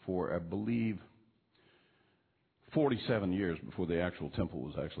operating for, I believe, 47 years before the actual temple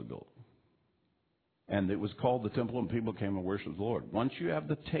was actually built. And it was called the temple, and people came and worshiped the Lord. Once you have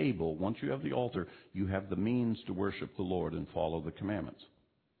the table, once you have the altar, you have the means to worship the Lord and follow the commandments.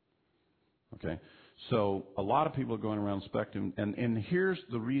 Okay? So a lot of people are going around speculating, and here's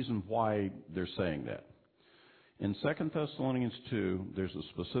the reason why they're saying that. In 2 Thessalonians 2, there's a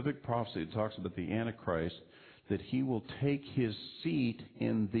specific prophecy that talks about the Antichrist, that he will take his seat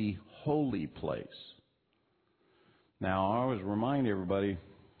in the holy place. Now, I always remind everybody,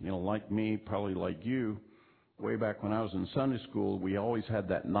 like me, probably like you, way back when I was in Sunday school, we always had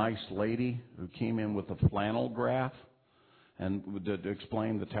that nice lady who came in with a flannel graph and to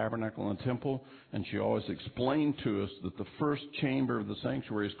explain the tabernacle and the temple, and she always explained to us that the first chamber of the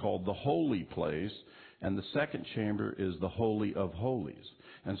sanctuary is called the holy place, and the second chamber is the Holy of Holies.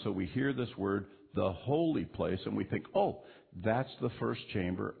 And so we hear this word, the holy place, and we think, that's the first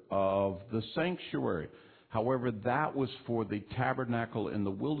chamber of the sanctuary. However, that was for the tabernacle in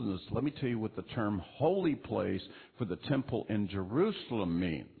the wilderness. Let me tell you what the term holy place for the temple in Jerusalem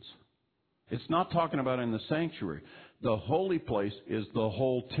means. It's not talking about in the sanctuary. The holy place is the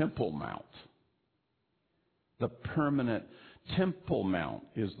whole Temple Mount. The permanent Temple Mount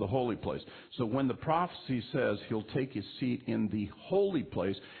is the holy place. So when the prophecy says he'll take his seat in the holy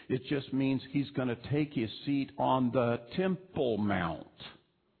place, it just means he's going to take his seat on the Temple Mount,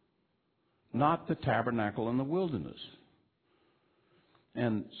 not the tabernacle in the wilderness.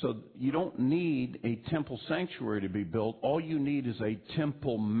 And so you don't need a temple sanctuary to be built. All you need is a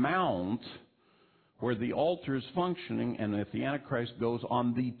temple mount where the altar is functioning, and if the Antichrist goes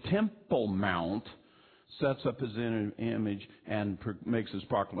on the temple mount, sets up his image, and makes his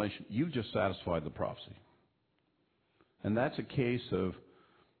proclamation, you've just satisfied the prophecy. And that's a case of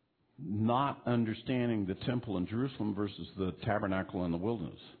not understanding the temple in Jerusalem versus the tabernacle in the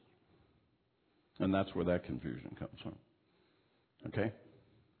wilderness. And that's where that confusion comes from. Okay?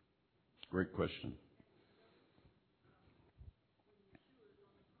 Great question.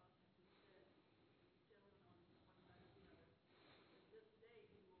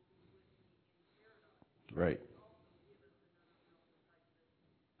 Right.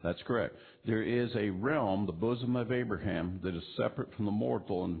 That's correct. There is a realm, the bosom of Abraham, that is separate from the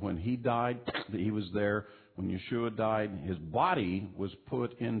mortal. And when he died, he was there. When Yeshua died, his body was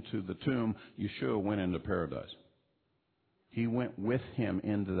put into the tomb. Yeshua went into paradise. He went with him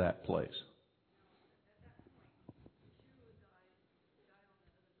into that place.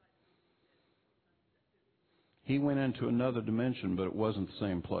 He went into another dimension, but it wasn't the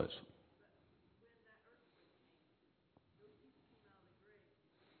same place.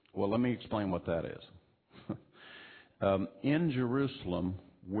 Well, let me explain what that is. In Jerusalem,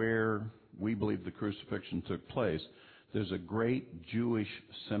 where we believe the crucifixion took place, there's a great Jewish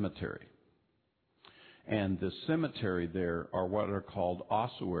cemetery. And the cemetery there are what are called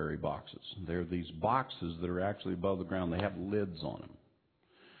ossuary boxes. They're these boxes that are actually above the ground. They have lids on them.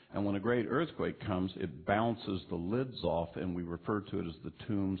 And when a great earthquake comes, it bounces the lids off, and we refer to it as the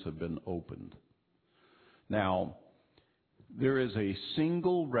tombs have been opened. Now, there is a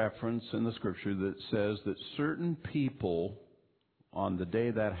single reference in the Scripture that says that certain people, on the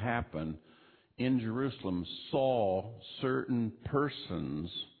day that happened, in Jerusalem saw certain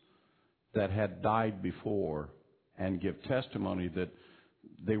persons that had died before and give testimony that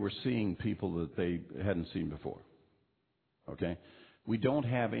they were seeing people that they hadn't seen before. Okay? We don't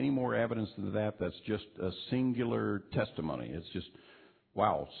have any more evidence than that. That's just a singular testimony. It's just,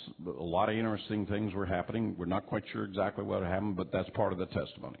 wow, a lot of interesting things were happening. We're not quite sure exactly what happened, but that's part of the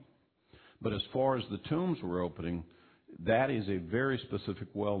testimony. But as far as the tombs were opening, that is a very specific,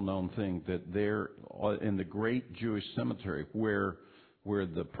 well-known thing, that there in the great Jewish cemetery where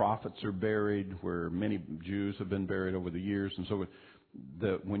the prophets are buried, where many Jews have been buried over the years, and so forth,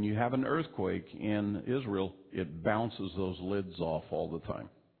 when you have an earthquake in Israel, it bounces those lids off all the time.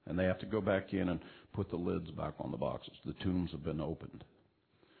 And they have to go back in and put the lids back on the boxes. The tombs have been opened.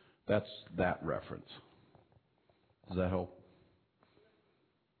 That's that reference. Does that help?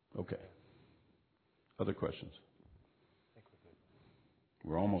 Okay. Other questions?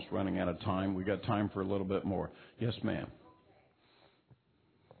 We're almost running out of time. We got time for a little bit more. Yes, ma'am.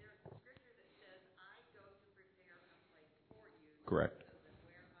 Correct.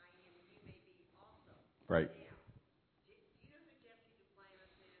 Right.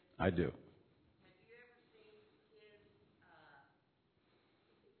 I do. Have you ever seen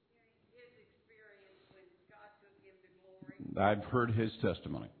his experience when God took him to glory? I've heard his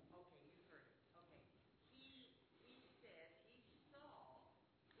testimony. Okay, you've heard it. Okay. He said he saw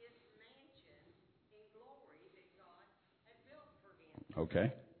his mansion in glory that God had built for him. Okay.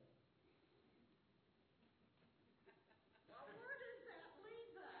 Well, where does that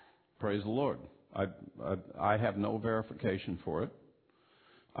leave us? Praise the Lord. I have no verification for it.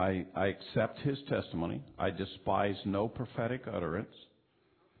 I accept his testimony. I despise no prophetic utterance.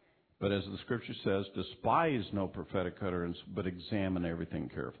 But as the Scripture says, despise no prophetic utterance, but examine everything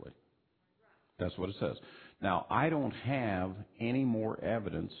carefully. That's what it says. Now, I don't have any more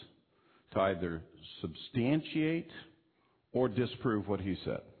evidence to either substantiate or disprove what he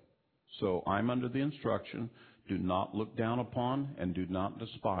said. So I'm under the instruction, do not look down upon and do not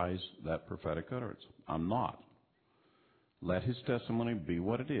despise that prophetic utterance. I'm not. Let his testimony be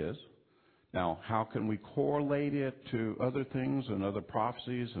what it is. Now, how can we correlate it to other things and other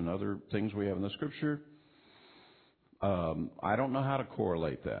prophecies and other things we have in the Scripture? I don't know how to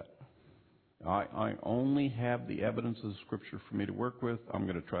correlate that. I only have the evidence of the Scripture for me to work with. I'm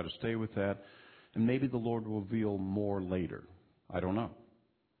going to try to stay with that. And maybe the Lord will reveal more later. I don't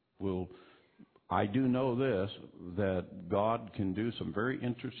know. I do know this, that God can do some very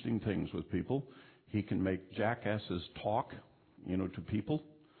interesting things with people. He can make jackasses talk, to people.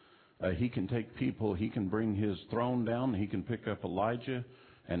 He can take people, he can bring his throne down, he can pick up Elijah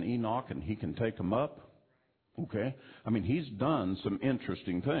and Enoch, and he can take them up. Okay? I mean, he's done some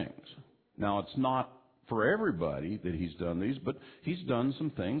interesting things. Now, it's not for everybody that he's done these, but he's done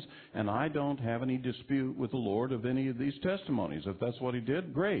some things, and I don't have any dispute with the Lord of any of these testimonies. If that's what he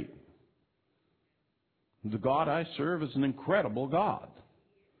did, great. The God I serve is an incredible God.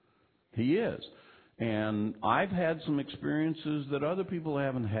 He is. And I've had some experiences that other people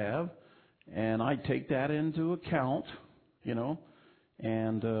haven't had, and I take that into account, you know.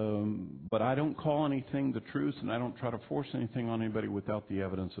 And but I don't call anything the truth, and I don't try to force anything on anybody without the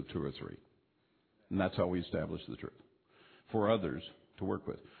evidence of two or three. And that's how we establish the truth for others to work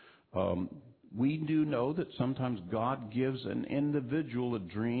with. We do know that sometimes God gives an individual a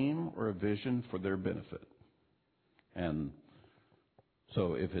dream or a vision for their benefit. And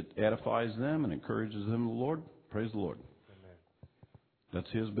so if it edifies them and encourages them in the Lord, praise the Lord. Amen.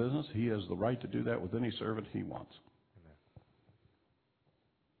 That's His business. He has the right to do that with any servant He wants. Amen.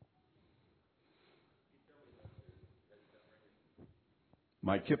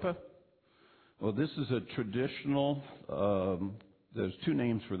 My kippah? Well, this is a traditional, there's two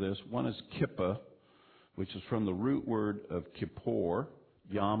names for this. One is kippah, which is from the root word of kippur,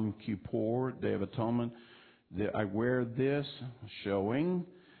 Yom Kippur, Day of Atonement. I wear this showing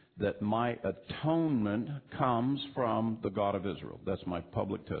that my atonement comes from the God of Israel. That's my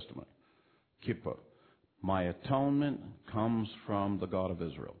public testimony. Kippah. My atonement comes from the God of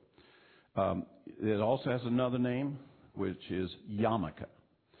Israel. It also has another name, which is yarmulke.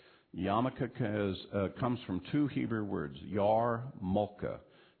 Yarmulke comes from two Hebrew words, yar mulka,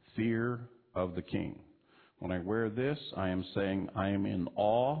 fear of the king. When I wear this, I am saying I am in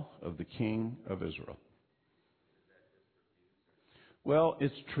awe of the King of Israel. Well,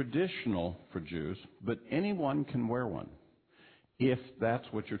 it's traditional for Jews, but anyone can wear one if that's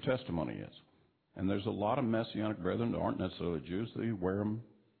what your testimony is. And there's a lot of Messianic brethren that aren't necessarily Jews. They wear them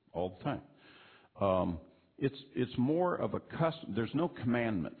all the time. It's more of a custom. There's no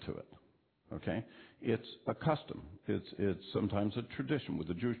commandment to it. Okay? It's a custom. It's sometimes a tradition. With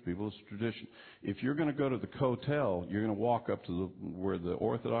the Jewish people, it's a tradition. If you're going to go to the Kotel, you're going to walk up to where the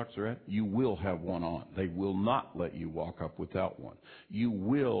Orthodox are at, you will have one on. They will not let you walk up without one. You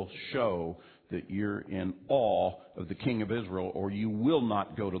will show that you're in awe of the King of Israel, or you will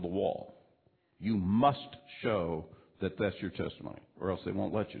not go to the wall. You must show that that's your testimony, or else they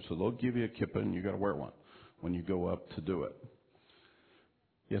won't let you. So they'll give you a kippah, and you've got to wear one when you go up to do it.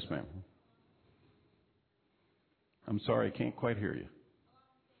 Yes, ma'am. I'm sorry, I can't quite hear you.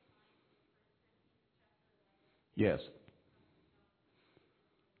 Yes.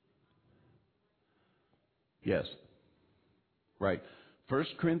 Yes. Right. 1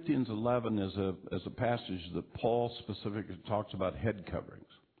 Corinthians 11 is a passage that Paul specifically talks about head coverings.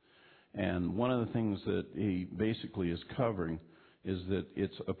 And one of the things that he basically is covering is that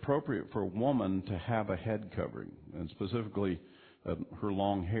it's appropriate for a woman to have a head covering. And specifically, her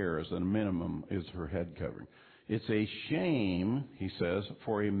long hair as a minimum is her head covering. It's a shame, he says,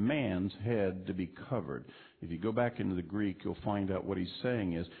 for a man's head to be covered. If you go back into the Greek, you'll find out what he's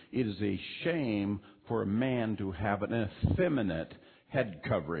saying is, it is a shame for a man to have an effeminate head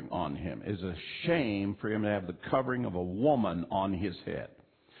covering on him. It is a shame for him to have the covering of a woman on his head.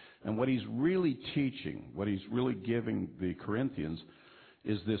 And what he's really teaching, what he's really giving the Corinthians,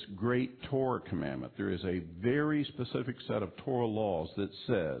 is this great Torah commandment. There is a very specific set of Torah laws that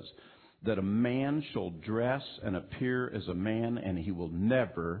says that a man shall dress and appear as a man, and he will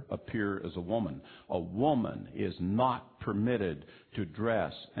never appear as a woman. A woman is not permitted to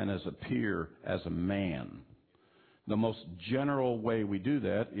dress and appear as a man. The most general way we do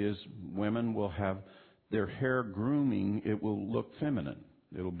that is women will have their hair grooming. It will look feminine.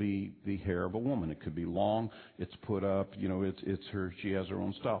 It'll be the hair of a woman. It could be long. It's put up. You know, it's her. She has her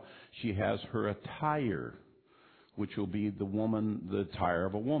own style. She has her attire, which will be the attire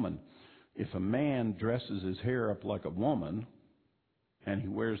of a woman. If a man dresses his hair up like a woman and he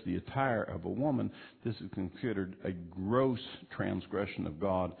wears the attire of a woman, this is considered a gross transgression of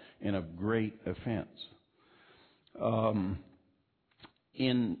God and a great offense. Let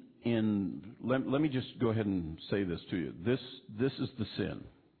me just go ahead and say this to you. This is the sin.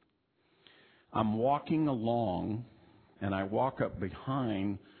 I'm walking along and I walk up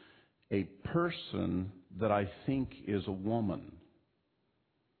behind a person that I think is a woman.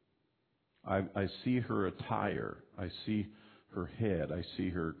 I see her attire. I see her head. I see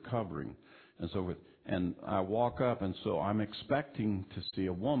her covering and so forth. And I walk up, and so I'm expecting to see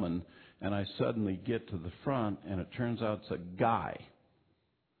a woman, and I suddenly get to the front, and it turns out it's a guy.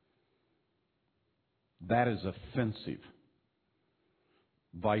 That is offensive.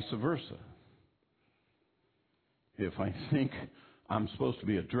 Vice versa. If I think I'm supposed to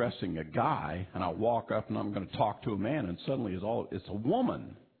be addressing a guy, and I walk up and I'm going to talk to a man, and suddenly it's a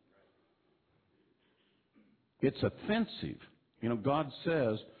woman. It's offensive. You know, God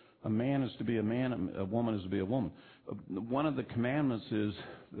says A man is to be a man, a woman is to be a woman. One of the commandments is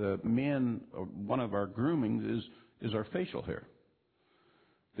men, or one of our grooming is our facial hair.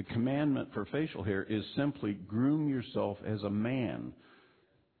 The commandment for facial hair is simply groom yourself as a man.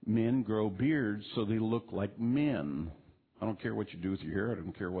 Men grow beards so they look like men. I don't care what you do with your hair. I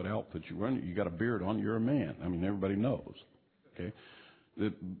don't care what outfit you run. You got a beard on, you're a man. I mean, everybody knows. Okay,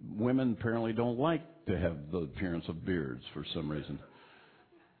 the women apparently don't like to have the appearance of beards for some reason.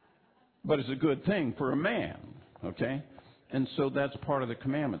 But it's a good thing for a man, okay? And so that's part of the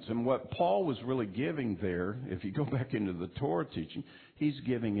commandments. And what Paul was really giving there, if you go back into the Torah teaching, he's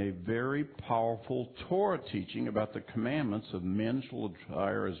giving a very powerful Torah teaching about the commandments of men shall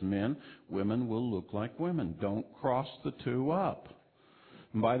attire as men, women will look like women. Don't cross the two up.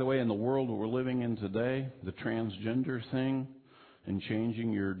 And by the way, in the world that we're living in today, the transgender thing and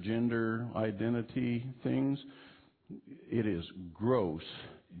changing your gender identity things, it is gross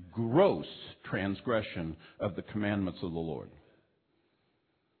transgression of the commandments of the Lord.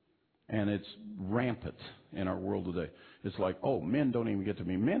 And it's rampant in our world today. It's like, oh, men don't even get to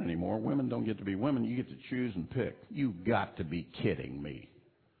be men anymore. Women don't get to be women. You get to choose and pick. You've got to be kidding me.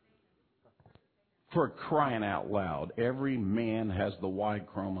 For crying out loud, every man has the Y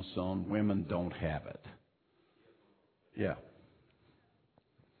chromosome. Women don't have it. Yeah.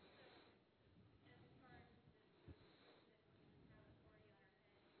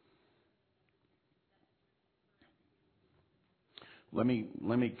 Let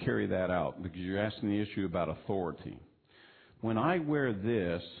me carry that out because you're asking the issue about authority. When I wear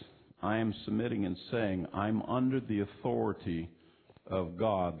this, I am submitting and saying I'm under the authority of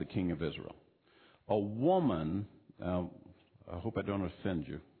God, the King of Israel. A woman, I hope I don't offend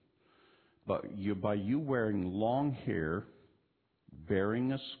you, but by you wearing long hair,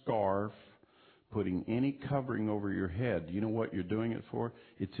 bearing a scarf, putting any covering over your head, you know what you're doing it for?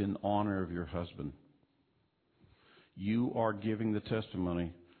 It's in honor of your husband. You are giving the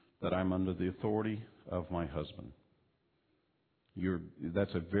testimony that I'm under the authority of my husband.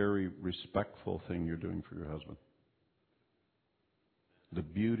 That's a very respectful thing you're doing for your husband. The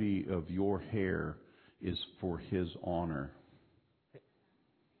beauty of your hair is for his honor.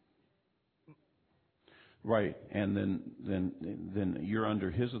 Right, and then you're under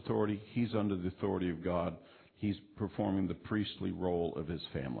his authority. He's under the authority of God. He's performing the priestly role of his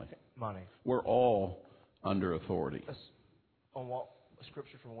family. Monte. We're all under authority. On what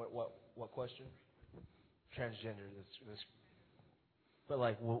scripture from what question? Transgender. This. But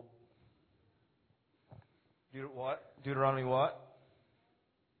like, well, what? Deuteronomy what?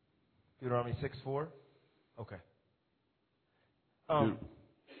 Deuteronomy 6:4. Okay.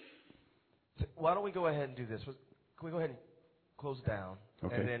 Why don't we go ahead and do this? Can we go ahead and close down?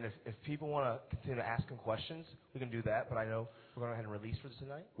 Okay. And then if people want to continue to ask him questions, we can do that. But I know we're going to go ahead and release for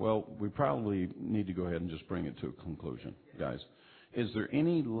tonight. Well, we probably need to go ahead and just bring it to a conclusion, guys. Is there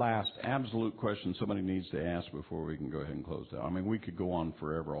any last absolute question somebody needs to ask before we can go ahead and close down? I mean, we could go on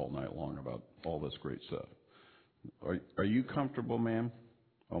forever all night long about all this great stuff. Are you comfortable, ma'am,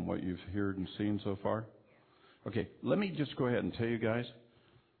 on what you've heard and seen so far? Okay, let me just go ahead and tell you guys,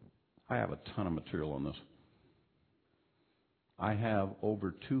 I have a ton of material on this. I have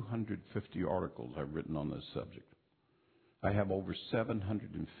over 250 articles I've written on this subject. I have over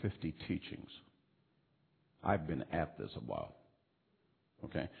 750 teachings. I've been at this a while.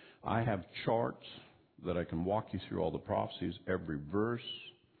 Okay? I have charts that I can walk you through all the prophecies, every verse.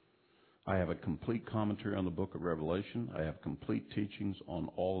 I have a complete commentary on the book of Revelation. I have complete teachings on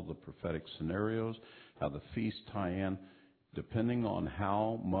all of the prophetic scenarios, how the feasts tie in. Depending on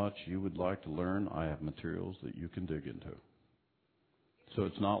how much you would like to learn, I have materials that you can dig into. So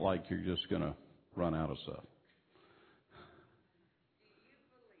it's not like you're just going to run out of stuff.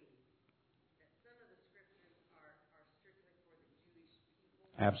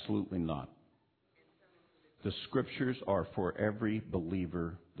 Absolutely not. The scriptures are for every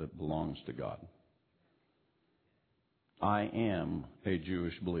believer that belongs to God. I am a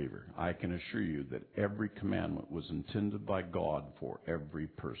Jewish believer. I can assure you that every commandment was intended by God for every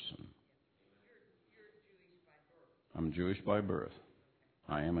person. I'm Jewish by birth.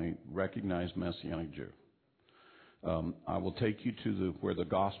 I am a recognized Messianic Jew. I will take you to where the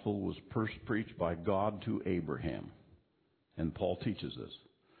gospel was first preached by God to Abraham. And Paul teaches this.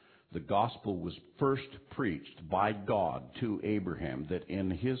 The gospel was first preached by God to Abraham, that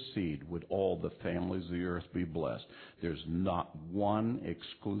in his seed would all the families of the earth be blessed. There's not one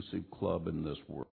exclusive club in this world